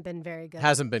also hasn't been very good.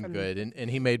 Hasn't been good, and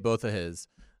he made both of his.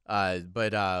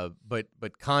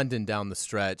 But Condon down the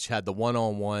stretch had the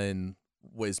 1-on-1.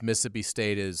 Was Mississippi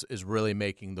State is really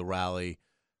making the rally.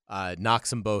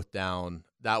 Knocks them both down.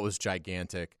 That was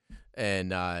gigantic.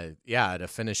 And to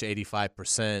finish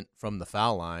 85% from the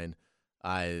foul line,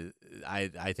 I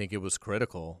think it was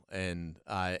critical. And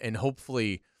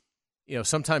hopefully,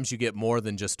 sometimes you get more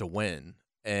than just a win.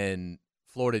 And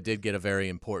Florida did get a very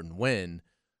important win,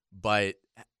 but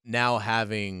now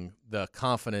having the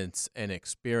confidence and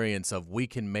experience of we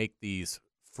can make these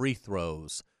free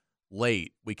throws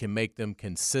late, we can make them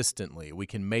consistently, we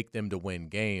can make them to win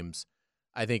games,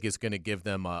 I think is going to give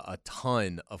them a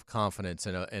ton of confidence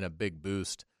and a big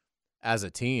boost as a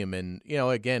team. And,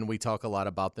 again, we talk a lot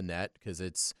about the net because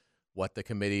it's what the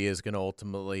committee is going to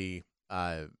ultimately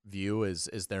view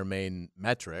as their main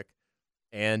metric.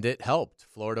 And it helped.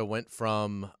 Florida went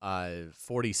from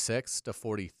 46th to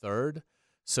 43rd.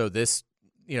 So this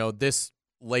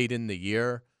late in the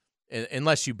year,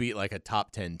 unless you beat like a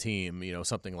top 10 team,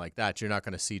 something like that, you're not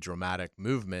going to see dramatic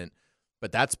movement.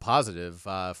 but that's positive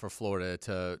for Florida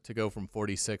to go from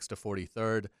 46 to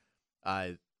 43rd.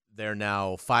 They're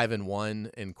now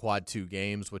 5-1 in quad 2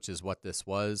 games, which is what this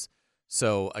was.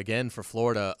 So again, for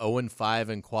Florida, 0-5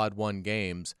 in quad 1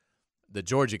 games. The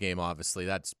Georgia game, obviously,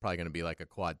 that's probably going to be like a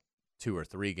quad 2 or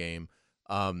 3 game.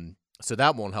 So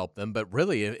that won't help them. But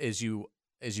really, as you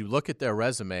look at their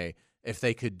resume, if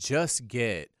they could just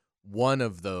get one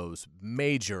of those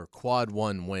major quad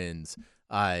 1 wins,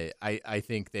 I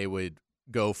think they would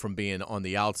go from being on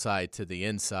the outside to the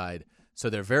inside. So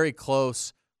they're very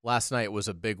close. Last night was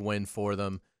a big win for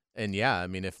them. And, yeah, I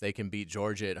mean, if they can beat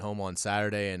Georgia at home on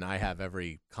Saturday, and I have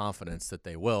every confidence that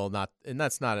they will,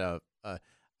 that's not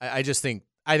I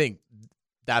think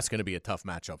that's going to be a tough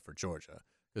matchup for Georgia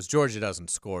because Georgia doesn't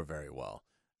score very well.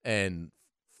 And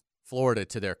Florida,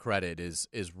 to their credit, is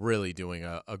really doing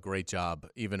a great job,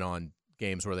 even on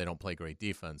games where they don't play great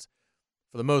defense.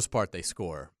 For the most part, they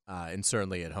score. And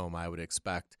certainly at home, I would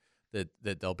expect that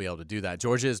they'll be able to do that.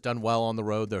 Georgia has done well on the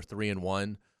road. They're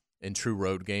 3-1 in true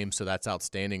road games, so that's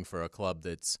outstanding for a club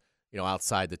that's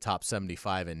outside the top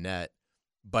 75 in net.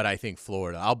 But I think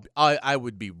Florida, I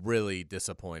would be really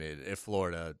disappointed if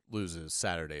Florida loses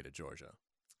Saturday to Georgia.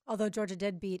 Although Georgia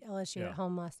did beat LSU at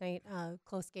home last night,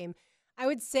 close game. I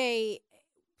would say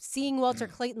seeing Walter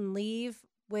Clayton leave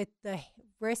with the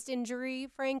wrist injury,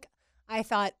 Frank, I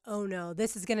thought, oh no,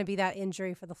 this is going to be that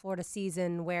injury for the Florida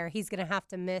season where he's going to have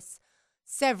to miss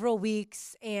several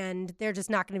weeks and they're just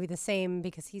not going to be the same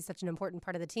because he's such an important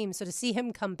part of the team. So to see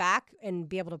him come back and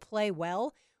be able to play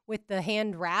well with the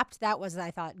hand wrapped, that was,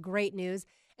 I thought, great news.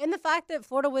 And the fact that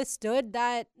Florida withstood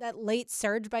that late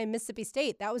surge by Mississippi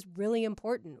State, that was really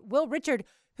important. Will Richard,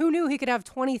 who knew he could have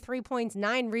 23 points,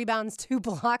 9 rebounds, 2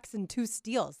 blocks, and 2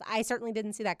 steals? I certainly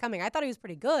didn't see that coming. I thought he was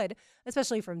pretty good,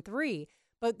 especially from 3.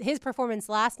 But his performance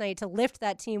last night to lift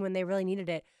that team when they really needed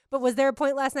it. But was there a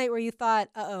point last night where you thought,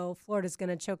 Florida's going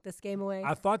to choke this game away?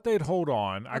 I thought they'd hold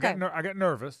on. Okay. I got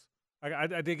nervous.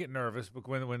 I did get nervous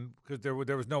because there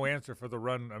was no answer for the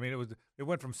run. I mean, it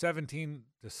went from 17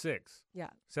 to 6. Yeah,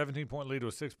 17-point lead to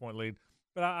a 6-point lead.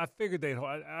 But I figured they'd.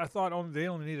 I thought they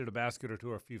only needed a basket or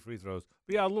 2 or a few free throws.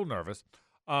 But yeah, a little nervous.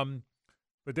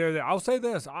 But they're. I'll say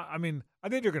this. I mean, I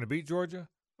think they're going to beat Georgia.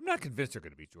 I'm not convinced they're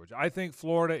going to beat Georgia. I think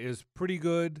Florida is pretty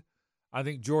good. I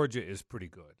think Georgia is pretty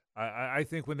good. I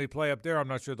think when they play up there, I'm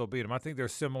not sure they'll beat them. I think they're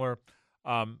similar.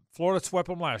 Florida swept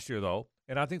them last year, though,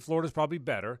 and I think Florida's probably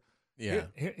better. Yeah,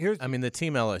 I mean, the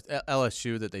team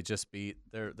LSU that they just beat,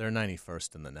 they're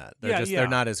 91st in the net. They're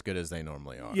not as good as they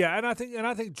normally are. Yeah, and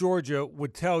I think Georgia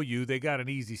would tell you they got an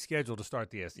easy schedule to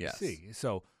start the SEC. Yes.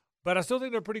 So, but I still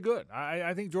think they're pretty good.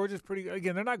 I think Georgia's pretty.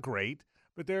 Again, they're not great,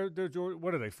 but they're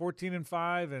what are they?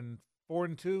 14-5 and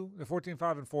 4-2. They're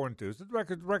 14-5 and 4-2. So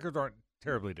the records aren't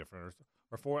terribly different,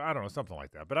 or 4. I don't know, something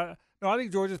like that. But I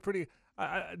think Georgia's pretty.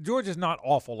 Georgia's not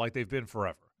awful like they've been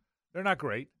forever. They're not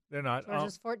great. They're not.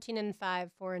 Georgia's 14-5,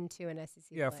 4-2 in SEC.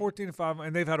 Yeah, play. 14-5,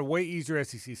 and they've had a way easier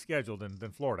SEC schedule than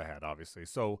Florida had, obviously.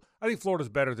 So I think Florida's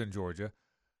better than Georgia,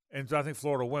 and so I think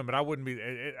Florida will win. But I wouldn't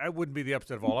be the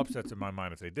upset of all upsets in my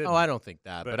mind if they did. Oh, I don't think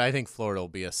that, but I think Florida will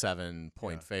be a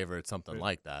 7-point favorite, something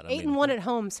like that. 8-1 at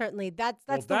home, certainly. That's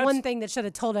the one thing that should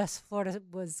have told us Florida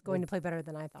was going to play better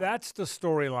than I thought. That's the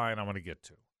storyline I'm going to get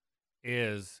to.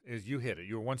 Is you hit it?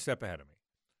 You're one step ahead of me.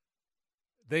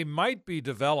 They might be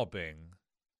developing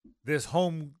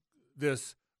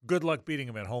this good luck beating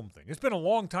them at home thing. It's been a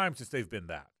long time since they've been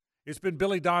that. It's been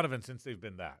Billy Donovan since they've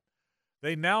been that.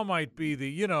 They now might be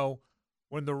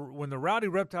when the Rowdy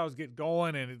Reptiles get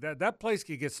going and that place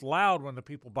gets loud when the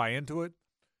people buy into it.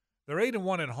 They're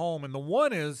 8-1 at home, and the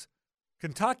one is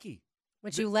Kentucky,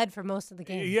 which you led for most of the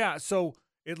game. Yeah, so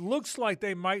it looks like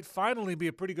they might finally be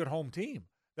a pretty good home team.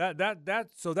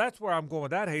 So that's where I'm going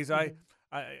with that, Hayes. Mm-hmm.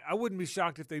 I wouldn't be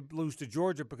shocked if they lose to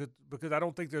Georgia because I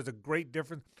don't think there's a great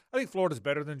difference. I think Florida's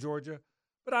better than Georgia,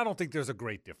 but I don't think there's a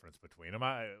great difference between them.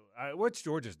 What's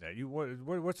Georgia's net?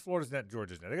 What's Florida's net?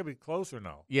 Georgia's net? They gotta be close or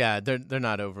no? Yeah, they're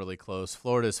not overly close.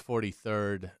 Florida's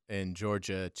 43rd, and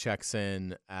Georgia checks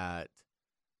in at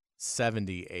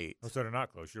 78. Oh, so they're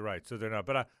not close. You're right. So they're not.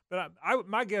 But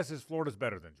my guess is Florida's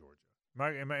better than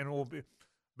Georgia. And it will be,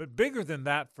 but bigger than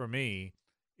that for me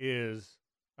is.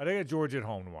 They got Georgia at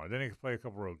home tomorrow. Then they can play a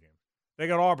couple road games. They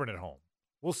got Auburn at home.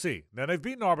 We'll see. Now, they've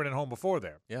beaten Auburn at home before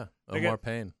there. Yeah, Omar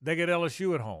Payne. They get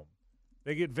LSU at home.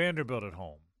 They get Vanderbilt at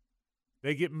home.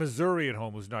 They get Missouri at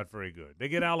home, who's not very good. They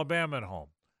get Alabama at home.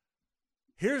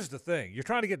 Here's the thing. You're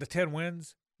trying to get to 10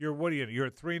 wins. You're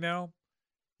at 3 now?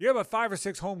 You have about 5 or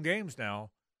 6 home games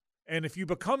now. And if you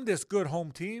become this good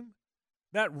home team,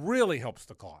 that really helps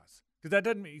the cause.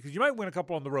 Because you might win a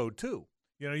couple on the road, too.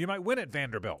 You might win at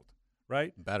Vanderbilt.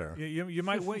 right? Better. You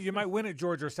might win. You might win at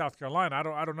Georgia or South Carolina.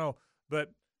 I don't know, but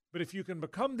if you can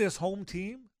become this home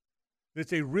team,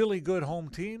 that's a really good home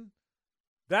team.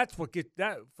 That's what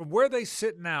from where they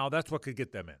sit now. That's what could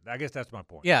get them in. I guess that's my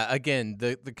point. Yeah. Again,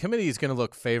 the committee is going to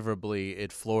look favorably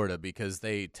at Florida because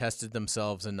they tested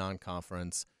themselves in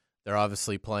non-conference. They're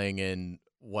obviously playing in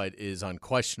what is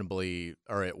unquestionably,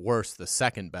 or at worst, the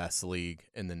second best league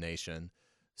in the nation.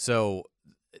 So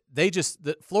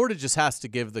Florida just has to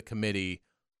give the committee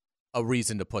a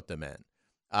reason to put them in.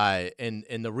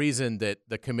 And the reason that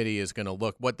the committee is going to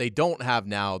look, what they don't have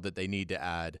now that they need to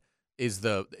add is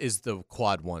the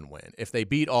quad one win. If they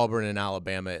beat Auburn and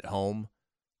Alabama at home,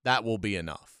 that will be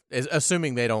enough,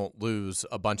 assuming they don't lose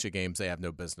a bunch of games they have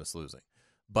no business losing.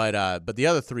 But the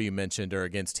other three you mentioned are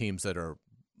against teams that are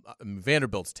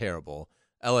Vanderbilt's terrible.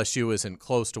 LSU isn't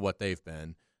close to what they've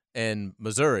been, and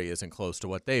Missouri isn't close to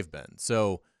what they've been.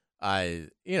 So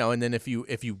and then if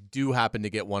you do happen to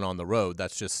get one on the road,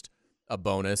 that's just a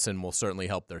bonus and will certainly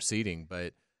help their seeding.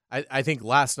 But I think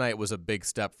last night was a big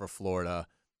step for Florida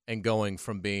and going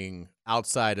from being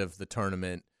outside of the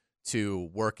tournament to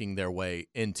working their way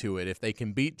into it. If they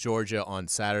can beat Georgia on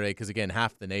Saturday, because, again,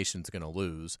 half the nation's going to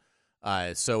lose.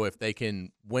 So if they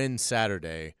can win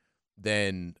Saturday,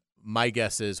 then my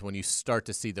guess is when you start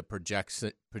to see the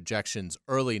projections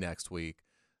early next week,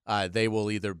 they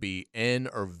will either be in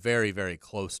or very, very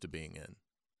close to being in.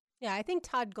 Yeah, I think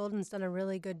Todd Golden's done a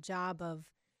really good job of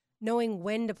knowing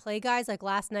when to play guys. Like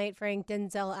last night, Frank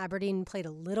Denzel Aberdeen played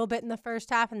a little bit in the first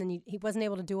half, and then he wasn't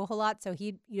able to do a whole lot, so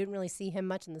you didn't really see him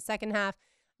much in the second half.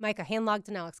 Micah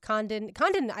Hanlogton, Alex Condon.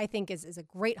 Condon, I think, is a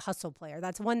great hustle player.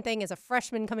 That's one thing. As a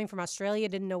freshman coming from Australia,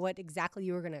 didn't know what exactly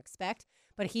you were going to expect,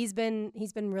 but he's been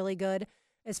really good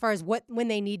as far as when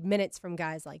they need minutes from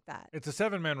guys like that. It's a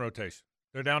 7-man rotation.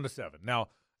 They're down to 7 now.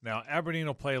 Aberdeen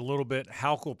will play a little bit.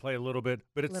 Houck will play a little bit,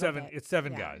 but it's seven. It's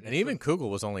 7 guys. And even Kugel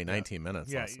was only 19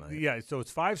 minutes last night. Yeah, so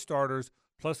it's 5 starters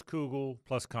plus Kugel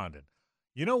plus Condon.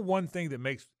 You know one thing that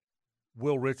makes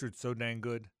Will Richards so dang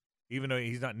good, even though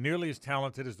he's not nearly as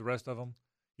talented as the rest of them?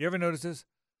 You ever notice this?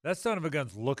 That son of a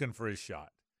gun's looking for his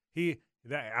shot. He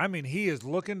is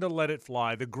looking to let it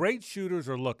fly. The great shooters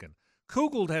are looking.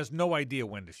 Kugel has no idea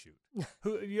when to shoot.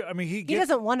 He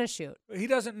doesn't want to shoot. He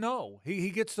doesn't know. He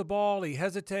gets the ball. He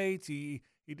hesitates.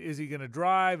 Is he going to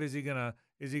drive? Is he going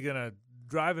to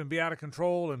drive and be out of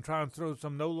control and try and throw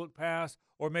some no-look pass?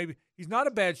 Or maybe he's not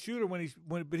a bad shooter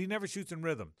but he never shoots in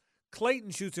rhythm.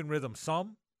 Clayton shoots in rhythm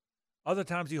some. Other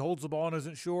times he holds the ball and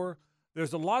isn't sure.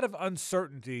 There's a lot of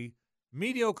uncertainty.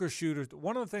 Mediocre shooters.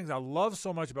 One of the things I love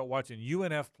so much about watching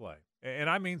UNF play, and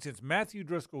I mean since Matthew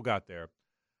Driscoll got there,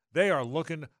 they are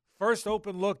looking first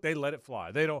open look. They let it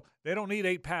fly. They don't need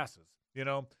 8 passes.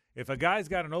 If a guy's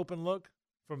got an open look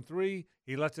from 3,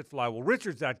 he lets it fly. Well,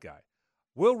 Richard's that guy.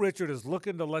 Will Richard is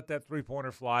looking to let that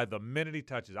 3-pointer fly the minute he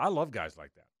touches. I love guys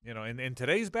like that. In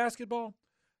today's basketball,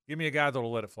 give me a guy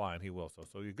that'll let it fly, and he will. So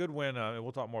a good win. And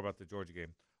we'll talk more about the Georgia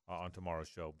game on tomorrow's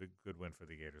show. Good win for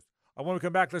the Gators. When we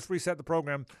come back, let's reset the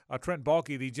program. Trent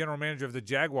Baalke, the general manager of the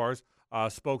Jaguars,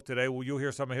 spoke today. Well, you'll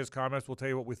hear some of his comments. We'll tell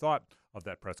you what we thought of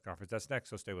that press conference. That's next,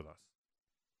 so stay with us.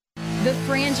 The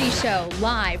Frangie Show,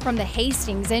 live from the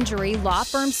Hastings Injury Law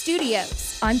Firm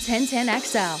Studios on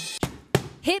 1010XL.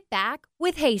 Hit back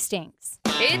with Hastings.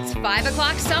 It's 5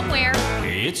 o'clock somewhere.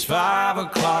 It's 5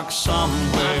 o'clock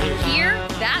somewhere. Here,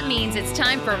 that means it's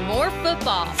time for more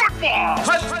football.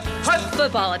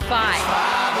 Football at 5.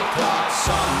 5 o'clock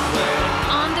somewhere.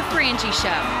 On the Frangie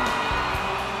Show.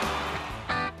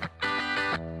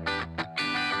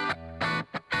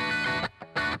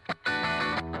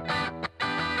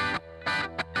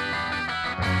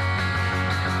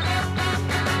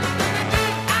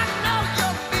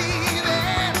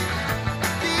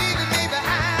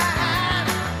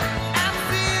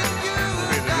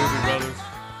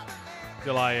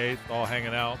 July 8th, all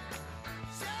hanging out.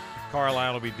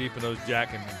 Carlisle will be deep in those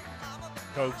Jack and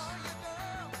Cokes.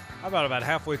 How about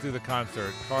halfway through the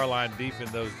concert, Carlisle deep in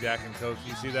those Jack and Cokes.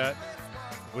 You see that?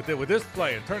 With this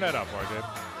playing, turn that up, RJ.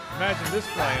 Imagine this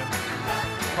playing.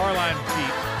 Carlisle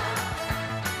deep.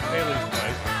 Haley's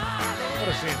place. What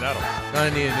a scene that'll be.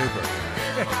 Gonna need an Uber.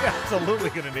 Absolutely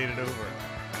gonna need an Uber.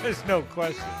 There's no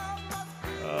question.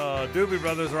 Doobie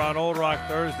Brothers are on Old Rock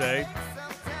Thursday.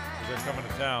 They're coming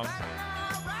to town.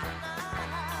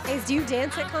 Hey, do you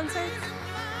dance at concerts?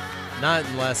 Not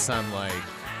unless I'm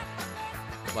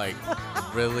like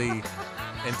really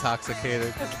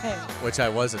intoxicated, Okay. which I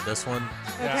was at this one.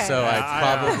 Okay. So I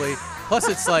probably. Plus,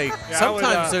 it's like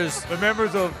sometimes there's the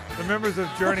members of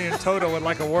Journey and Toto would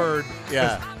like a word.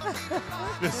 Yeah.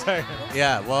 Just saying.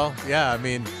 Yeah. Well. Yeah. I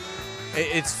mean,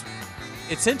 it's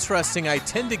It's interesting. I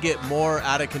tend to get more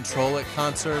out of control at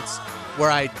concerts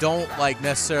where I don't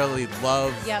necessarily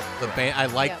love the band. I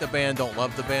like the band, don't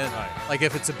love the band. Right. Like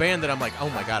if it's a band that I'm like, oh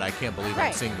my God, I can't believe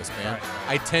I'm seeing this band. Right.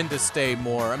 I tend to stay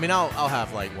more. I mean, I'll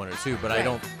have like one or two, but I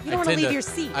don't. You don't want to leave your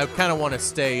seat. I kind of want to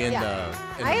stay in the.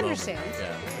 In I the understand.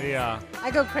 Moment. Yeah.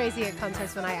 I go crazy at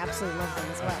concerts when I absolutely love them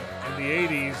as well. In the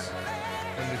 80s,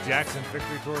 when the Jackson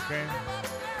Victory Tour came,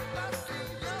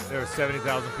 there were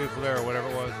 70,000 people there or whatever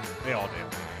it was. They all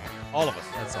danced. All of us.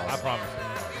 That's awesome. I promise.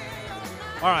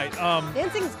 All right.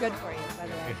 Dancing's good for you, by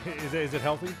the way. Is it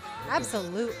healthy?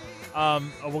 Absolutely.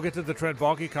 We'll get to the Trent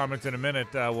Baalke comments in a minute.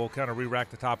 We'll kind of re-rack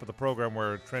the top of the program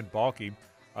where Trent Baalke,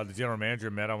 the general manager,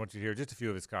 met. I want you to hear just a few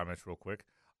of his comments real quick.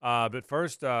 But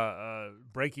first,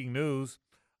 breaking news,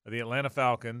 the Atlanta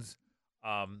Falcons,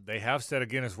 they have set a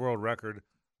Guinness World Record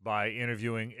by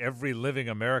interviewing every living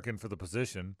American for the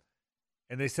position,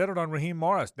 and they settled on Raheem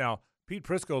Morris. Now, Pete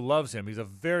Prisco loves him. He's a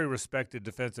very respected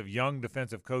young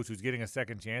defensive coach who's getting a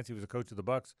second chance. He was a coach of the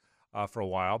Bucs for a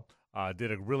while.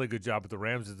 Did a really good job at the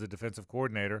Rams as the defensive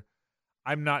coordinator.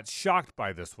 I'm not shocked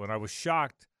by this one. I was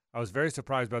shocked. I was very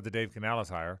surprised by the Dave Canales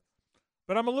hire,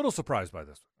 but I'm a little surprised by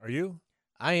this one. Are you?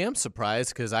 I am surprised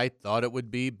because I thought it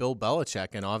would be Bill Belichick,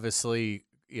 and obviously,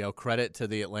 credit to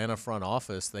the Atlanta front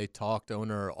office. They talked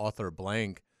owner Arthur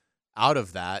Blank out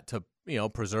of that to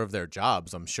preserve their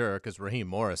jobs, I'm sure, because Raheem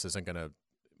Morris isn't going to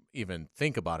even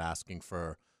think about asking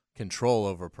for control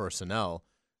over personnel.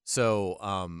 So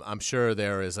I'm sure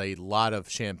there is a lot of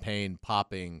champagne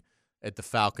popping at the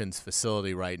Falcons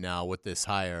facility right now with this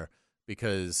hire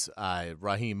because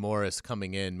Raheem Morris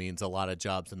coming in means a lot of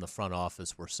jobs in the front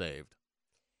office were saved.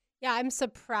 Yeah, I'm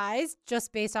surprised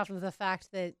just based off of the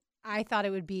fact that I thought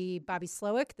it would be Bobby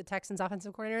Slowick, the Texans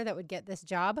offensive coordinator, that would get this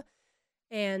job.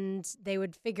 And they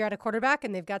would figure out a quarterback,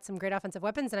 and they've got some great offensive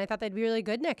weapons, and I thought they'd be really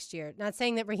good next year. Not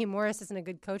saying that Raheem Morris isn't a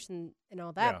good coach and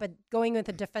all that, but going with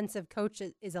a defensive coach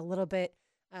is a little bit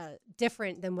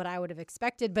different than what I would have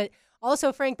expected. But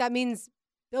also, Frank, that means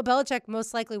Bill Belichick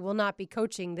most likely will not be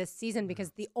coaching this season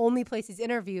because the only place he's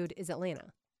interviewed is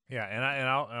Atlanta. Yeah, and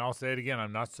I'll say it again.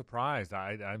 I'm not surprised.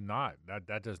 I'm not.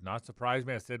 That does not surprise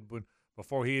me. I said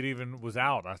before he even was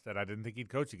out, I said I didn't think he'd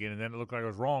coach again, and then it looked like I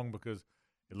was wrong because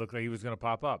it looked like he was going to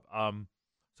pop up.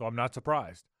 So I'm not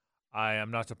surprised. I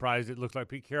am not surprised it looks like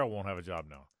Pete Carroll won't have a job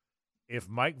now. If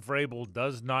Mike Vrabel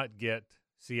does not get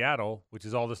Seattle, which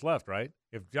is all that's left, right?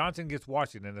 If Johnson gets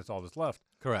Washington, that's all that's left.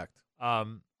 Correct.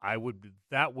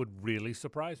 That would really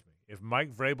surprise me. If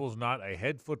Mike Vrabel's not a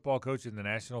head football coach in the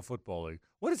National Football League,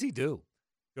 what does he do?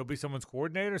 He'll be someone's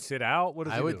coordinator, sit out? What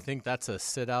does he do? I would think that's a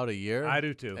sit out a year. I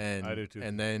do too.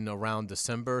 And then around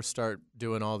December, start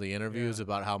doing all the interviews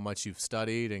about how much you've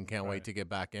studied and can't wait to get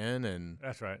back in. And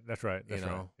That's right.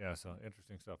 Yeah, so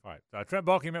interesting stuff. All right. Trent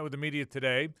Baalke met with the media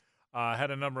today,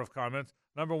 had a number of comments.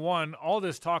 Number one, all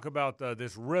this talk about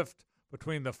this rift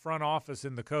between the front office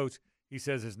and the coach, he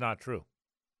says is not true.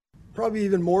 Probably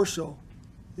even more so.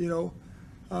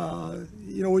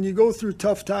 When you go through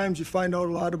tough times, you find out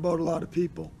a lot about a lot of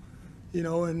people.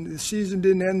 And the season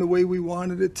didn't end the way we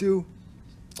wanted it to.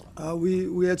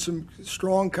 We had some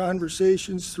strong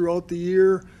conversations throughout the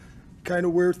year, kind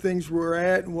of where things were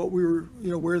at and what we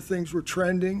were, where things were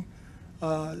trending.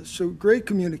 So great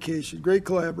communication, great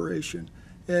collaboration,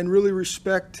 and really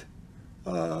respect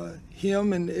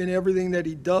him and everything that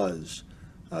he does.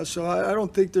 So I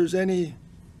don't think there's any.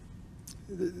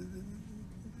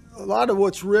 A lot of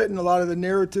what's written, a lot of the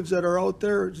narratives that are out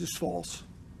there are just false.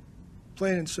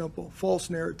 Plain and simple, false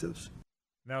narratives.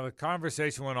 Now, the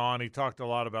conversation went on. He talked a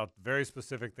lot about very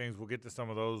specific things. We'll get to some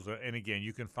of those. And again,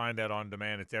 you can find that on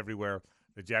demand. It's everywhere.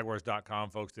 The Jaguars.com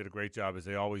folks did a great job, as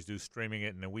they always do, streaming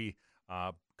it. And then we,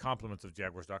 compliments of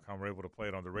Jaguars.com, were able to play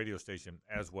it on the radio station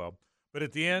as well. But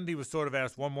at the end, he was sort of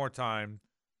asked one more time,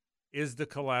 is the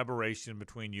collaboration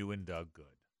between you and Doug good?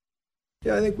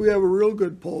 Yeah, I think we have a real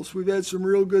good pulse. We've had some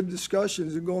real good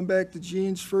discussions. And going back to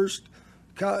Gene's first,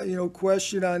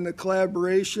 question on the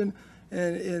collaboration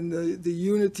and the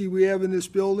unity we have in this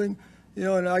building,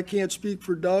 and I can't speak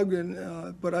for Doug,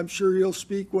 but I'm sure he'll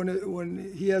speak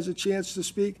when he has a chance to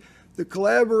speak. The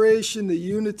collaboration, the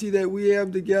unity that we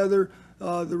have together,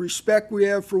 the respect we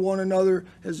have for one another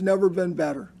has never been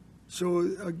better. So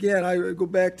again, I go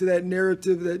back to that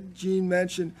narrative that Gene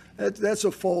mentioned. That's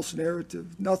a false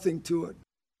narrative, nothing to it.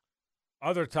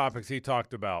 Other topics he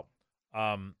talked about.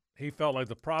 He felt like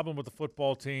the problem with the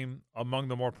football team, among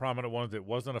the more prominent ones, it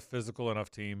wasn't a physical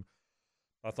enough team.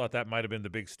 I thought that might have been the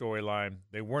big storyline.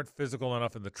 They weren't physical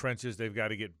enough in the trenches. They've got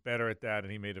to get better at that,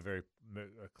 and he made a very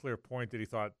clear point that he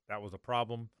thought that was a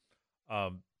problem.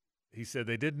 he said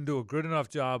they didn't do a good enough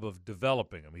job of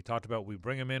developing him. He talked about we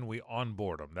bring him in, we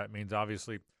onboard him. That means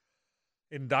obviously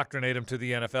indoctrinate him to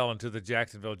the NFL and to the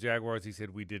Jacksonville Jaguars. He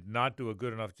said we did not do a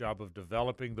good enough job of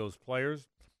developing those players.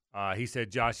 He said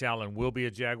Josh Allen will be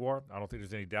a Jaguar. I don't think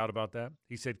there's any doubt about that.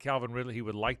 He said Calvin Ridley, he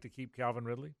would like to keep Calvin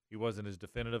Ridley. He wasn't as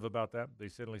definitive about that. They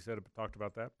certainly talked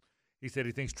about that. He said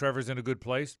he thinks Trevor's in a good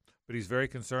place, but he's very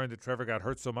concerned that Trevor got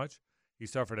hurt so much. He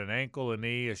suffered an ankle, a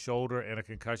knee, a shoulder, and a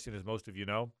concussion, as most of you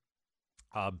know.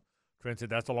 Trent said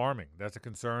that's alarming. That's a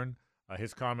concern.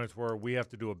 His comments were, we have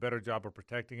to do a better job of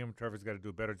protecting him. Trevor's got to do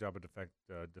a better job of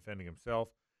defending himself.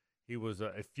 He was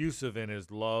effusive in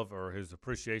his love or his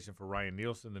appreciation for Ryan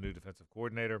Nielsen, the new defensive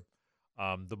coordinator.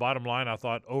 The bottom line, I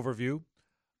thought, overview.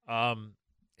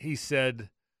 He said,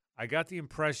 I got the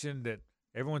impression that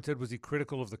everyone said, was he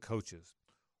critical of the coaches?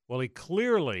 Well, he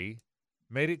clearly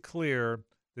made it clear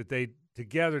that they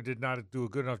together did not do a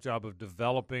good enough job of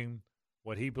developing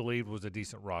what he believed was a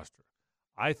decent roster.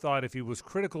 I thought if he was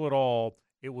critical at all,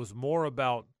 it was more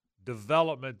about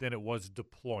development than it was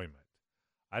deployment.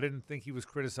 I didn't think he was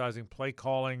criticizing play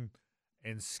calling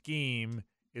and scheme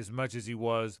as much as he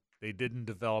was they didn't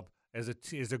develop. As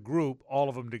a group, all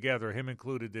of them together, him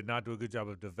included, did not do a good job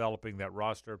of developing that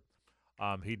roster.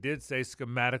 He did say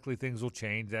schematically things will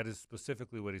change. That is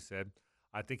specifically what he said.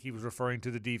 I think he was referring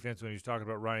to the defense when he was talking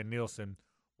about Ryan Nielsen.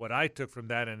 What I took from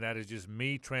that, and that is just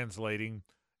me translating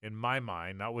in my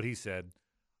mind, not what he said,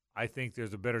 I think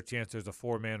there's a better chance there's a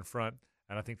four-man front,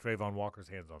 and I think Trayvon Walker's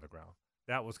hands on the ground.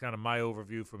 That was kind of my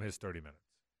overview from his 30 minutes.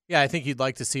 Yeah, I think you'd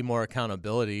like to see more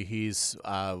accountability. He's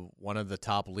one of the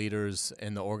top leaders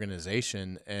in the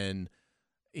organization, and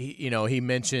he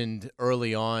mentioned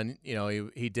early on,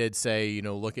 he did say,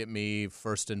 look at me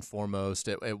first and foremost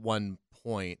at one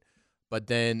point, but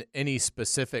then any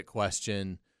specific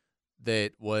question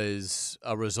that was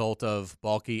a result of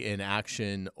bulky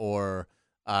inaction or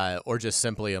just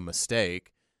simply a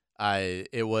mistake,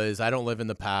 it was, I don't live in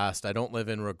the past, I don't live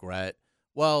in regret.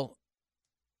 Well,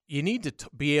 you need to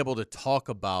be able to talk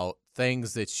about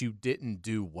things that you didn't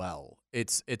do well.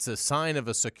 It's a sign of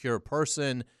a secure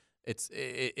person.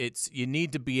 It's you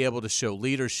need to be able to show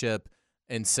leadership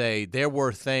and say there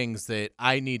were things that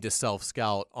I need to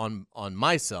self-scout on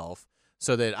myself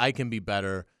so that I can be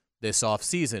better this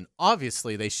offseason.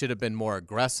 Obviously, they should have been more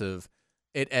aggressive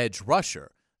at edge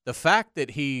rusher. The fact that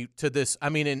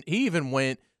and he even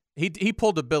went, he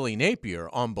pulled a Billy Napier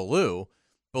on Ballou.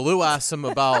 Ballou asked him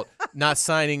about not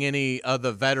signing any of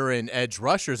the veteran edge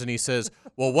rushers, and he says,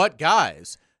 well, what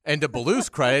guys? And to Ballou's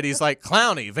credit, he's like,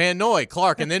 Clowney, Van Noy,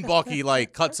 Clark, and then Bulky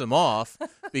cuts him off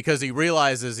because he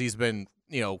realizes he's been,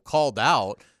 called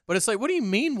out. But it's like, what do you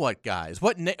mean, what guys?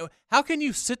 How can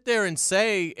you sit there and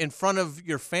say in front of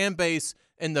your fan base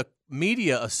and the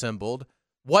media assembled,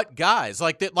 what guys?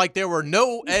 Like there were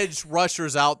no edge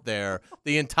rushers out there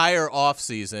the entire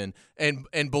offseason,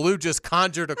 and Ballou just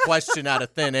conjured a question out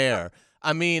of thin air.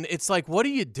 I mean, it's like, what are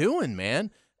you doing,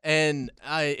 man? And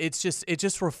it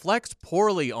just reflects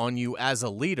poorly on you as a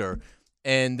leader.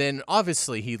 And then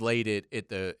obviously he laid it at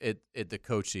the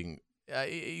coaching.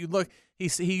 You look,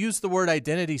 he used the word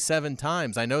identity 7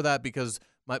 times. I know that because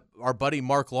our buddy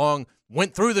Mark Long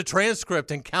went through the transcript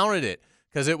and counted it,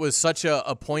 because it was such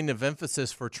a point of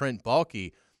emphasis for Trent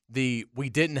Baalke. We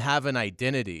didn't have an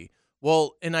identity.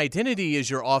 Well, an identity is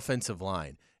your offensive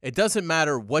line. It doesn't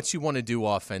matter what you want to do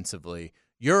offensively.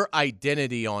 Your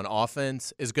identity on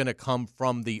offense is going to come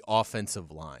from the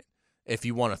offensive line. If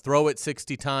you want to throw it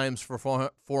 60 times for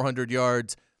 400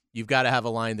 yards, you've got to have a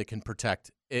line that can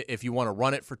protect. If you want to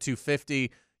run it for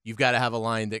 250, you've got to have a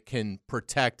line that can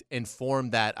protect and form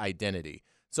that identity.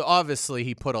 So obviously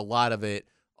he put a lot of it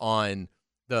on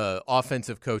the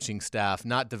offensive coaching staff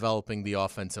not developing the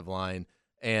offensive line.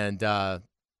 And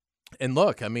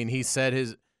look, I mean, he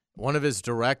said one of his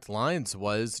direct lines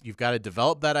was, you've got to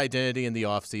develop that identity in the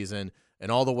offseason and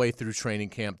all the way through training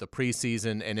camp, the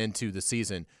preseason, and into the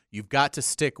season. You've got to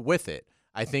stick with it.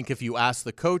 I think if you ask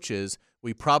the coaches,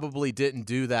 we probably didn't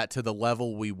do that to the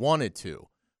level we wanted to.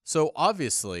 So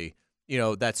obviously,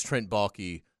 that's Trent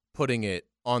Baalke putting it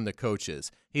on the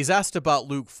coaches. He's asked about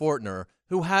Luke Fortner,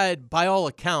 who had, by all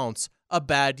accounts, a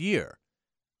bad year.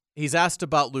 He's asked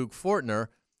about Luke Fortner.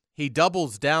 He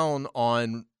doubles down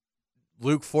on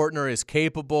Luke Fortner is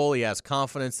capable. He has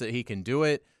confidence that he can do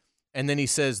it. And then he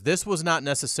says this was not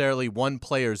necessarily one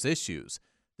player's issues.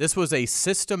 This was a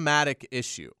systematic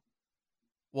issue.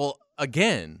 Well,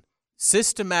 again,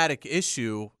 systematic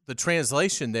issue, the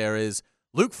translation there is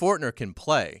Luke Fortner can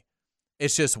play.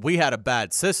 It's just we had a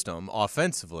bad system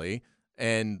offensively,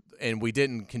 and we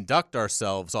didn't conduct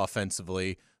ourselves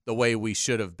offensively the way we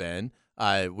should have been.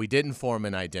 We didn't form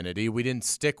an identity. We didn't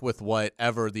stick with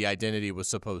whatever the identity was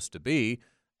supposed to be,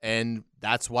 and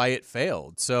that's why it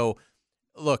failed. So,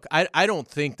 look, I don't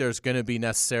think there's going to be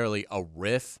necessarily a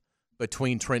riff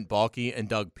between Trent Baalke and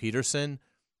Doug Peterson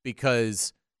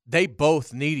because they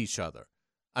both need each other.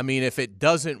 I mean, if it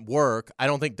doesn't work, I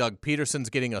don't think Doug Peterson's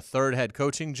getting a third head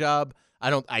coaching job.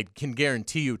 I can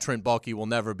guarantee you Trent Baalke will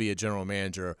never be a general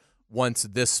manager once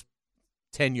this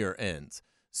tenure ends.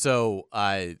 So,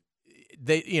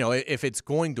 if it's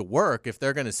going to work, if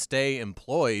they're going to stay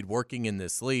employed working in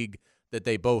this league that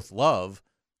they both love,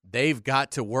 they've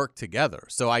got to work together.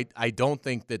 So I don't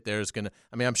think that there's going to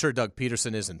 – I mean, I'm sure Doug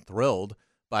Peterson isn't thrilled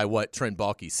by what Trent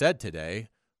Baalke said today,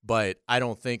 but I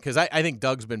don't think – because I think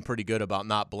Doug's been pretty good about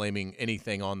not blaming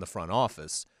anything on the front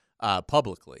office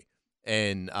publicly.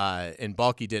 And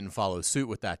Baalke didn't follow suit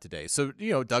with that today. So,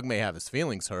 Doug may have his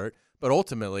feelings hurt, but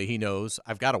ultimately he knows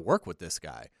I've got to work with this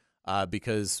guy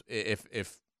because if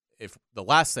the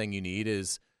last thing you need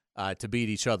is to beat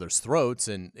each other's throats,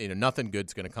 and nothing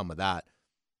good's going to come of that.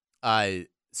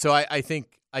 So I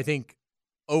think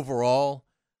overall,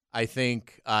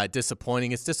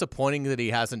 disappointing. It's disappointing that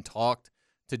he hasn't talked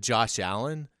to Josh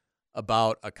Allen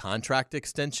about a contract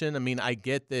extension. I mean, I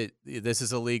get that this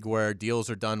is a league where deals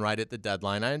are done right at the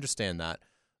deadline. I understand that.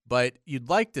 But you'd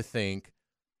like to think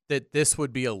that this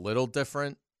would be a little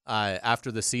different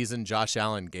after the season Josh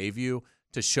Allen gave you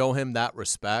to show him that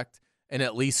respect and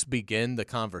at least begin the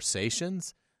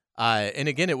conversations. And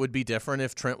again, it would be different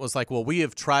if Trent was like, well, we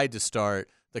have tried to start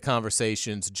the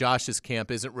conversations. Josh's camp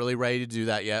isn't really ready to do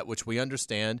that yet, which we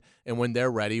understand. And when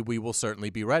they're ready, we will certainly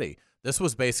be ready. This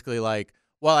was basically like,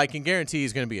 well, I can guarantee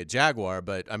he's going to be a Jaguar,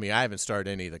 but, I mean, I haven't started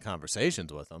any of the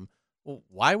conversations with him. Well,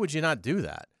 why would you not do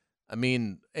that? I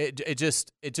mean, it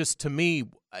just to me,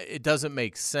 it doesn't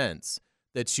make sense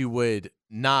that you would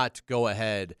not go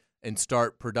ahead and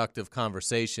start productive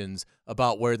conversations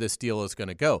about where this deal is going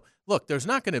to go. Look, there's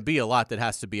not going to be a lot that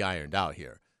has to be ironed out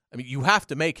here. I mean, you have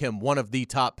to make him one of the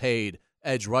top paid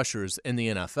edge rushers in the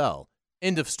NFL.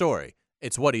 End of story.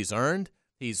 It's what he's earned.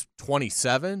 He's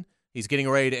 27. He's getting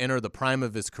ready to enter the prime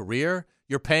of his career.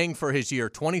 You're paying for his year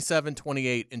 27,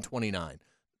 28, and 29.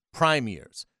 Prime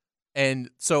years. And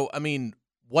so, I mean,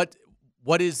 what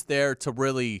is there to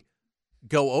really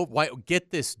go over? Why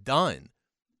get this done?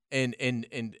 And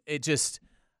it just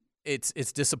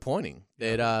it's disappointing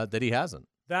that he hasn't.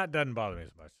 That doesn't bother me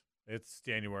as much. It's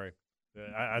January.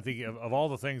 I think of all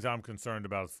the things I'm concerned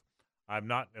about, I'm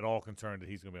not at all concerned that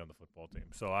he's going to be on the football team.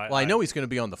 So I know he's going to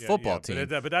be on the football team,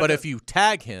 but if you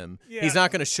tag him, he's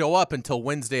not going to show up until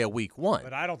Wednesday of week 1.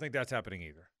 But I don't think that's happening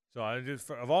either. So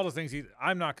of all the things,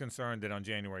 I'm not concerned that on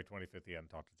January 25th he hadn't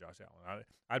talked to Josh Allen.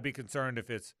 I'd be concerned if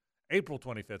it's April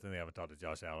 25th and they haven't talked to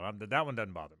Josh Allen. That one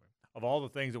doesn't bother me. Of all the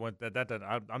things that went,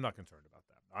 I'm not concerned about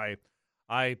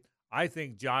that. I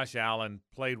think Josh Allen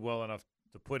played well enough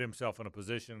to put himself in a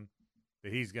position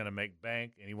that he's going to make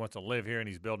bank, and he wants to live here, and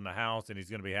he's building a house, and he's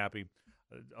going to be happy.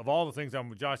 Of all the things,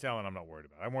 Josh Allen, I'm not worried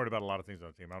about. I'm worried about a lot of things on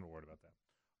the team. I'm not worried about that.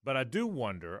 But I do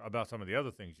wonder about some of the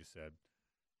other things you said.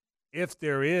 If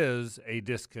there is a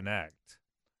disconnect,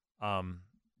 and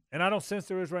I don't sense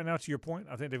there is right now. To your point,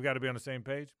 I think they've got to be on the same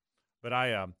page. But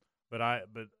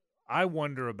I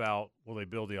wonder about, will they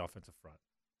build the offensive front?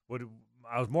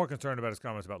 I was more concerned about his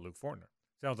comments about Luke Fortner.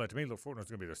 Sounds like to me Luke Fortner's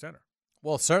going to be their center.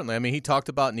 Well, certainly. I mean, he talked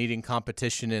about needing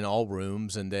competition in all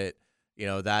rooms and that,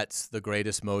 that's the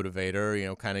greatest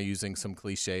motivator, kind of using some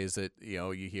cliches that,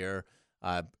 you hear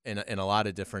in a lot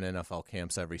of different NFL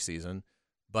camps every season.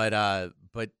 But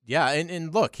yeah,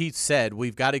 and look, he said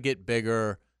we've got to get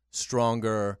bigger,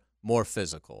 stronger, more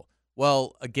physical.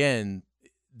 Well, again,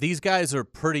 these guys are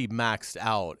pretty maxed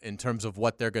out in terms of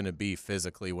what they're going to be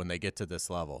physically when they get to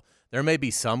this level. There may be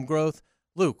some growth.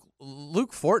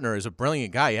 Luke Fortner is a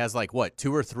brilliant guy. He has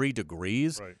 2 or 3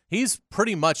 degrees. Right. He's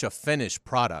pretty much a finished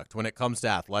product when it comes to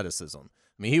athleticism.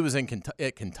 I mean, he was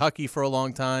at Kentucky for a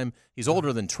long time. He's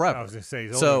older than Trevor. I was going to say,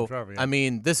 he's older than Trevor. Yeah. I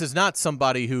mean, this is not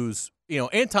somebody who's,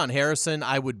 Anton Harrison,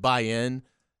 I would buy in,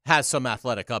 has some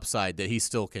athletic upside that he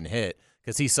still can hit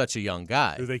because he's such a young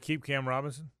guy. Do they keep Cam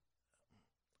Robinson?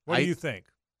 What do you think?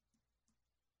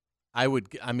 I would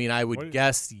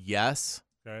guess yes.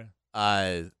 Okay.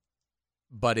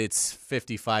 But it's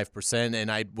 55%,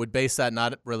 and I would base that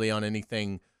not really on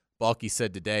anything Baalke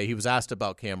said today. He was asked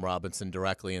about Cam Robinson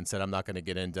directly and said, I'm not going to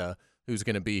get into who's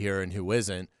going to be here and who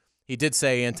isn't. He did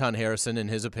say Anton Harrison, in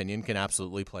his opinion, can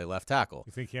absolutely play left tackle.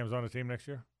 You think Cam's on the team next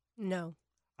year? No.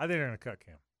 I think they're going to cut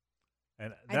Cam.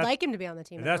 And I'd like him to be on the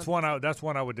team. That's one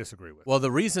I would disagree with. Well,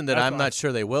 the reason that I'm not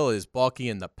sure they will is Baalke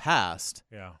in the past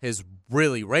has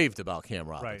really raved about Cam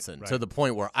Robinson to the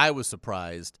point where I was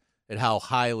surprised at how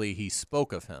highly he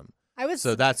spoke of him.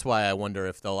 So that's why I wonder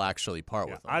if they'll actually part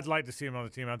with him. I'd like to see him on the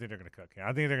team. I think they're going to cut Cam.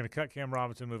 I think they're going to cut Cam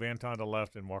Robinson, move Anton to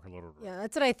left, and Walker Little to right. Yeah,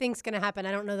 that's what I think is going to happen.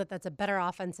 I don't know that that's a better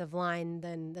offensive line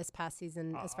than this past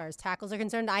season as far as tackles are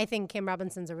concerned. I think Cam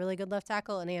Robinson's a really good left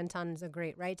tackle, and Anton's a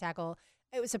great right tackle.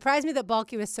 It surprised me that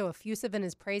Balky was so effusive in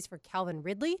his praise for Calvin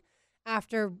Ridley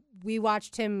after we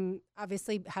watched him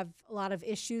obviously have a lot of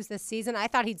issues this season. I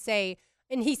thought he'd say,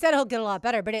 and he said he'll get a lot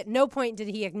better, but at no point did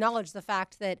he acknowledge the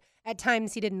fact that at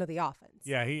times he didn't know the offense.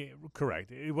 Yeah,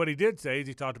 correct. What he did say is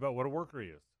he talked about what a worker he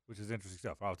is, which is interesting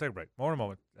stuff. I'll take a break. More in a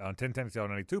moment on 1010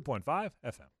 92.5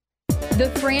 FM.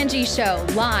 The Frangie Show,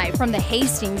 live from the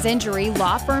Hastings Injury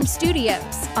Law Firm Studios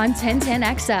on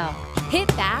 1010XL. Hit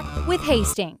back with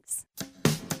Hastings.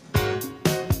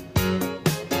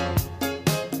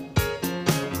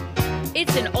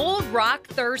 It's an old rock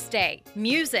Thursday.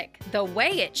 Music the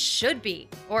way it should be,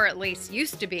 or at least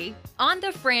used to be, on The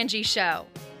Frangie Show.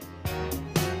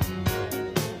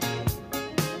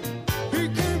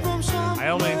 I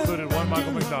only included one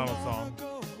Michael McDonald song.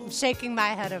 I'm shaking my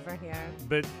head over here.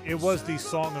 But it was the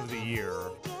song of the year,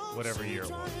 whatever year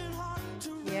it was.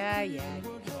 Yeah.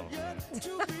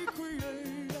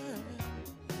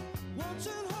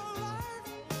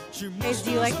 Hayes,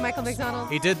 do you like Michael McDonald?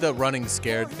 He did the Running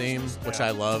Scared theme, which I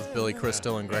love. Billy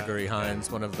Crystal and Gregory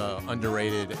Hines, one of the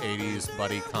underrated 80s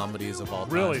buddy comedies of all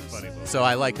time. Really funny movie. So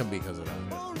I like him because of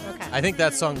that. Okay. I think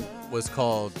that song was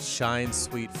called Shine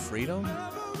Sweet Freedom.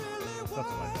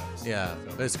 Something like that. Yeah,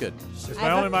 but it's good. It's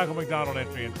my only Michael McDonald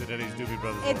entry into today's Doobie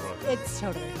Brothers. It's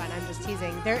totally fun. I'm just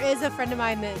teasing. There is a friend of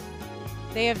mine that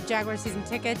they have Jaguar season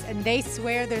tickets, and they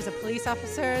swear there's a police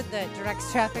officer that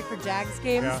directs traffic for Jags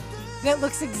games that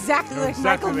looks exactly like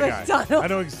Michael McDonald. I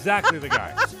know exactly the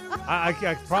guy.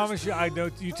 I promise you, I know.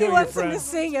 You tell he your wants friends. him to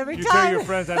sing every you time. tell your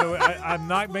friends. I know. I'm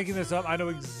not making this up. I know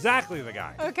exactly the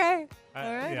guy. Okay.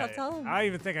 All right, I'll tell him. I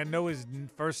even think I know his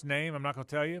first name. I'm not going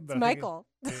to tell you. But It's Michael.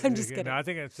 I'm just kidding. No, I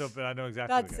think it's so, but I know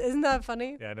exactly the guy. Isn't that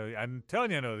funny? Yeah, I know. I'm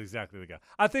telling you, I know exactly the guy.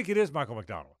 I think it is Michael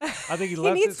McDonald. I think he He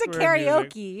left needs his to career in music.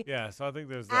 karaoke. Yeah, so I think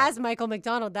there's that. As Michael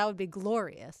McDonald, that would be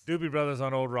glorious. Doobie Brothers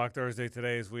on Old Rock Thursday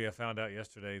today, as we found out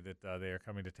yesterday that they are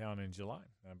coming to town in July.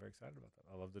 I'm very excited about that.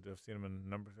 I love that I've seen them in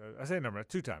numbers. I say number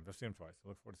 2 times. I've seen them twice. I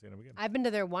look forward to seeing them again. I've been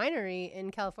to their winery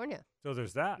in California. So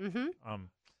there's that. Mm-hmm.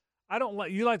 I don't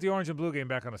like you like the Orange and Blue game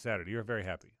back on a Saturday. You're very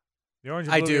happy. The Orange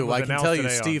and Blue I game do. was I can announced tell you,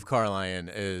 today Steve Carline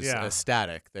is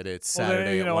ecstatic that it's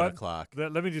Saturday at 1 o'clock.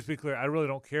 Let me just be clear. I really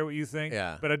don't care what you think.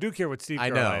 Yeah. But I do care what Steve I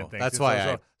Carline know. thinks. That's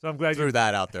why so I'm glad threw you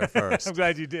that out there first. I'm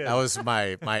glad you did. That was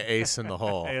my ace in the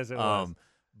hole. Yes, it was.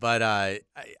 But I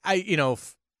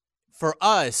for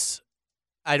us,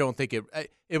 I don't think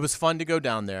it was fun to go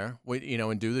down there,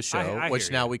 and do the show, I which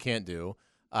hear now you. we can't do.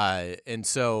 And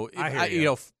so, I hear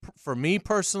you. For me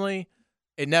personally,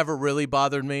 it never really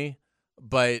bothered me,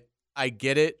 but I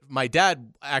get it. My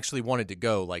dad actually wanted to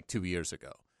go like 2 years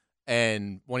ago.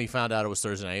 And when he found out it was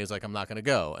Thursday night, he was like, I'm not going to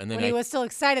go. And then When he was still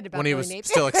excited about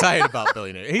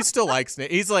Billy Napier. He's still likes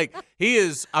Nate. He's like, he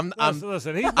is.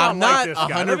 Listen, he's I'm not not like this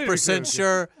guy. 100%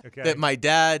 sure that my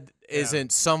dad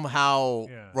isn't somehow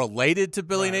related to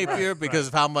Billy Napier because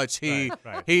of how much he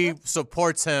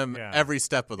supports him every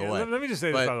step of the way. Let me just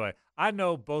say this, by the way. I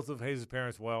know both of Hayes'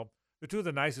 parents well. They're two of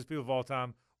the nicest people of all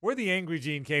time. Where the Angry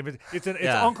Gene came, it's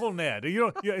Uncle Ned.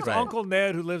 It's Uncle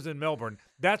Ned who lives in Melbourne.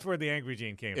 That's where the Angry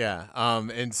Gene came from. Yeah.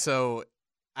 And so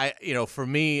for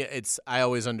me, I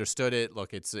always understood it.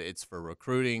 Look, it's for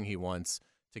recruiting. He wants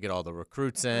to get all the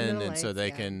recruits in, and so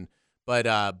they can. But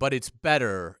it's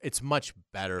better. It's much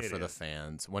better for the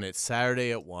fans when it's Saturday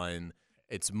at 1.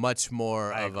 It's much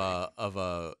more of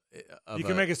a. You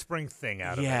can make a spring thing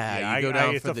out of it. Yeah, you go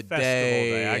down for the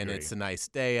day, and agree. it's a nice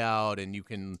day out, and you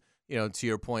can. To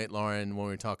your point, Lauren, when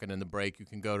we were talking in the break, you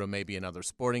can go to maybe another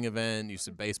sporting event. You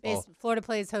said baseball. Florida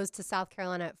plays host to South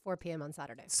Carolina at 4 p.m. on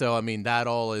Saturday. So, I mean, that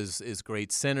all is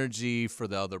great synergy for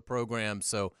the other programs.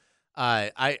 So,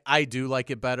 I do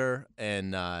like it better.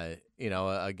 And,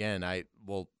 again, I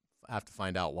will have to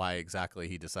find out why exactly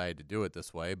he decided to do it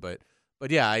this way. But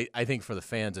yeah, I think for the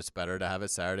fans, it's better to have it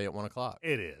Saturday at 1 o'clock.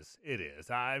 It is.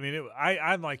 I mean,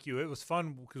 I'm like you. It was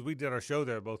fun because we did our show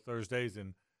there both Thursdays,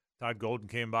 and Todd Golden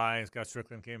came by, and Scott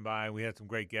Strickland came by. We had some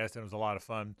great guests, and it was a lot of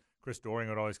fun. Chris Doring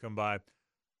would always come by.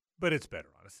 But it's better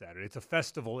on a Saturday. It's a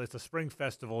festival. It's a spring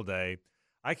festival day.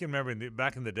 I can remember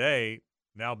back in the day,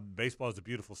 now baseball is a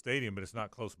beautiful stadium, but it's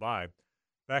not close by.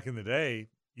 Back in the day,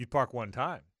 you'd park one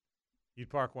time.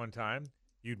 You'd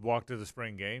walk to the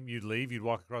spring game. You'd leave. You'd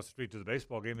walk across the street to the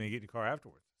baseball game, and then you get in your car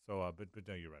afterwards. So, but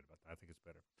no, you're right about that. I think it's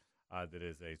better. That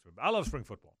is I love spring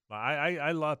football.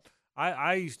 I love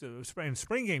I used to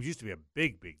spring games used to be a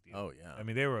big deal. Oh yeah. I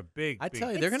mean, they were a big. I tell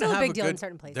you, It's they're going to still a have big deal good. in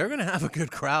certain places. They're going to have a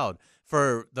good crowd.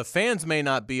 For the fans, may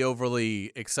not be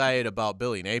overly excited about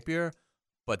Billy Napier,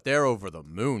 but they're over the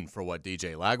moon for what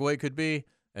DJ Lagway could be,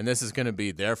 and this is going to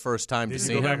be their first time Did to you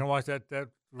see go him. back and watch that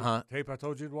Uh-huh. tape I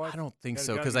told you to watch? I don't think Gotta-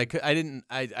 so gotta because be- I didn't.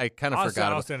 I kind of I'll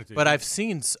forgot. send it to you. But I've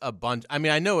seen a bunch. I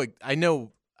mean, I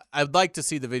know. I'd like to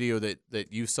see the video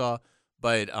that you saw,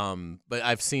 but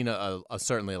I've seen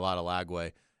certainly a lot of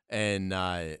Lagway, and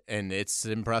it's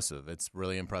impressive. It's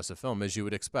really impressive film, as you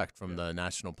would expect from the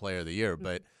National Player of the Year.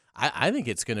 But I think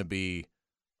it's going to be,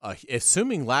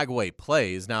 assuming Lagway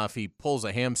plays. Now, if he pulls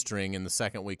a hamstring in the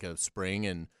second week of spring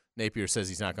and Napier says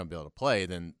he's not going to be able to play,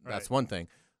 then that's one thing.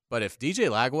 But if DJ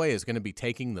Lagway is going to be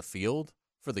taking the field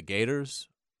for the Gators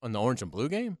on the Orange and Blue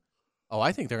game,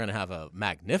 I think they're going to have a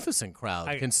magnificent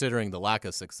crowd considering the lack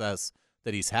of success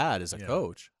that he's had as a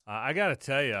coach. I got to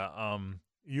tell you,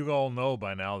 you all know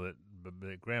by now that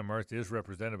Graham Mertz is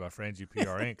represented by Frangie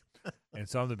PR Inc. And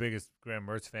so I'm the biggest Graham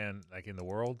Mertz fan in the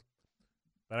world.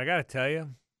 But I got to tell you,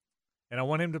 and I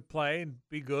want him to play and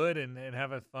be good and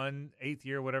have a fun 8th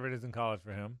year, whatever it is in college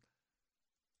for him.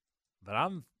 But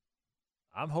I'm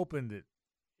hoping that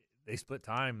they split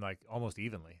time almost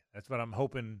evenly. That's what I'm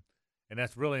hoping, and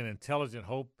that's really an intelligent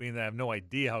hope, being that I have no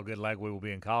idea how good Lagway will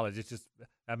be in college. It's just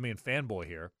I'm being fanboy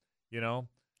here, you know.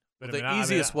 But The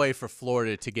easiest way for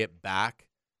Florida to get back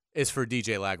is for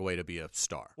DJ Lagway to be a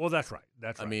star. Well, that's right.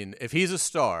 That's right. I mean, if he's a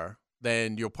star,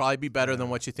 then you'll probably be better than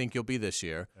what you think you'll be this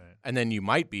year, and then you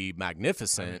might be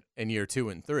magnificent in year 2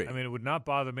 and 3. I mean, it would not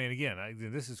bother me. And again,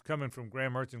 this is coming from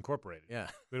Graham Mertz Incorporated. Yeah,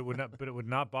 but it would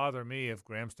not bother me if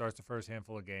Graham starts the first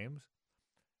handful of games,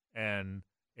 and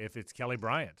if it's Kelly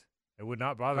Bryant, it would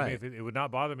not bother me. It would not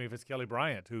bother me if it's Kelly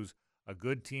Bryant, who's a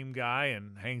good team guy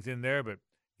and hangs in there. But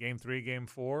game 3, game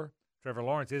 4, Trevor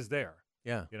Lawrence is there.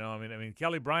 Yeah, you know, I mean,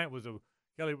 Kelly Bryant wasn't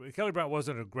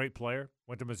a great player.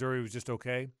 Went to Missouri, was just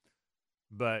okay.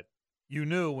 But you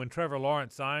knew when Trevor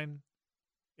Lawrence signed,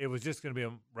 it was just going to be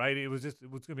It was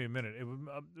going to be a minute. It was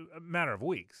a matter of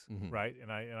weeks, right?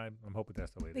 And I'm hoping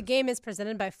that's the way. The game is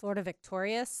presented by Florida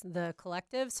Victorious, the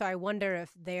collective. So I wonder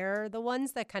if they're the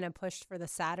ones that kind of pushed for the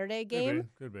Saturday game.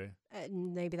 Could be.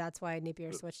 Maybe that's why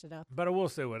Napier switched it up. But I will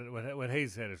say what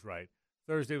Hayes said is right.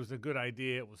 Thursday was a good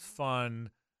idea. It was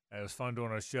fun. It was fun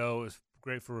doing our show. It was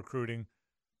great for recruiting.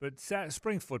 But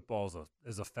spring football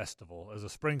is a festival, is a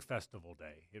spring festival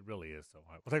day. It really is. So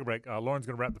we'll take a break. Lauren's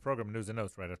going to wrap the program news and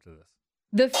notes right after this.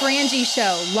 The Frangie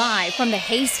Show, live from the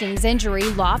Hastings Injury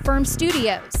Law Firm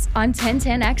Studios on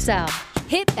 1010XL.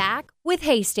 Hit back with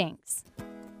Hastings.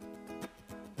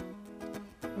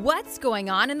 What's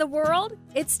going on in the world?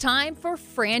 It's time for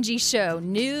Frangie Show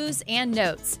news and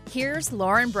notes. Here's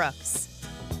Lauren Brooks.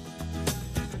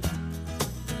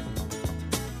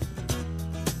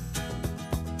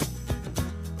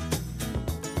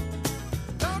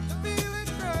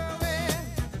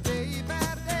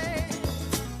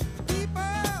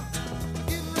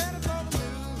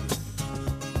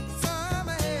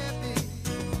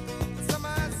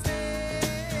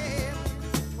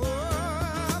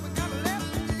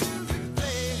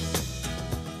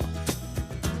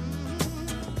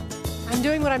 I'm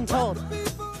doing what I'm told.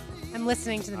 I'm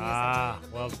listening to the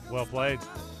music. Well played.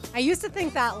 I used to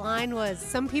think that line was,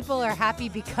 some people are happy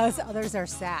because others are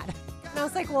sad. And I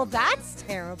was like, well, that's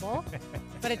terrible.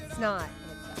 But it's not.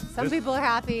 Some people are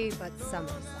happy, but some are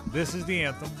sad. This is the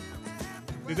anthem.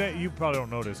 You probably don't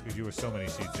know this because you were so many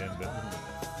sheets in, but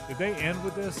did they end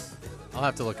with this? I'll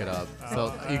have to look it up.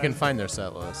 So you can find their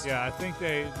set list. Yeah, I think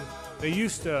they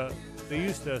used to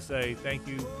say thank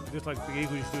you, just like the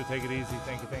Eagles used to do, take it easy,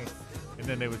 thank you. And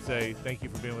then they would say, thank you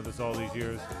for being with us all these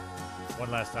years.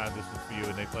 One last time, this was for you.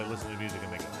 And they listen to the music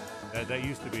and they go. That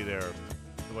used to be the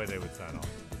way they would sign off.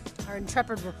 Our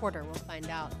intrepid reporter will find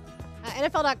out.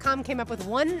 NFL.com came up with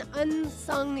one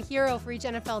unsung hero for each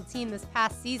NFL team this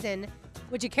past season.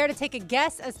 Would you care to take a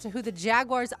guess as to who the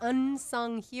Jaguars'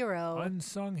 unsung hero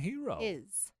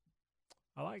is?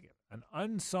 I like it. An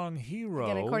unsung hero.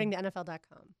 Again, according to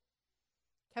NFL.com.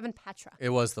 Kevin Patra. It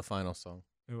was the final song.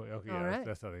 Okay, All yeah, right.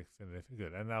 that's how they finished.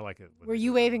 Good, and I like it. Were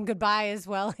you waving goodbye as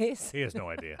well, Hayes? He has no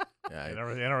idea. Yeah, and I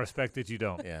respect that you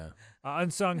don't. Yeah.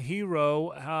 Unsung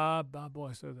hero,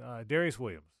 Darius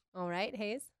Williams. All right,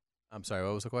 Hayes. I'm sorry,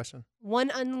 what was the question? One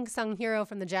unsung hero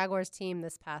from the Jaguars team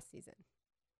this past season.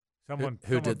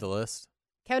 Who did the list?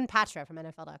 Kevin Patra from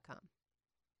NFL.com.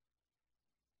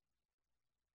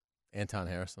 Anton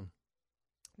Harrison.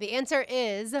 The answer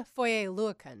is Foye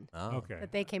Luakan. Oh. Okay.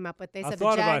 That they came up with. They I said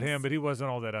thought the Jags, about him, but he wasn't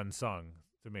all that unsung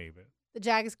to me. But The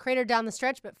Jags cratered down the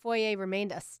stretch, but Foye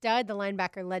remained a stud. The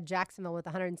linebacker led Jacksonville with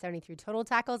 173 total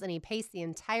tackles, and he paced the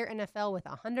entire NFL with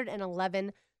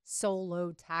 111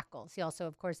 solo tackles. He also,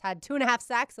 of course, had 2.5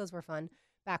 sacks. Those were fun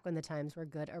back when the times were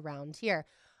good around here.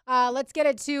 Let's get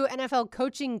it to NFL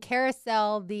coaching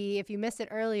carousel. If you missed it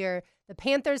earlier, the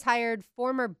Panthers hired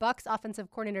former Bucs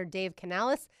offensive coordinator Dave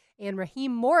Canales, and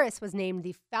Raheem Morris was named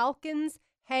the Falcons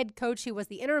head coach. He was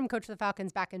the interim coach of the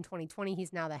Falcons back in 2020.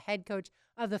 He's now the head coach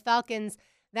of the Falcons.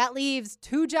 That leaves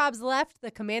 2 jobs left,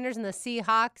 the Commanders and the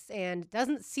Seahawks, and it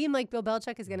doesn't seem like Bill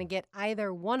Belichick is going to get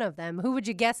either one of them. Who would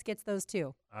you guess gets those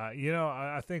 2?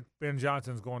 I think Ben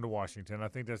Johnson's going to Washington. I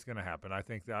think that's going to happen. I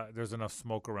think that there's enough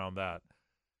smoke around that.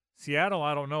 Seattle,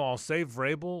 I don't know. I'll say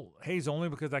Vrabel Hayes only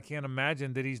because I can't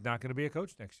imagine that he's not going to be a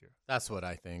coach next year. That's what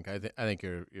I think. I think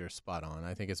you're spot on.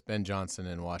 I think it's Ben Johnson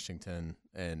in Washington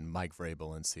and Mike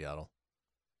Vrabel in Seattle.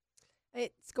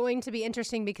 It's going to be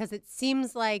interesting because it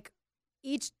seems like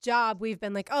each job we've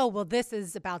been like, oh, well, this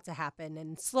is about to happen.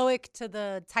 And Slowick to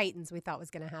the Titans we thought was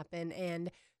going to happen.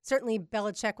 And certainly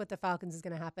Belichick with the Falcons is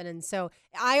going to happen. And so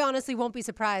I honestly won't be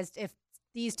surprised if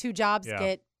these 2 jobs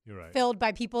get filled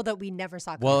by people that we never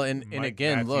saw coming. Well, and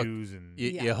again, look,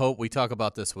 you hope we talk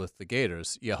about this with the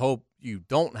Gators. You hope you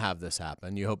don't have this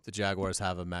happen. You hope the Jaguars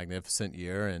have a magnificent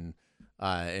year and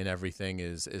everything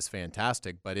is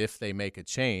fantastic. But if they make a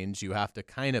change, you have to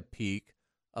kind of peek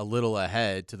a little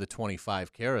ahead to the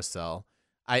 25 carousel.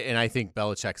 I think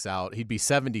Belichick's out. He'd be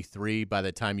 73 by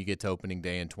the time you get to opening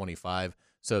day in 25.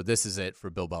 So this is it for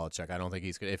Bill Belichick. I don't think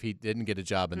he's going to – if he didn't get a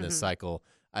job in this cycle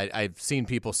 – I've seen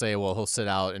people say, well, he'll sit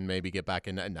out and maybe get back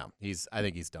in. No, I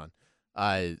think he's done.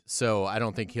 So I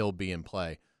don't think he'll be in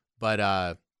play. But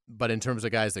in terms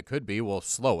of guys that could be, well,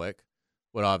 Slowick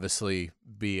would obviously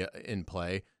be in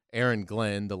play. Aaron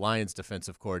Glenn, the Lions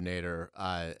defensive coordinator,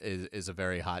 is a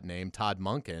very hot name. Todd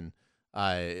Monken,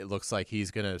 it looks like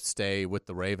he's going to stay with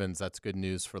the Ravens. That's good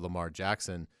news for Lamar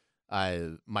Jackson.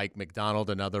 Mike McDonald,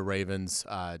 another Ravens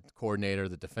coordinator,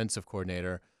 the defensive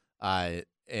coordinator.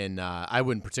 And I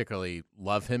wouldn't particularly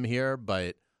love him here,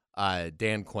 but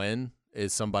Dan Quinn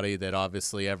is somebody that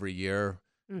obviously every year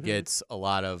gets a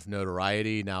lot of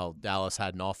notoriety. Now, Dallas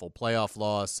had an awful playoff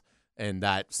loss, and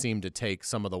that seemed to take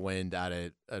some of the wind out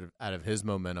of his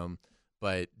momentum.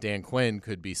 But Dan Quinn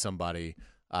could be somebody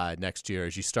next year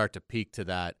as you start to peak to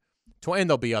that. And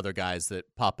there'll be other guys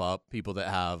that pop up, people that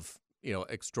have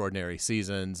extraordinary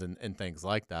seasons and things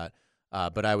like that.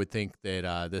 But I would think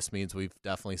that this means we've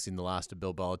definitely seen the last of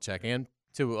Bill Belichick and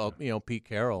to Pete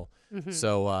Carroll.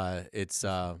 So it's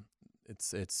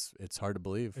hard to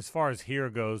believe. As far as here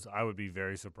goes, I would be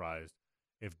very surprised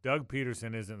if Doug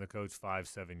Peterson isn't the coach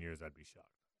 5-7 years. I'd be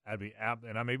shocked.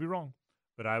 And I may be wrong,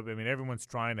 but I mean everyone's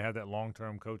trying to have that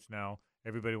long-term coach now.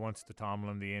 Everybody wants the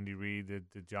Tomlin, the Andy Reid,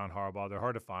 the John Harbaugh. They're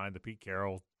hard to find. The Pete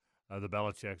Carroll, the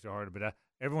Belichicks are hard, but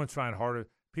everyone's trying harder.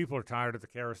 People are tired of the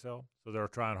carousel, so they're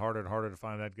trying harder and harder to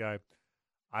find that guy.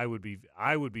 I would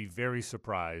be very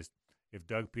surprised if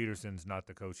Doug Peterson's not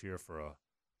the coach here for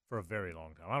a very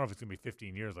long time. I don't know if it's gonna be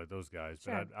 15 years like those guys,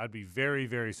 but I'd be very,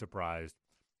 very surprised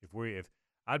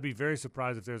I'd be very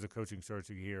surprised if there's a coaching search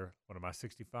here. What am I,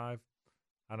 65?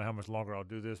 I don't know how much longer I'll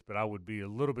do this, but I would be a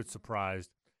little bit surprised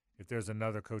if there's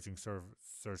another coaching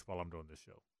search while I'm doing this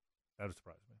show. That would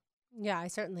surprise me. Yeah, I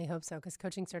certainly hope so because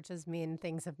coaching searches mean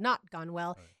things have not gone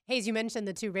well. Right. Hayes, you mentioned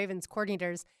the 2 Ravens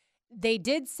coordinators. They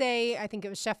did say, I think it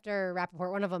was Schefter or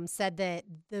Rappaport, one of them said that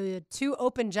the 2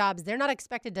 open jobs, they're not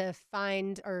expected to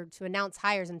find or to announce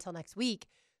hires until next week.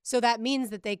 So that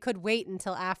means that they could wait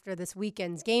until after this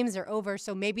weekend's games are over.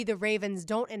 So maybe the Ravens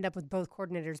don't end up with both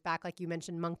coordinators back, like you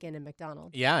mentioned, Monken and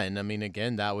McDonald. Yeah, and I mean,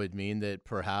 again, that would mean that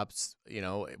perhaps,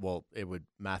 it would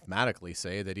mathematically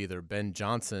say that either Ben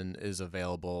Johnson is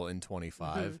available in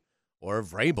 25 or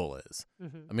Vrabel is.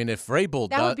 I mean, if Vrabel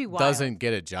doesn't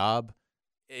get a job,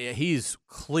 he's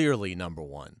clearly number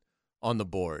 1 on the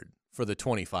board for the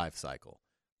 25 cycle.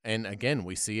 And again,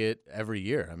 we see it every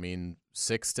year. I mean,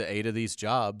 6 to 8 of these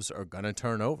jobs are going to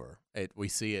turn over. We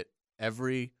see it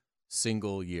every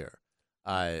single year.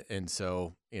 And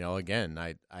so, again,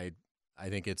 I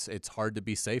think it's hard to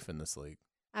be safe in this league.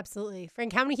 Absolutely.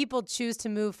 Frank, how many people choose to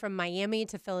move from Miami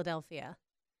to Philadelphia?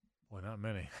 Well, not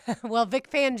many. Well, Vic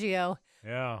Fangio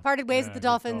parted ways with the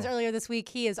Dolphins earlier this week.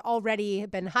 He has already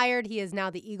been hired. He is now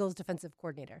the Eagles' defensive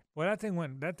coordinator. Well, that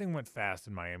thing went fast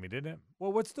in Miami, didn't it?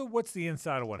 Well, what's the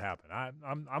inside of what happened?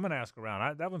 I'm gonna ask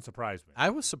around. That one surprised me. I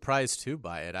was surprised too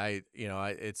by it.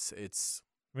 It's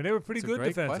I mean, they were pretty It's a good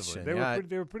great defensively. question.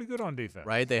 They were pretty good on defense.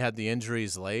 Right, they had the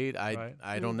injuries late. Right.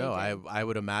 I don't They know. did. I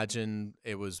would imagine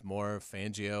it was more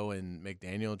Fangio and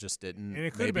McDaniel just didn't And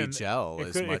it could maybe have been gel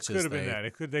as much It could as have been they.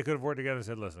 that. They could have worked together and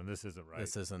said, "Listen, this isn't right."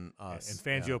 This isn't us. And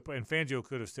Fangio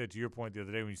could have said, to your point the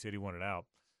other day when you said he wanted out,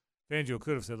 Fangio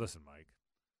could have said, "Listen, Mike,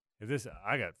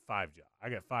 I got 5 jobs. I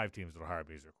got 5 teams that'll hire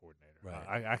me as their coordinator.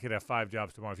 Right. I could have 5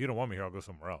 jobs tomorrow. If you don't want me here, I'll go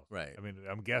somewhere else." Right. I mean,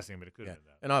 I'm guessing, but it could have been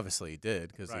that. And obviously he did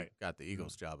because Right. he got the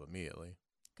Eagles job immediately.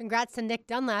 Congrats to Nick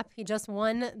Dunlap. He just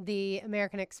won the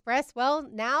American Express. Well,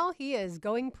 now he is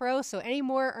going pro, so any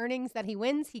more earnings that he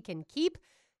wins, he can keep.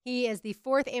 He is the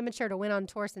 4th amateur to win on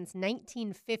tour since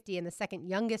 1950 and the 2nd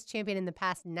youngest champion in the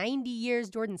past 90 years.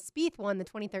 Jordan Spieth won the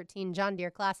 2013 John Deere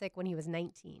Classic when he was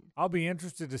 19. I'll be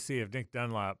interested to see if Nick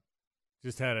Dunlap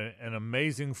just had an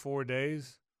amazing 4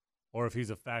 days, or if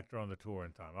he's a factor on the tour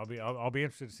in time. I'll be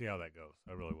interested to see how that goes.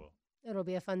 I really will. It'll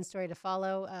be a fun story to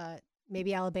follow.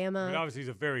 Maybe Alabama. I mean, obviously he's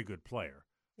a very good player,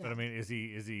 but Yeah. I mean, is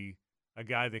he a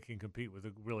guy that can compete with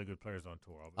the really good players on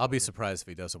tour? I'll be surprised if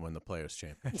he doesn't win the Players'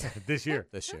 Championship this year.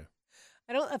 this year.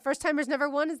 First timers never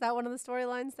won. Is that one of the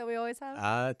storylines that we always have?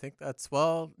 I think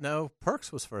no.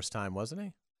 Perks was first time, wasn't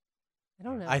he? I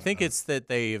don't know. I think it's that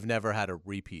they've never had a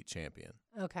repeat champion.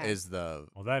 Okay.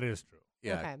 Well, that is true.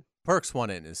 Yeah. Okay. Perks won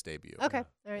it in his debut. Okay.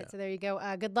 All right. Yeah. So there you go.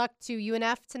 Good luck to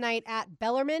UNF tonight at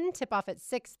Bellarmine. Tip off at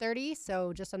 6:30,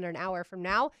 so just under an hour from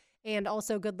now. And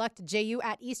also good luck to JU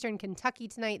at Eastern Kentucky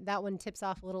tonight. That one tips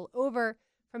off a little over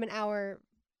an hour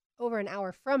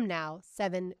from now,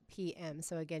 7 p.m.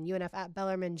 So again, UNF at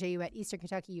Bellarmine, JU at Eastern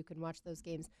Kentucky. You can watch those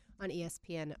games on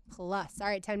ESPN+. All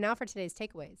right, time now for today's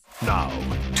takeaways. Now,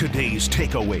 today's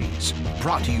takeaways,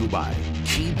 brought to you by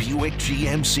Key Buick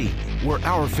GMC, where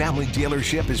our family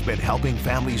dealership has been helping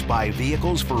families buy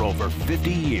vehicles for over 50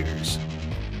 years.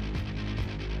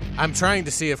 I'm trying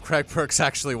to see if Craig Perks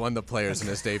actually won the Players in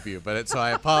his debut, so I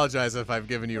apologize if I've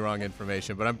given you wrong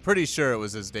information, but I'm pretty sure it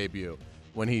was his debut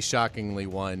when he shockingly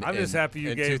won. I'm just happy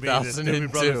you gave 2002. me the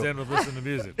Doobie Brothers in with Listen to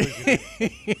Music.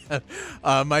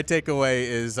 My takeaway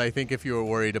is I think if you were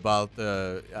worried about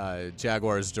the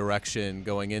Jaguars' direction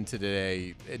going into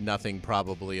today, nothing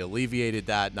probably alleviated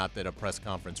that. Not that a press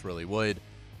conference really would.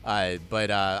 But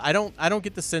I don't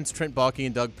get the sense Trent Baalke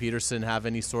and Doug Peterson have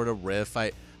any sort of riff.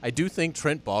 I do think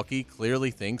Trent Baalke clearly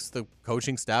thinks the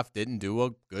coaching staff didn't do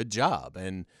a good job.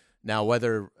 And now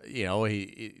whether,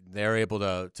 they're able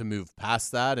to move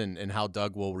past that and how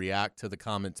Doug will react to the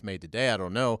comments made today, I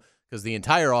don't know, because the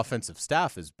entire offensive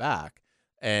staff is back.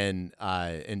 And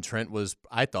Trent was,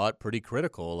 I thought, pretty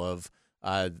critical of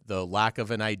the lack of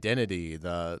an identity,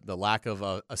 the lack of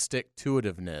a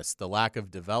stick-to-itiveness, the lack of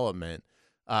development.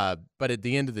 But at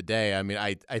the end of the day, I mean,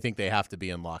 I think they have to be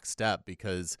in lockstep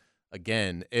because,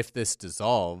 again, if this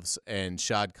dissolves and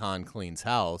Shad Khan cleans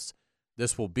house,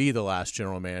 this will be the last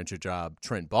general manager job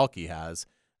Trent Baalke has.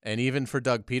 And even for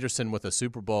Doug Peterson with a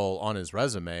Super Bowl on his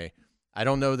resume, I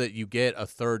don't know that you get a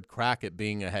third crack at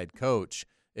being a head coach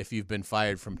if you've been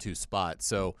fired from 2 spots.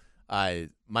 So my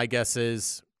guess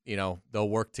is, they'll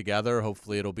work together.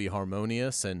 Hopefully it'll be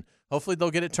harmonious, and hopefully they'll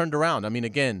get it turned around. I mean,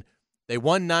 again, they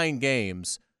won 9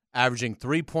 games, averaging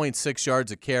 3.6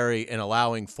 yards a carry and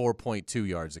allowing 4.2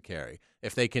 yards a carry.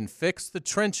 If they can fix the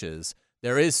trenches,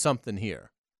 there is something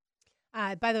here.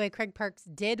 By the way, Craig Perks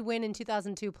did win in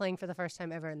 2002 playing for the first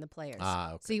time ever in the Players.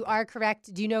 Okay. So you are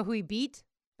correct. Do you know who he beat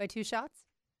by 2 shots?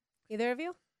 Either of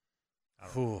you? I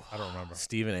don't remember.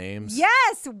 Stephen Ames.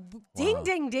 Yes! Ding, Wow.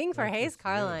 ding, ding for Hayes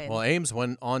Carline. Well, Ames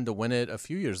went on to win it a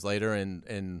few years later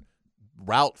in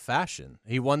route fashion.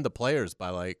 He won the Players by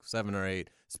like 7 or 8.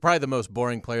 It's probably the most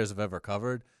boring Players I've ever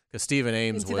covered because Stephen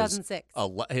Ames in 2006.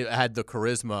 he had the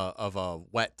charisma of a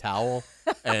wet towel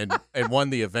and won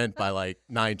the event by like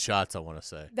 9 shots, I want to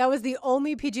say. That was the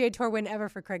only PGA Tour win ever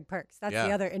for Craig Perks. That's the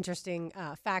Yeah. other interesting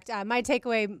fact. My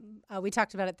takeaway, we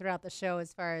talked about it throughout the show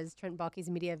as far as Trent Baalke's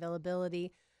media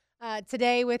availability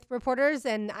today with reporters,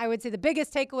 and I would say the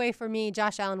biggest takeaway for me,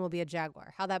 Josh Allen will be a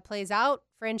Jaguar. How that plays out,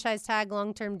 franchise tag,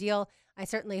 long-term deal, I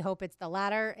certainly hope it's the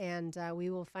latter, and we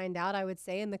will find out, I would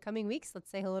say, in the coming weeks. Let's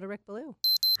say hello to Rick Ballou.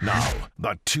 Now,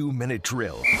 the 2-minute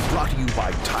drill, brought to you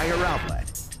by Tire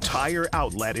Outlet. Tire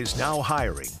Outlet is now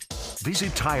hiring.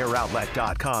 Visit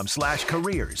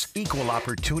tireoutlet.com/careers. Equal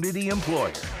opportunity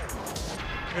employer.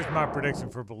 Here's my prediction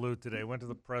for Ballou today. Went to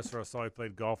the presser. I saw he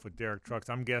played golf with Derek Trucks.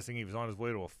 I'm guessing he was on his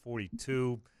way to a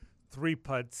 42.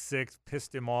 3-putt 6,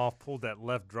 pissed him off, pulled that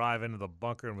left drive into the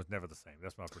bunker, and was never the same.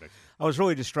 That's my prediction. I was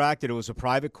really distracted. It was a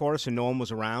private course and no one was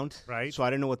around. Right. So I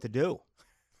didn't know what to do.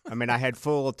 I mean, I had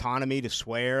full autonomy to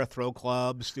swear, throw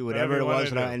clubs, do whatever it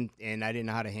was, and I didn't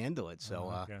know how to handle it. So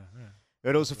okay. Yeah.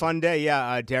 but it was a fun day.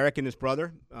 Yeah, Derek and his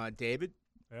brother, David,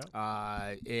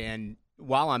 Yeah. And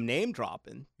while I'm name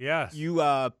dropping, yes, you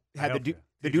had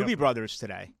the Doobie Brothers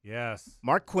today. Yes.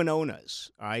 Mark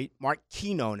Quinones, all right? Mark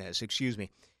Quinones, excuse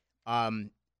me.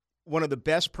 One of the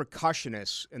best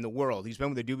percussionists in the world. He's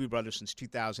been with the Doobie Brothers since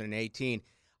 2018.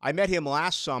 I met him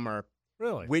last summer.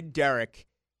 Really? With Derek.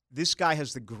 This guy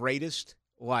has the greatest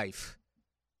life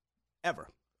ever.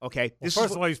 Okay. Well,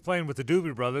 first of all, he's playing with the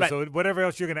Doobie Brothers, right. So whatever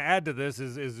else you're going to add to this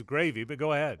is gravy. But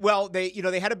go ahead. Well, they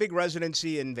had a big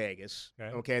residency in Vegas.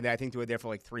 Okay. I think they were there for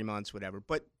like 3 months, whatever.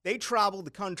 But they traveled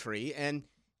the country, and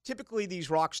typically these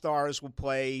rock stars will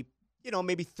play,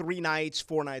 maybe 3 nights,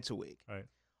 4 nights a week. Right.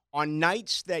 On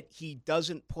nights that he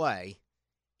doesn't play,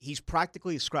 he's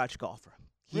practically a scratch golfer.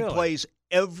 He Really? plays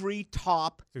every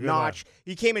top notch.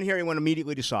 He came in here, he went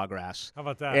immediately to Sawgrass. How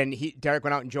about that? And Derek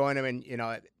went out and joined him, and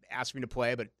asked me to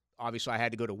play, but obviously I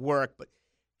had to go to work. But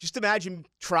just imagine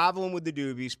traveling with the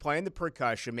Doobies, playing the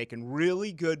percussion, making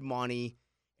really good money,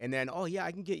 and then, oh yeah,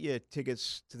 I can get you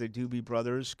tickets to the Doobie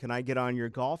Brothers. Can I get on your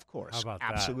golf course? How about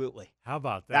that? Absolutely. How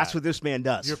about that? That's what this man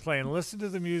does. You're playing Listen to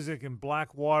the Music in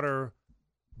Blackwater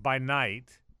by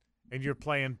night, and you're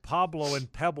playing Pablo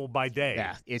and Pebble by day.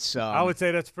 Yeah, it's. I would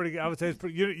say that's pretty. I would say it's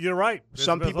pretty. You're right.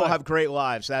 Some people have great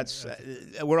lives. That's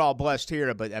we're all blessed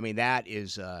here, but I mean that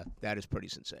is pretty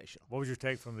sensational. What was your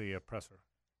take from the presser?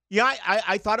 Yeah,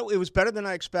 I thought it was better than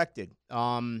I expected.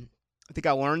 I think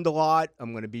I learned a lot.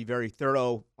 I'm going to be very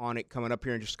thorough on it coming up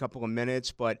here in just a couple of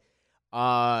minutes, but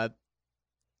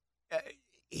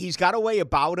he's got a way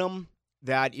about him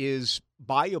that is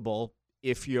buyable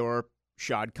if you're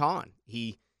Shad Khan.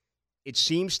 It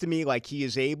seems to me like he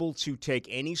is able to take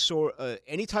any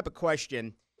type of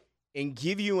question and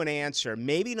give you an answer.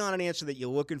 Maybe not an answer that you're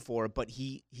looking for, but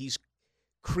he's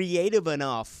creative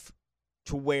enough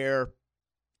to where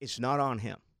it's not on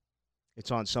him. It's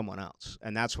on someone else.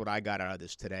 And that's what I got out of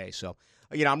this today. So,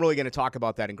 I'm really going to talk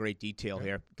about that in great detail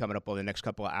here coming up over the next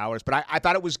couple of hours. But I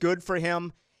thought it was good for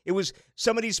him. It was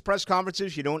some of these press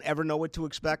conferences, you don't ever know what to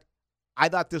expect. I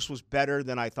thought this was better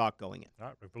than I thought going in. All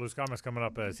right, Rick Blue's comments coming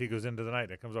up as he goes into the night.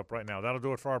 That comes up right now. That'll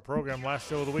do it for our program. Last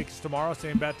show of the week is tomorrow.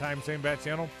 Same bat time, same bat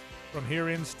channel from here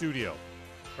in studio.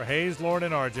 For Hayes, Lauren,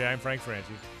 and RJ, I'm Frank Frangie.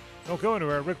 Don't go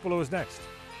anywhere. Rick Blue is next.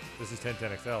 This is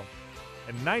 1010XL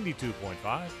and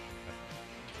 92.5.